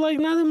shit, but like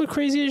not that much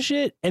crazy as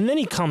shit. And then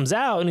he comes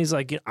out and he's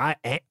like, I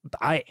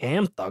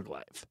am Thug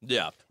Life.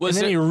 Yeah. And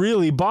then he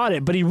really bought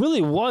it, but he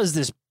really was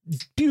this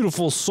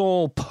beautiful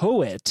soul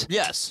poet,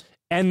 Yes.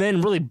 and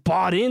then really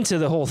bought into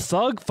the whole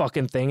thug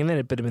fucking thing, and then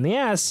it bit him in the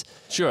ass,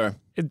 Sure.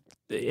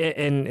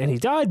 and he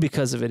died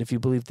because of it. If you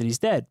believe that he's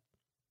dead,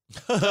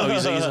 Oh,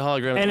 he's a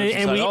hologram.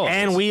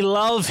 and we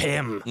love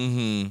him.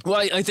 Mm-hmm. Well,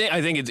 I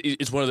think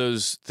it's one of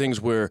those things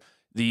where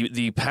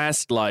the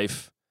past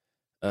life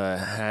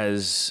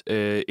has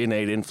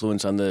innate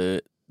influence on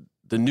the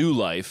new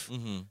life,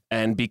 Mm-hmm.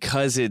 and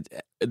because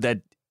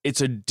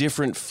it's a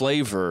different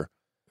flavor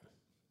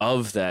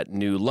of that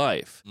new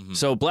life. Mhm.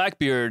 So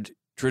Blackbeard,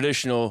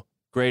 traditional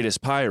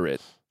greatest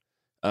pirate,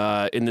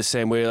 in the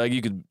same way, like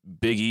you could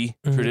Biggie,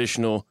 Mhm.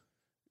 traditional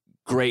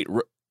great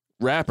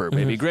rapper,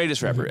 maybe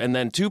greatest rapper, and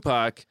then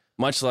Tupac,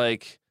 much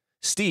like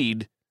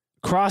Stede,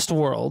 Crossed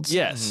worlds.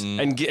 yes,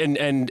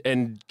 Mhm.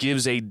 and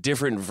gives a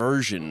different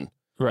version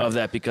Right. of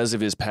that because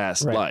of his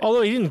past Right. life.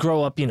 Although he didn't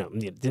grow up,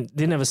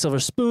 didn't have a silver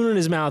spoon in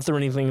his mouth or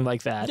anything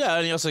like that. Yeah,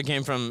 and he also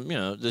came from,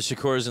 the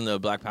Shakurs and the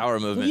Black Power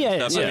movement. Yeah,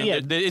 and stuff. so, I mean, yeah.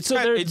 It's So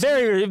kind- they're it's,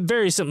 very,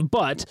 very simple,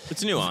 but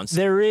it's nuance.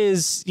 there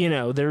is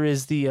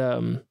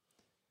the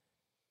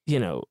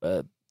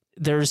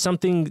there is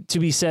something to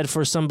be said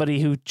for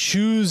somebody who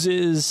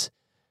chooses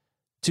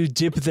to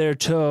dip their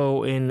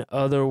toe in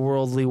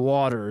otherworldly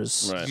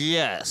waters, Right.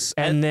 Yes.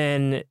 and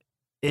then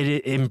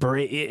it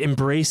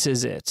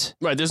embraces it.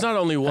 Right. There's not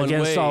only one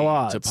Against way all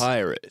odds. to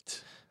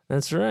pirate.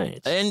 That's right.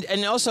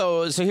 And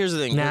also, so here's the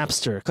thing.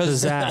 Napster,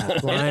 Kazaa,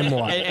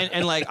 LimeWire.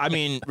 And like, I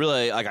mean,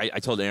 really, like, I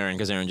told Aaron,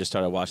 because Aaron just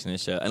started watching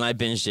this show, and I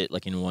binged it,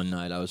 like, in one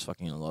night. I was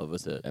fucking in love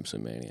with it.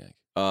 Absolute maniac.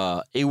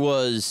 It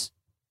was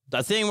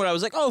the thing where I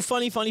was like, oh,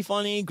 funny,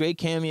 great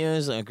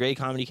cameos, a great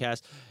comedy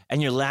cast,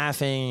 and you're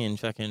laughing, and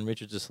fucking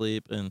Richard's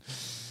asleep, and,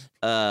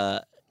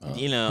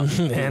 you know.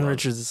 And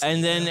Richard's asleep.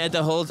 And then at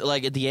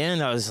the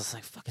end, I was just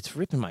like, fuck, it's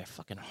ripping my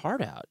fucking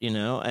heart out, you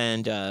know?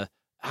 And,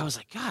 I was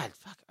like, God,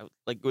 fuck.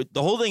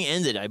 The whole thing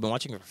ended. I've been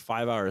watching it for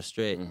 5 hours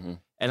straight. Mm-hmm.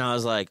 And I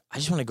was like, I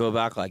just want to go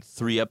back like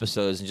 3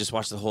 episodes and just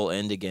watch the whole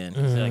end again.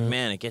 Like,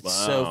 man, it gets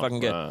so fucking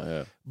good.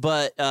 Yeah.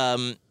 But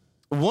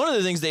one of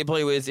the things they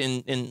play with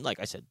in, like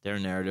I said, their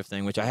narrative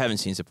thing, which I haven't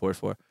seen support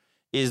for,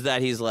 is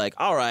that he's like,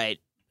 all right,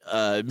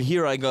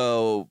 here I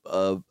go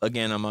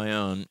again on my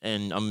own,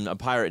 and I'm a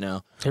pirate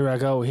now. Here I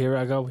go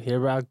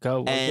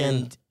again.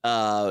 And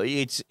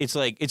it's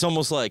like, it's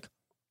almost like,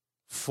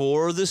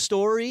 for the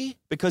story,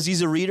 because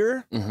he's a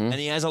reader and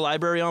he has a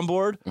library on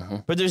board,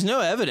 but there's no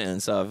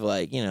evidence of,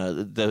 like, you know,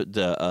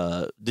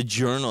 the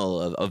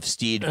journal of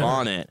Steed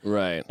Bonnet,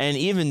 Right. and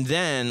even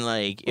then,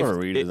 like, More a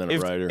reader than a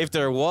writer.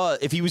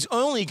 If he was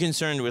only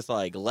concerned with,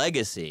 like,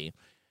 legacy,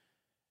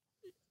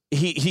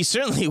 he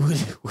certainly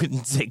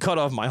wouldn't say cut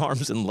off my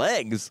arms and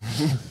legs.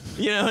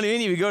 You know what I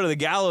mean? He would go to the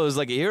gallows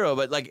like a hero,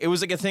 but like it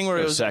was like a thing where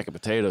it was a sack of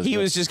potatoes. he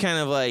was just kind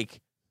of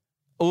like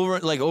over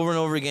and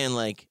over again,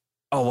 like,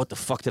 oh, what the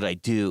fuck did I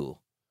do?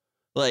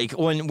 Like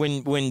when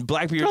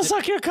Blackbeard, Go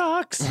suck your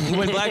cocks.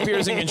 when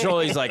Blackbeard's in control,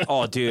 he's like,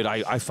 oh, dude,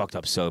 I fucked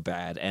up so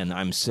bad, and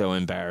I'm so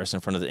embarrassed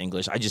in front of the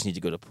English. I just need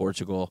to go to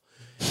Portugal.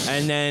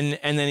 And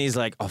then he's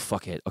like, oh,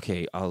 fuck it.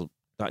 Okay, now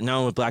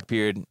I'm with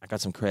Blackbeard. I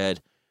got some cred.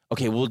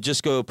 Okay, we'll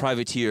just go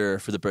privateer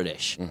for the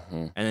British.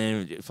 And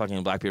then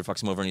fucking Blackbeard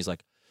fucks him over, and he's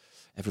like,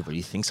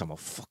 everybody thinks I'm a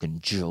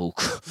fucking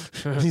joke.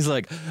 He's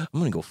like, I'm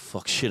gonna go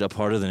fuck shit up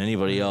harder than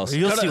anybody else.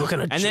 You'll see what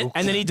kind of joke.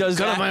 And then he does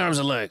cut that. off my arms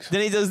and legs.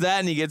 Then he does that,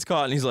 and he gets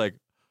caught, and he's like,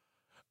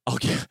 I'll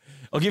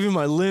give you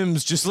my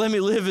limbs. Just let me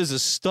live as a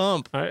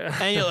stump.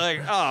 And you're like,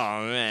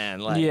 oh man,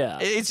 like, Yeah.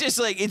 It's just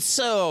like it's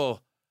so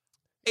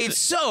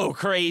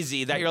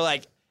crazy that you're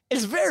like,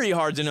 it's very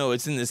hard to know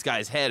what's in this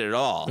guy's head at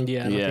all.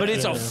 Yeah. But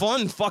it's a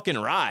fun fucking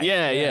ride.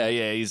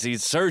 Yeah.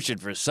 He's searching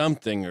for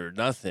something or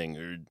nothing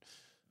or.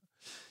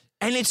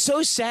 And it's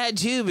so sad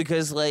too,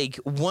 because like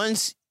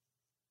once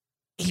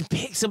he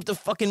picks up the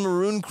fucking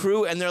Maroon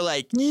Crew, and they're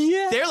like,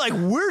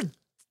 we're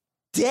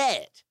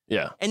dead.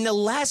 Yeah. And the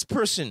last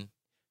person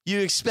you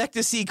expect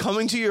to see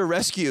coming to your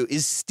rescue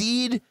is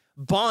Steed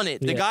Bonnet,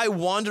 the guy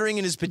wandering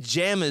in his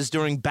pajamas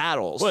during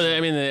battles. Well,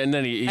 I mean, and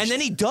then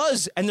he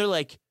does, and they're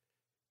like,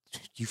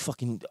 you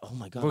fucking, oh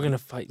my God, We're gonna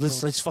fight.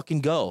 Let's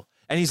fucking go.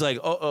 And he's like,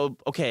 oh,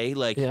 okay,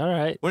 like, Yeah, all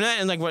right. we're not,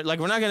 and we're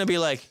not gonna be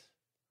like,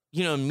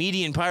 you know,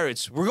 median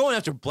pirates. We're going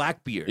after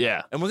Blackbeard.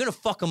 Yeah. And we're gonna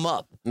fuck him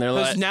up. And they're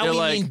Because like- now they're we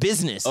like, mean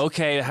business.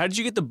 okay, how did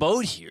you get the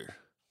boat here?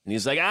 And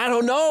he's like, I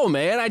don't know,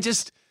 man.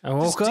 I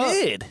woke up.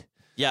 did.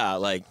 Yeah,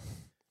 like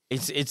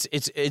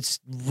it's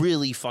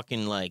really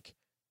fucking like,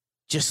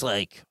 just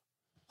like,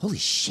 holy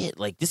shit!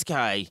 Like this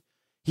guy,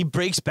 he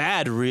breaks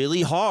bad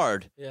really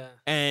hard, Yeah.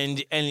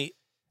 and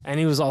And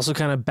he was also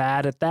kind of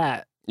bad at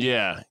that.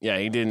 Yeah.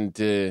 He didn't.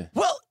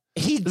 well,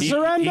 he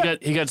Surrender.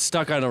 He got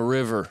stuck on a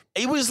river.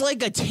 it was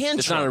like a tantrum.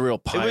 It's not a real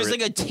pirate. It was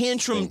like a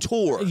tantrum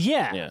tour.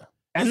 Yeah. Yeah.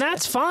 And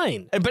that's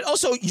fine. But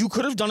also, you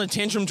could have done a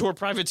tantrum tour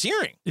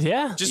privateering,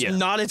 Yeah. just Yeah.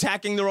 not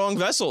attacking the wrong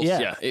vessels.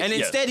 Yeah. And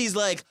instead, he's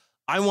like,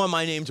 I want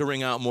my name to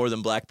ring out more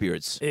than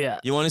Blackbeard's. Yeah.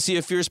 You want to see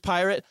a fierce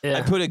pirate? Yeah.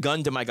 I put a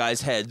gun to my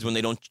guys' heads when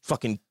they don't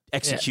fucking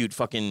execute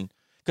fucking...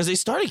 Because they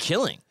started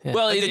killing. Yeah.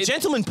 Well, Like, the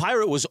gentleman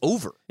pirate was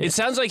over. It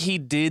sounds like he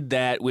did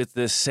that with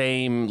the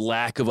same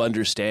lack of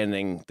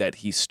understanding that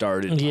he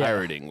started Yeah.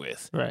 pirating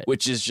with. Right.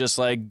 Which is just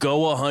like go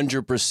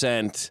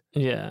 100%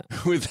 Yeah.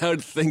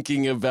 without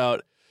thinking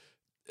about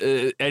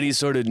any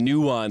sort of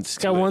nuance.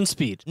 It's got one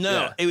speed. No,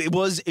 Yeah. it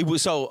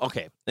was so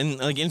okay. And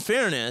like in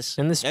fairness,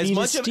 And the speed as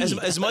much is of, as,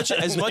 steep. as much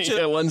as much Yeah,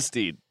 of, one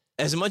steed.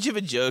 as much of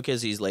a joke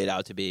as he's laid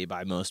out to be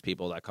by most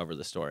people that cover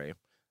the story.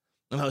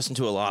 I listen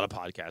to a lot of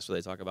podcasts where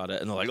they talk about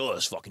it, and they're like, "Oh,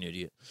 this fucking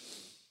idiot."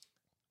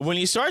 When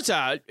he starts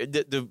out,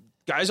 the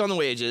guys on the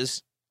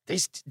wages,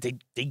 they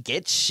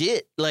get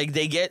shit. Like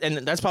they get, and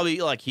that's probably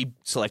like he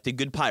selected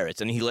good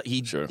pirates, and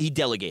Sure. he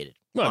delegated.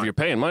 Well, if Fine. you're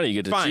paying money, you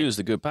get to Fine. choose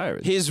the good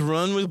pirates. His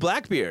run with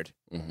Blackbeard,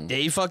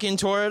 they fucking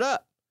tore it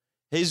up.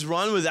 His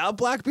run without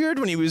Blackbeard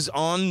when he was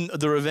on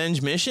the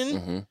revenge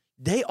mission,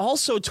 they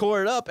also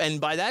tore it up. And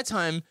by that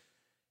time,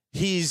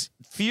 he's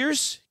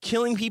fierce,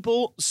 killing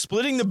people,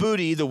 splitting the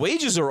booty. The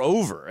wages are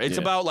over. It's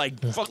Yeah. about like,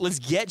 fuck, let's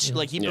get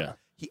like Yeah.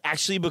 he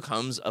actually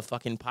becomes a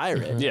fucking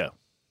pirate. Yeah.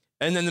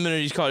 And then the minute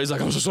he's caught, he's like,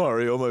 I'm so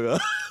sorry. Oh my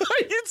God.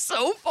 It's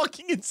so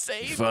fucking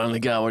insane. He finally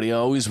got what he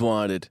always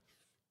wanted.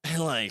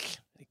 And like,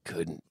 He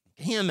couldn't.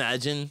 can you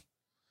imagine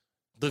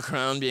the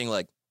Crown being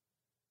like,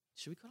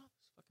 should we cut off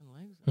his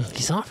fucking legs?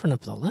 He's offering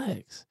up the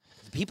legs.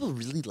 People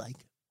really like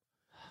him.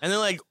 And then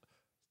like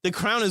the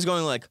Crown is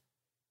going like,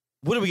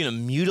 what are we gonna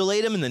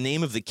mutilate him in the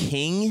name of the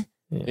king?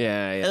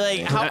 Yeah. Like,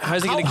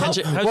 how's he going to catch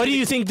it? What do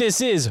you think this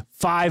is?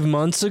 5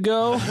 months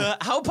ago?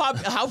 How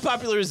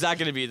popular is that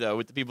going to be though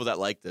with the people that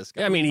like this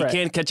guy? I mean, he Right.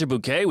 can't catch a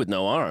bouquet with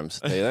no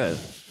arms. I'll tell you that.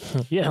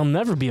 Yeah, he'll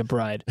never be a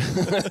bride.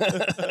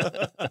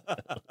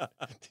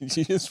 Did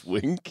you just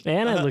wink?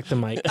 And I licked the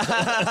mic.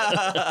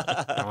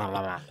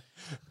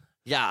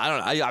 Yeah,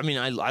 I mean,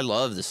 I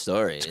love the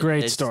story. It's a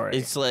great story.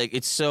 It's like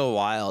it's so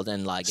wild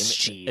and like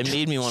it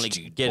made me want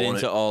to get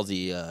into all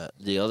the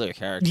other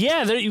characters.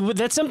 Yeah,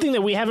 that's something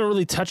that we haven't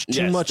really touched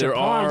too Yes, much there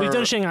upon. We've are-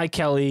 done Shanghai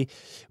Kelly.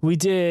 We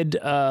did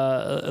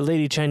a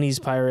lady Chinese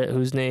pirate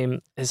whose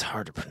name is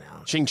hard to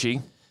pronounce.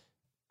 Ching-Chi.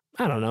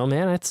 I don't know,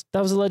 man.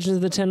 That was the Legend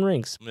of the Ten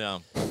Rings. Yeah.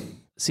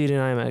 See it in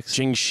IMAX.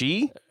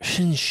 Ching-Chi?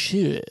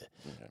 Shinshi.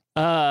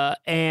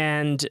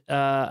 And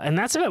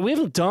that's about it. We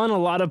haven't done a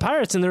lot of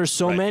pirates, and there's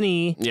so Right.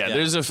 many. Yeah, Yeah.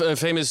 there's a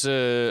famous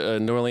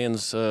New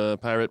Orleans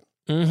pirate,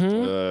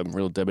 Mm-hmm.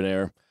 real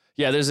debonair.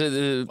 Yeah, there's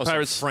a Pirates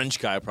pirates. French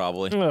guy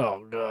probably.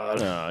 Oh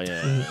God. Oh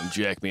yeah,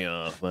 jack me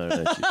off. No,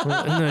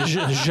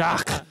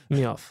 Jacques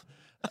Mioff.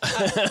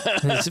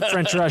 It's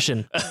French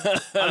Russian.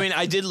 I mean,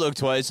 I did look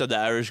twice at the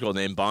Irish girl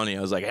named Bonnie.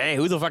 I was like, hey,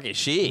 who the fuck is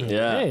she?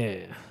 Yeah.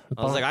 Hey,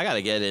 I was like, I got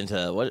to get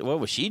into what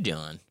was she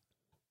doing?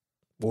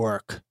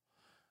 work.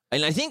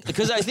 And I think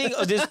because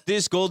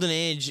this golden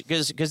age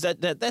because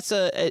that's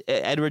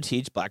Edward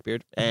Teach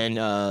Blackbeard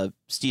and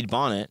Stede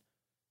Bonnet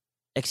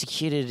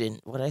executed in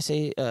what did I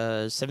say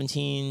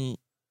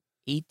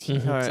 1718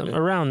 or Something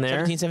around there.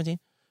 1717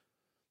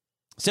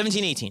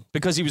 1718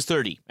 because he was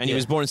 30 and he Yeah.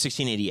 was born in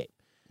 1688.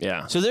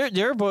 Yeah. So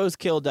they're both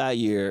killed that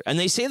year, and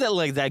they say that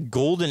like that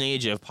golden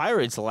age of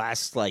pirates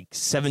lasts like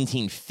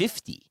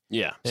 1750.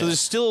 Yeah. So there's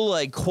still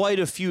like quite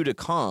a few to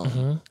come.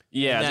 Mm-hmm.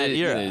 Yeah, in that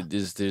era.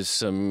 there's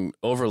some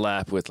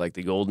overlap with like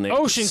the golden age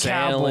Ocean of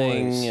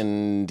sailing, cowboys.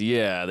 and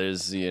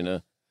there's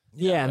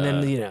Yeah, and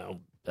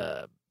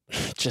then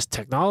just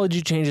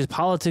technology changes,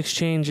 politics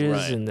changes,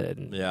 Right. and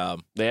then Yeah,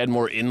 they had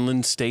more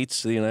inland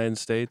states to the United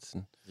States.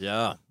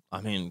 yeah. I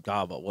mean,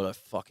 God, but what a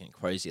fucking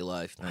crazy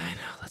life, man.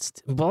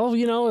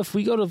 if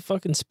we go to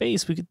fucking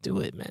space, we could do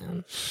it,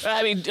 man.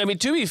 I mean,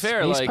 to be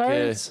fair, Space like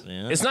pirates?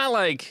 Yeah. it's not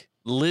like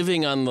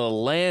living on the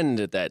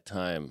land at that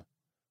time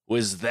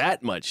was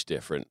that much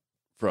different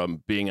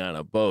from being on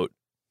a boat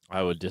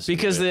I would disagree.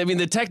 because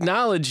the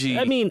technology.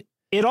 I mean,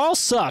 it all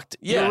sucked.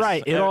 You're Yes.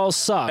 right. It all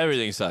sucked.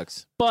 everything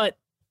sucks. But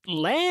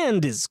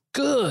land is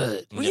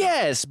good.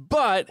 Yes,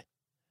 but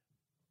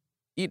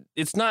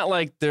it's not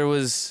like they're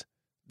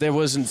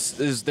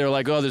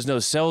like, oh, there's no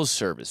cell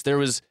service. There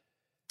was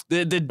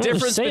the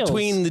difference sales.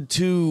 between the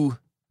two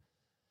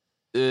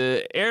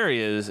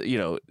areas.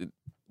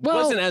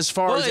 Wasn't as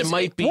far as it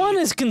might be. One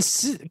is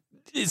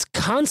is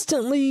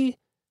constantly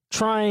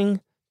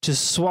trying to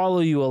swallow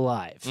you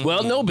alive.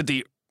 Well, no, but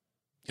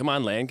come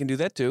on, land can do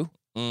that too.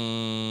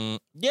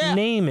 Yeah.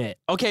 Name it.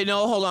 Okay,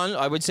 no, hold on.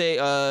 I would say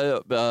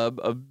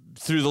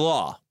through the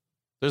law.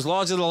 There's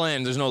laws of the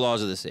land. There's no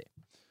laws of the sea.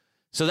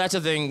 So that's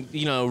a thing.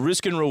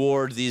 Risk and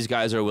reward. These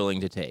guys are willing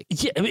to take.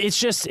 Yeah, it's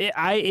just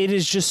it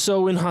is just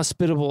so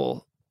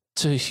inhospitable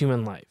to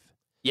human life.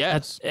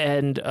 Yes.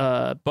 And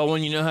But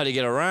when you know how to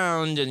get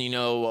around and you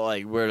know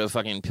like where to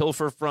fucking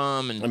pilfer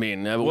from and I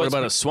mean, what What's-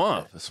 about a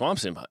swamp? A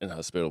swamp's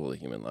inhospitable to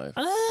human life.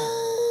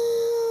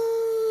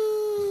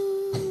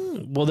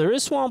 well, there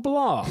is swamp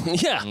law.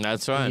 Yeah,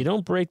 that's right. You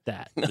don't break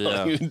that.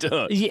 Yeah. you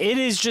don't. It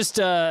is just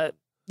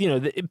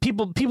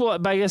people.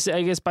 I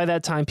guess by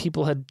that time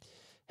people had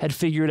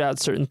figured out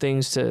certain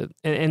things to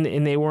and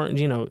they weren't.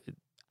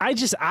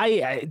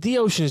 The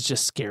ocean is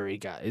just scary,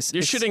 guys.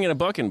 You're shitting in a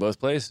bucket in both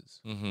places.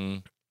 Mm-hmm.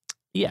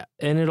 Yeah,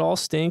 and it all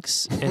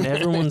stinks, and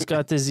everyone's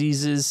got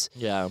diseases.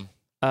 Yeah.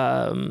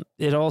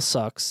 It all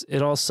sucks.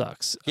 It all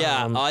sucks.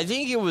 Yeah. I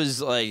think it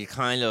was like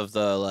kind of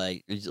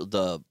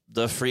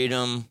the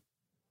freedom.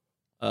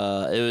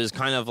 It was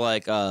kind of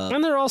like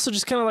And they're also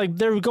just kind of like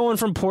they're going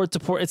from port to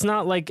port. It's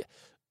not like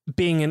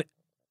being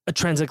a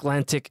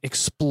transatlantic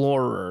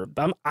explorer.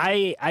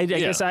 I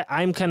guess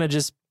I'm kind of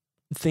just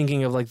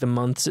thinking of like the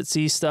months at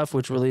sea stuff,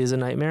 which really is a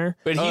nightmare.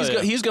 But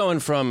he's going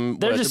from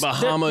They're the just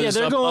Bahamas.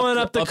 they're going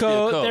up the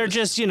coast. They're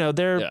coast. just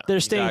they're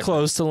staying exactly.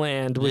 close to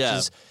land,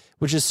 Yeah.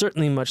 which is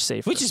certainly much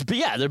safer.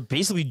 they're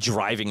basically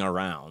driving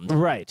around.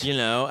 right.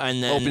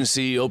 And then open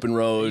sea, open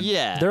road.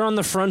 Yeah. They're on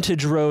the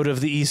frontage road of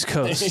the East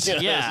Coast.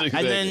 Yeah, exactly.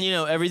 and then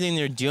everything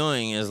they're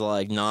doing is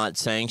like not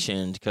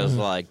sanctioned because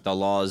like the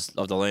laws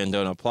of the land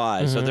don't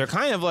apply. So they're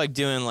kind of like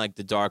doing like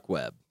the dark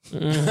web.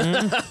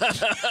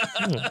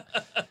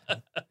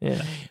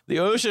 Yeah. The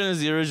ocean is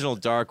the original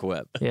dark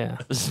web. Yeah.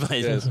 This is my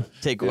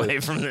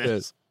takeaway from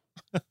this.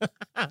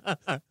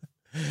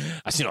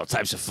 I've seen all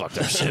types of fucked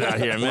up shit out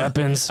here, man.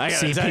 Weapons, I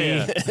gotta tell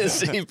ya.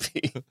 CP.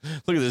 CP.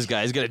 Look at this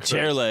guy. He's got a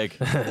chair leg.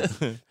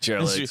 Chair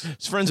His, legs.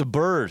 his friend's a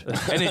bird,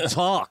 and it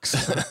talks.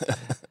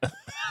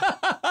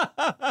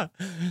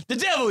 The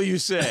devil, you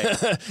say?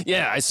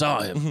 Yeah, I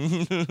saw him.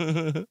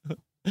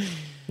 It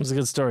was a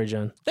good story,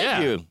 John.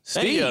 Thank you. Thank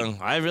Steve. you.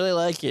 I really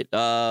like it.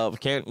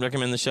 Can't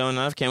recommend the show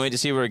enough. Can't wait to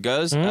see where it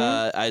goes.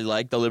 I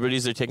like the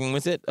liberties they're taking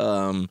with it.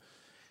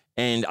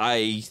 And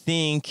I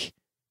think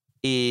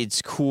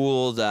it's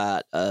cool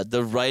that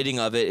the writing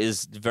of it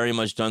is very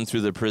much done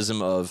through the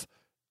prism of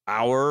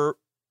our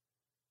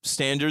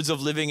standards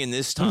of living in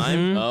this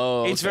time.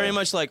 Oh, It's very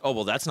much like, oh,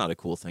 well, that's not a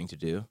cool thing to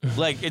do.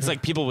 Like, it's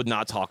like people would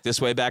not talk this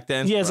way back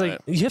then. Yeah, it's Right.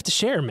 like you have to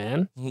share,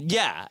 man.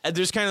 Yeah. And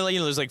there's kind of like,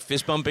 there's like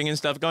fist bumping and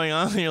stuff going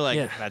on. And you're like,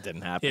 Yeah. that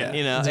didn't happen. Yeah,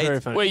 You know, it's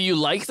very funny. Wait, you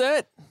like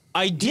that?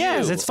 I do.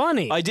 Yes, it's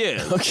funny. I do.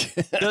 Okay.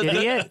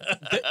 Idiot.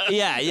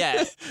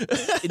 Yeah.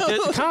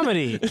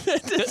 Comedy.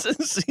 That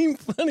doesn't seem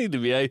funny to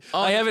me.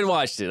 I haven't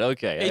watched it.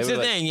 Okay. It's a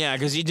thing, yeah,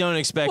 because you don't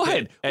expect What?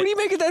 it. What are you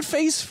making that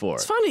face for?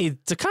 It's funny.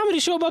 It's a comedy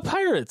show about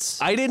pirates.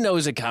 I didn't know it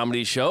was a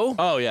comedy show.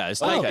 Oh, yeah.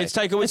 It's Taika, Okay. it's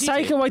Taika Waititi. It's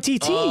Taika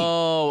Waititi.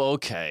 Oh,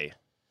 okay.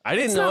 I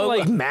didn't It's know. not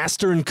like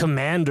Master and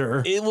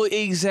Commander.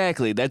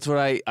 Exactly. That's what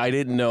I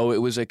didn't know. It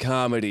was a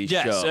comedy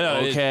Yes. show.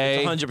 It's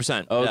Okay.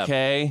 100%. Yeah.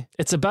 Okay.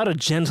 It's about a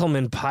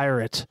gentleman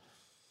pirate.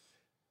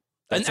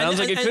 That sounds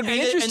like it could be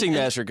interesting,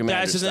 Master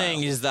Commander. That's the style.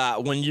 thing is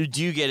that when you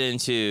do get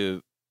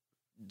into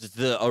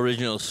the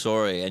original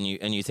story and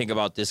you think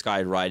about this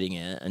guy writing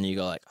it and you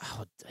go like,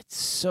 oh, it's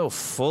so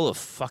full of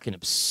fucking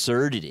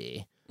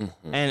absurdity, Mhm.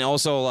 and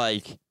also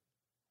like,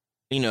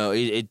 you know,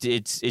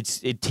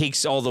 it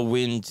takes all the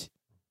wind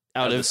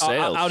out Out of of the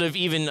sails. out of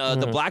even the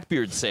Mhm.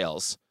 Blackbeard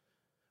sails,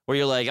 where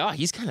you're like, oh,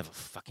 he's kind of a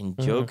fucking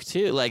joke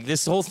too. Like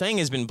this whole thing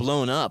has been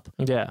blown up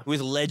Yeah. with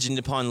legend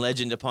upon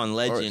legend upon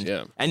course, legend.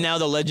 yeah. And now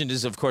the legend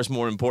is, of course,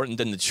 more important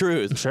than the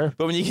truth. Sure.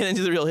 But when you get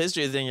into the real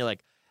history of the thing, you're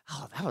like,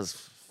 oh, that was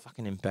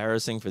fucking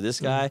embarrassing for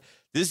this guy.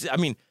 I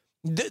mean,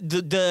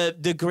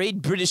 the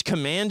great British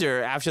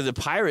commander after the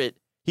pirate,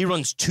 he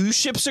runs 2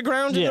 ships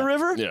aground in Yeah. the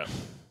river. Yeah.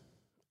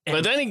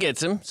 But then he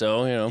gets him,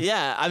 so, you know.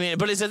 Yeah, I mean,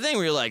 but it's a thing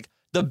where you're like,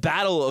 the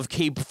Battle of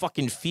Cape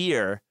fucking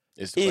Fear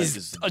It's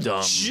is a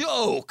dumb.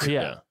 joke.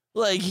 Yeah.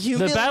 Like,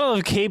 The Battle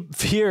of Cape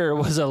Fear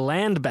was a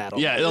land battle.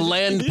 Yeah, the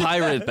land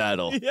pirate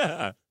battle.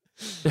 Yeah.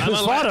 It was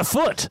fought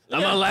afoot.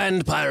 I'm a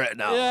land pirate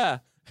now. Yeah.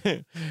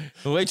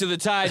 Wait till the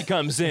tide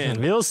comes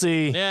in. We'll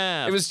see.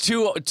 Yeah. It was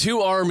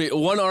two army.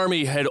 One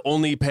army had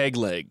only peg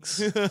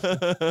legs.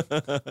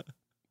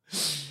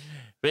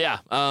 But yeah,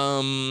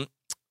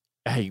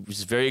 I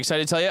was very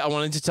excited to tell you. I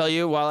wanted to tell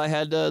you while I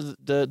had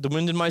the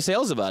wind in my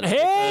sails about it.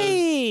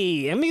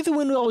 Hey, and may the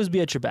wind always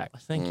be at your back.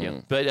 Thank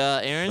you. But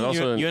Aaron, But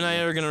also- you and I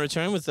are going to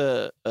return with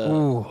a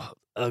Ooh,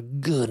 a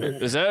good one.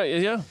 Is that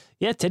yeah?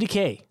 Yeah, Teddy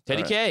K,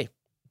 Teddy All K,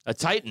 a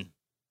Titan.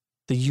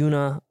 the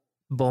Una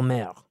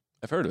Bomber.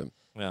 I've heard of him.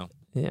 Well,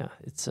 Yeah,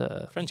 it's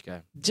French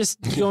guy.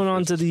 just going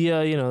on to the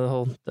the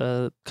whole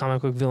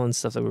comic book villain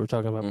stuff that we were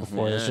talking about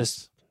before. It's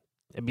just,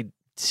 I mean,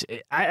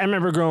 I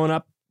remember growing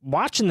up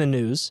watching the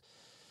news,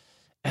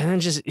 and then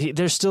just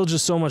there's still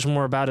just so much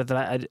more about it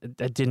that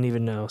I didn't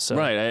even know. So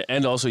Right,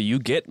 and also you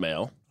get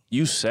mail.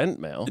 You sent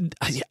mail.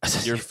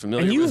 You're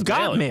familiar. and you've with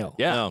got mailing. mail.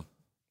 Yeah, No.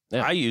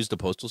 Yeah. I use the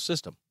postal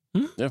system.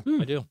 Yeah.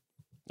 I do.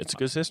 it's a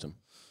good system.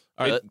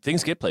 All right,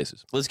 Things get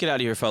places. let's get out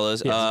of here,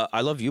 fellas. Yes.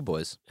 I love you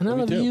boys. And I Me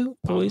love too. you,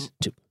 boys,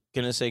 too.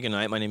 Gonna say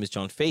goodnight. My name is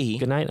John Fahey.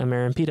 Good night. I'm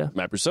Aaron Pita.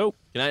 Matt Brousseau.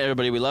 Good night,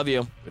 everybody. We love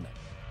you. Good night.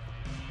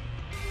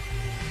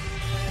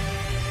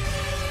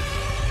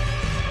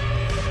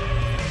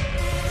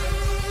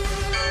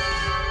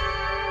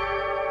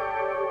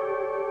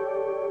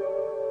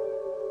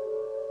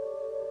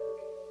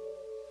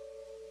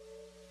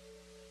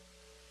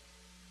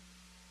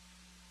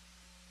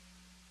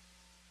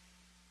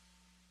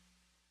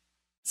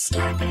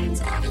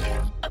 Scarpins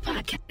Audio,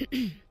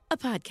 a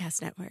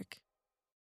podcast network.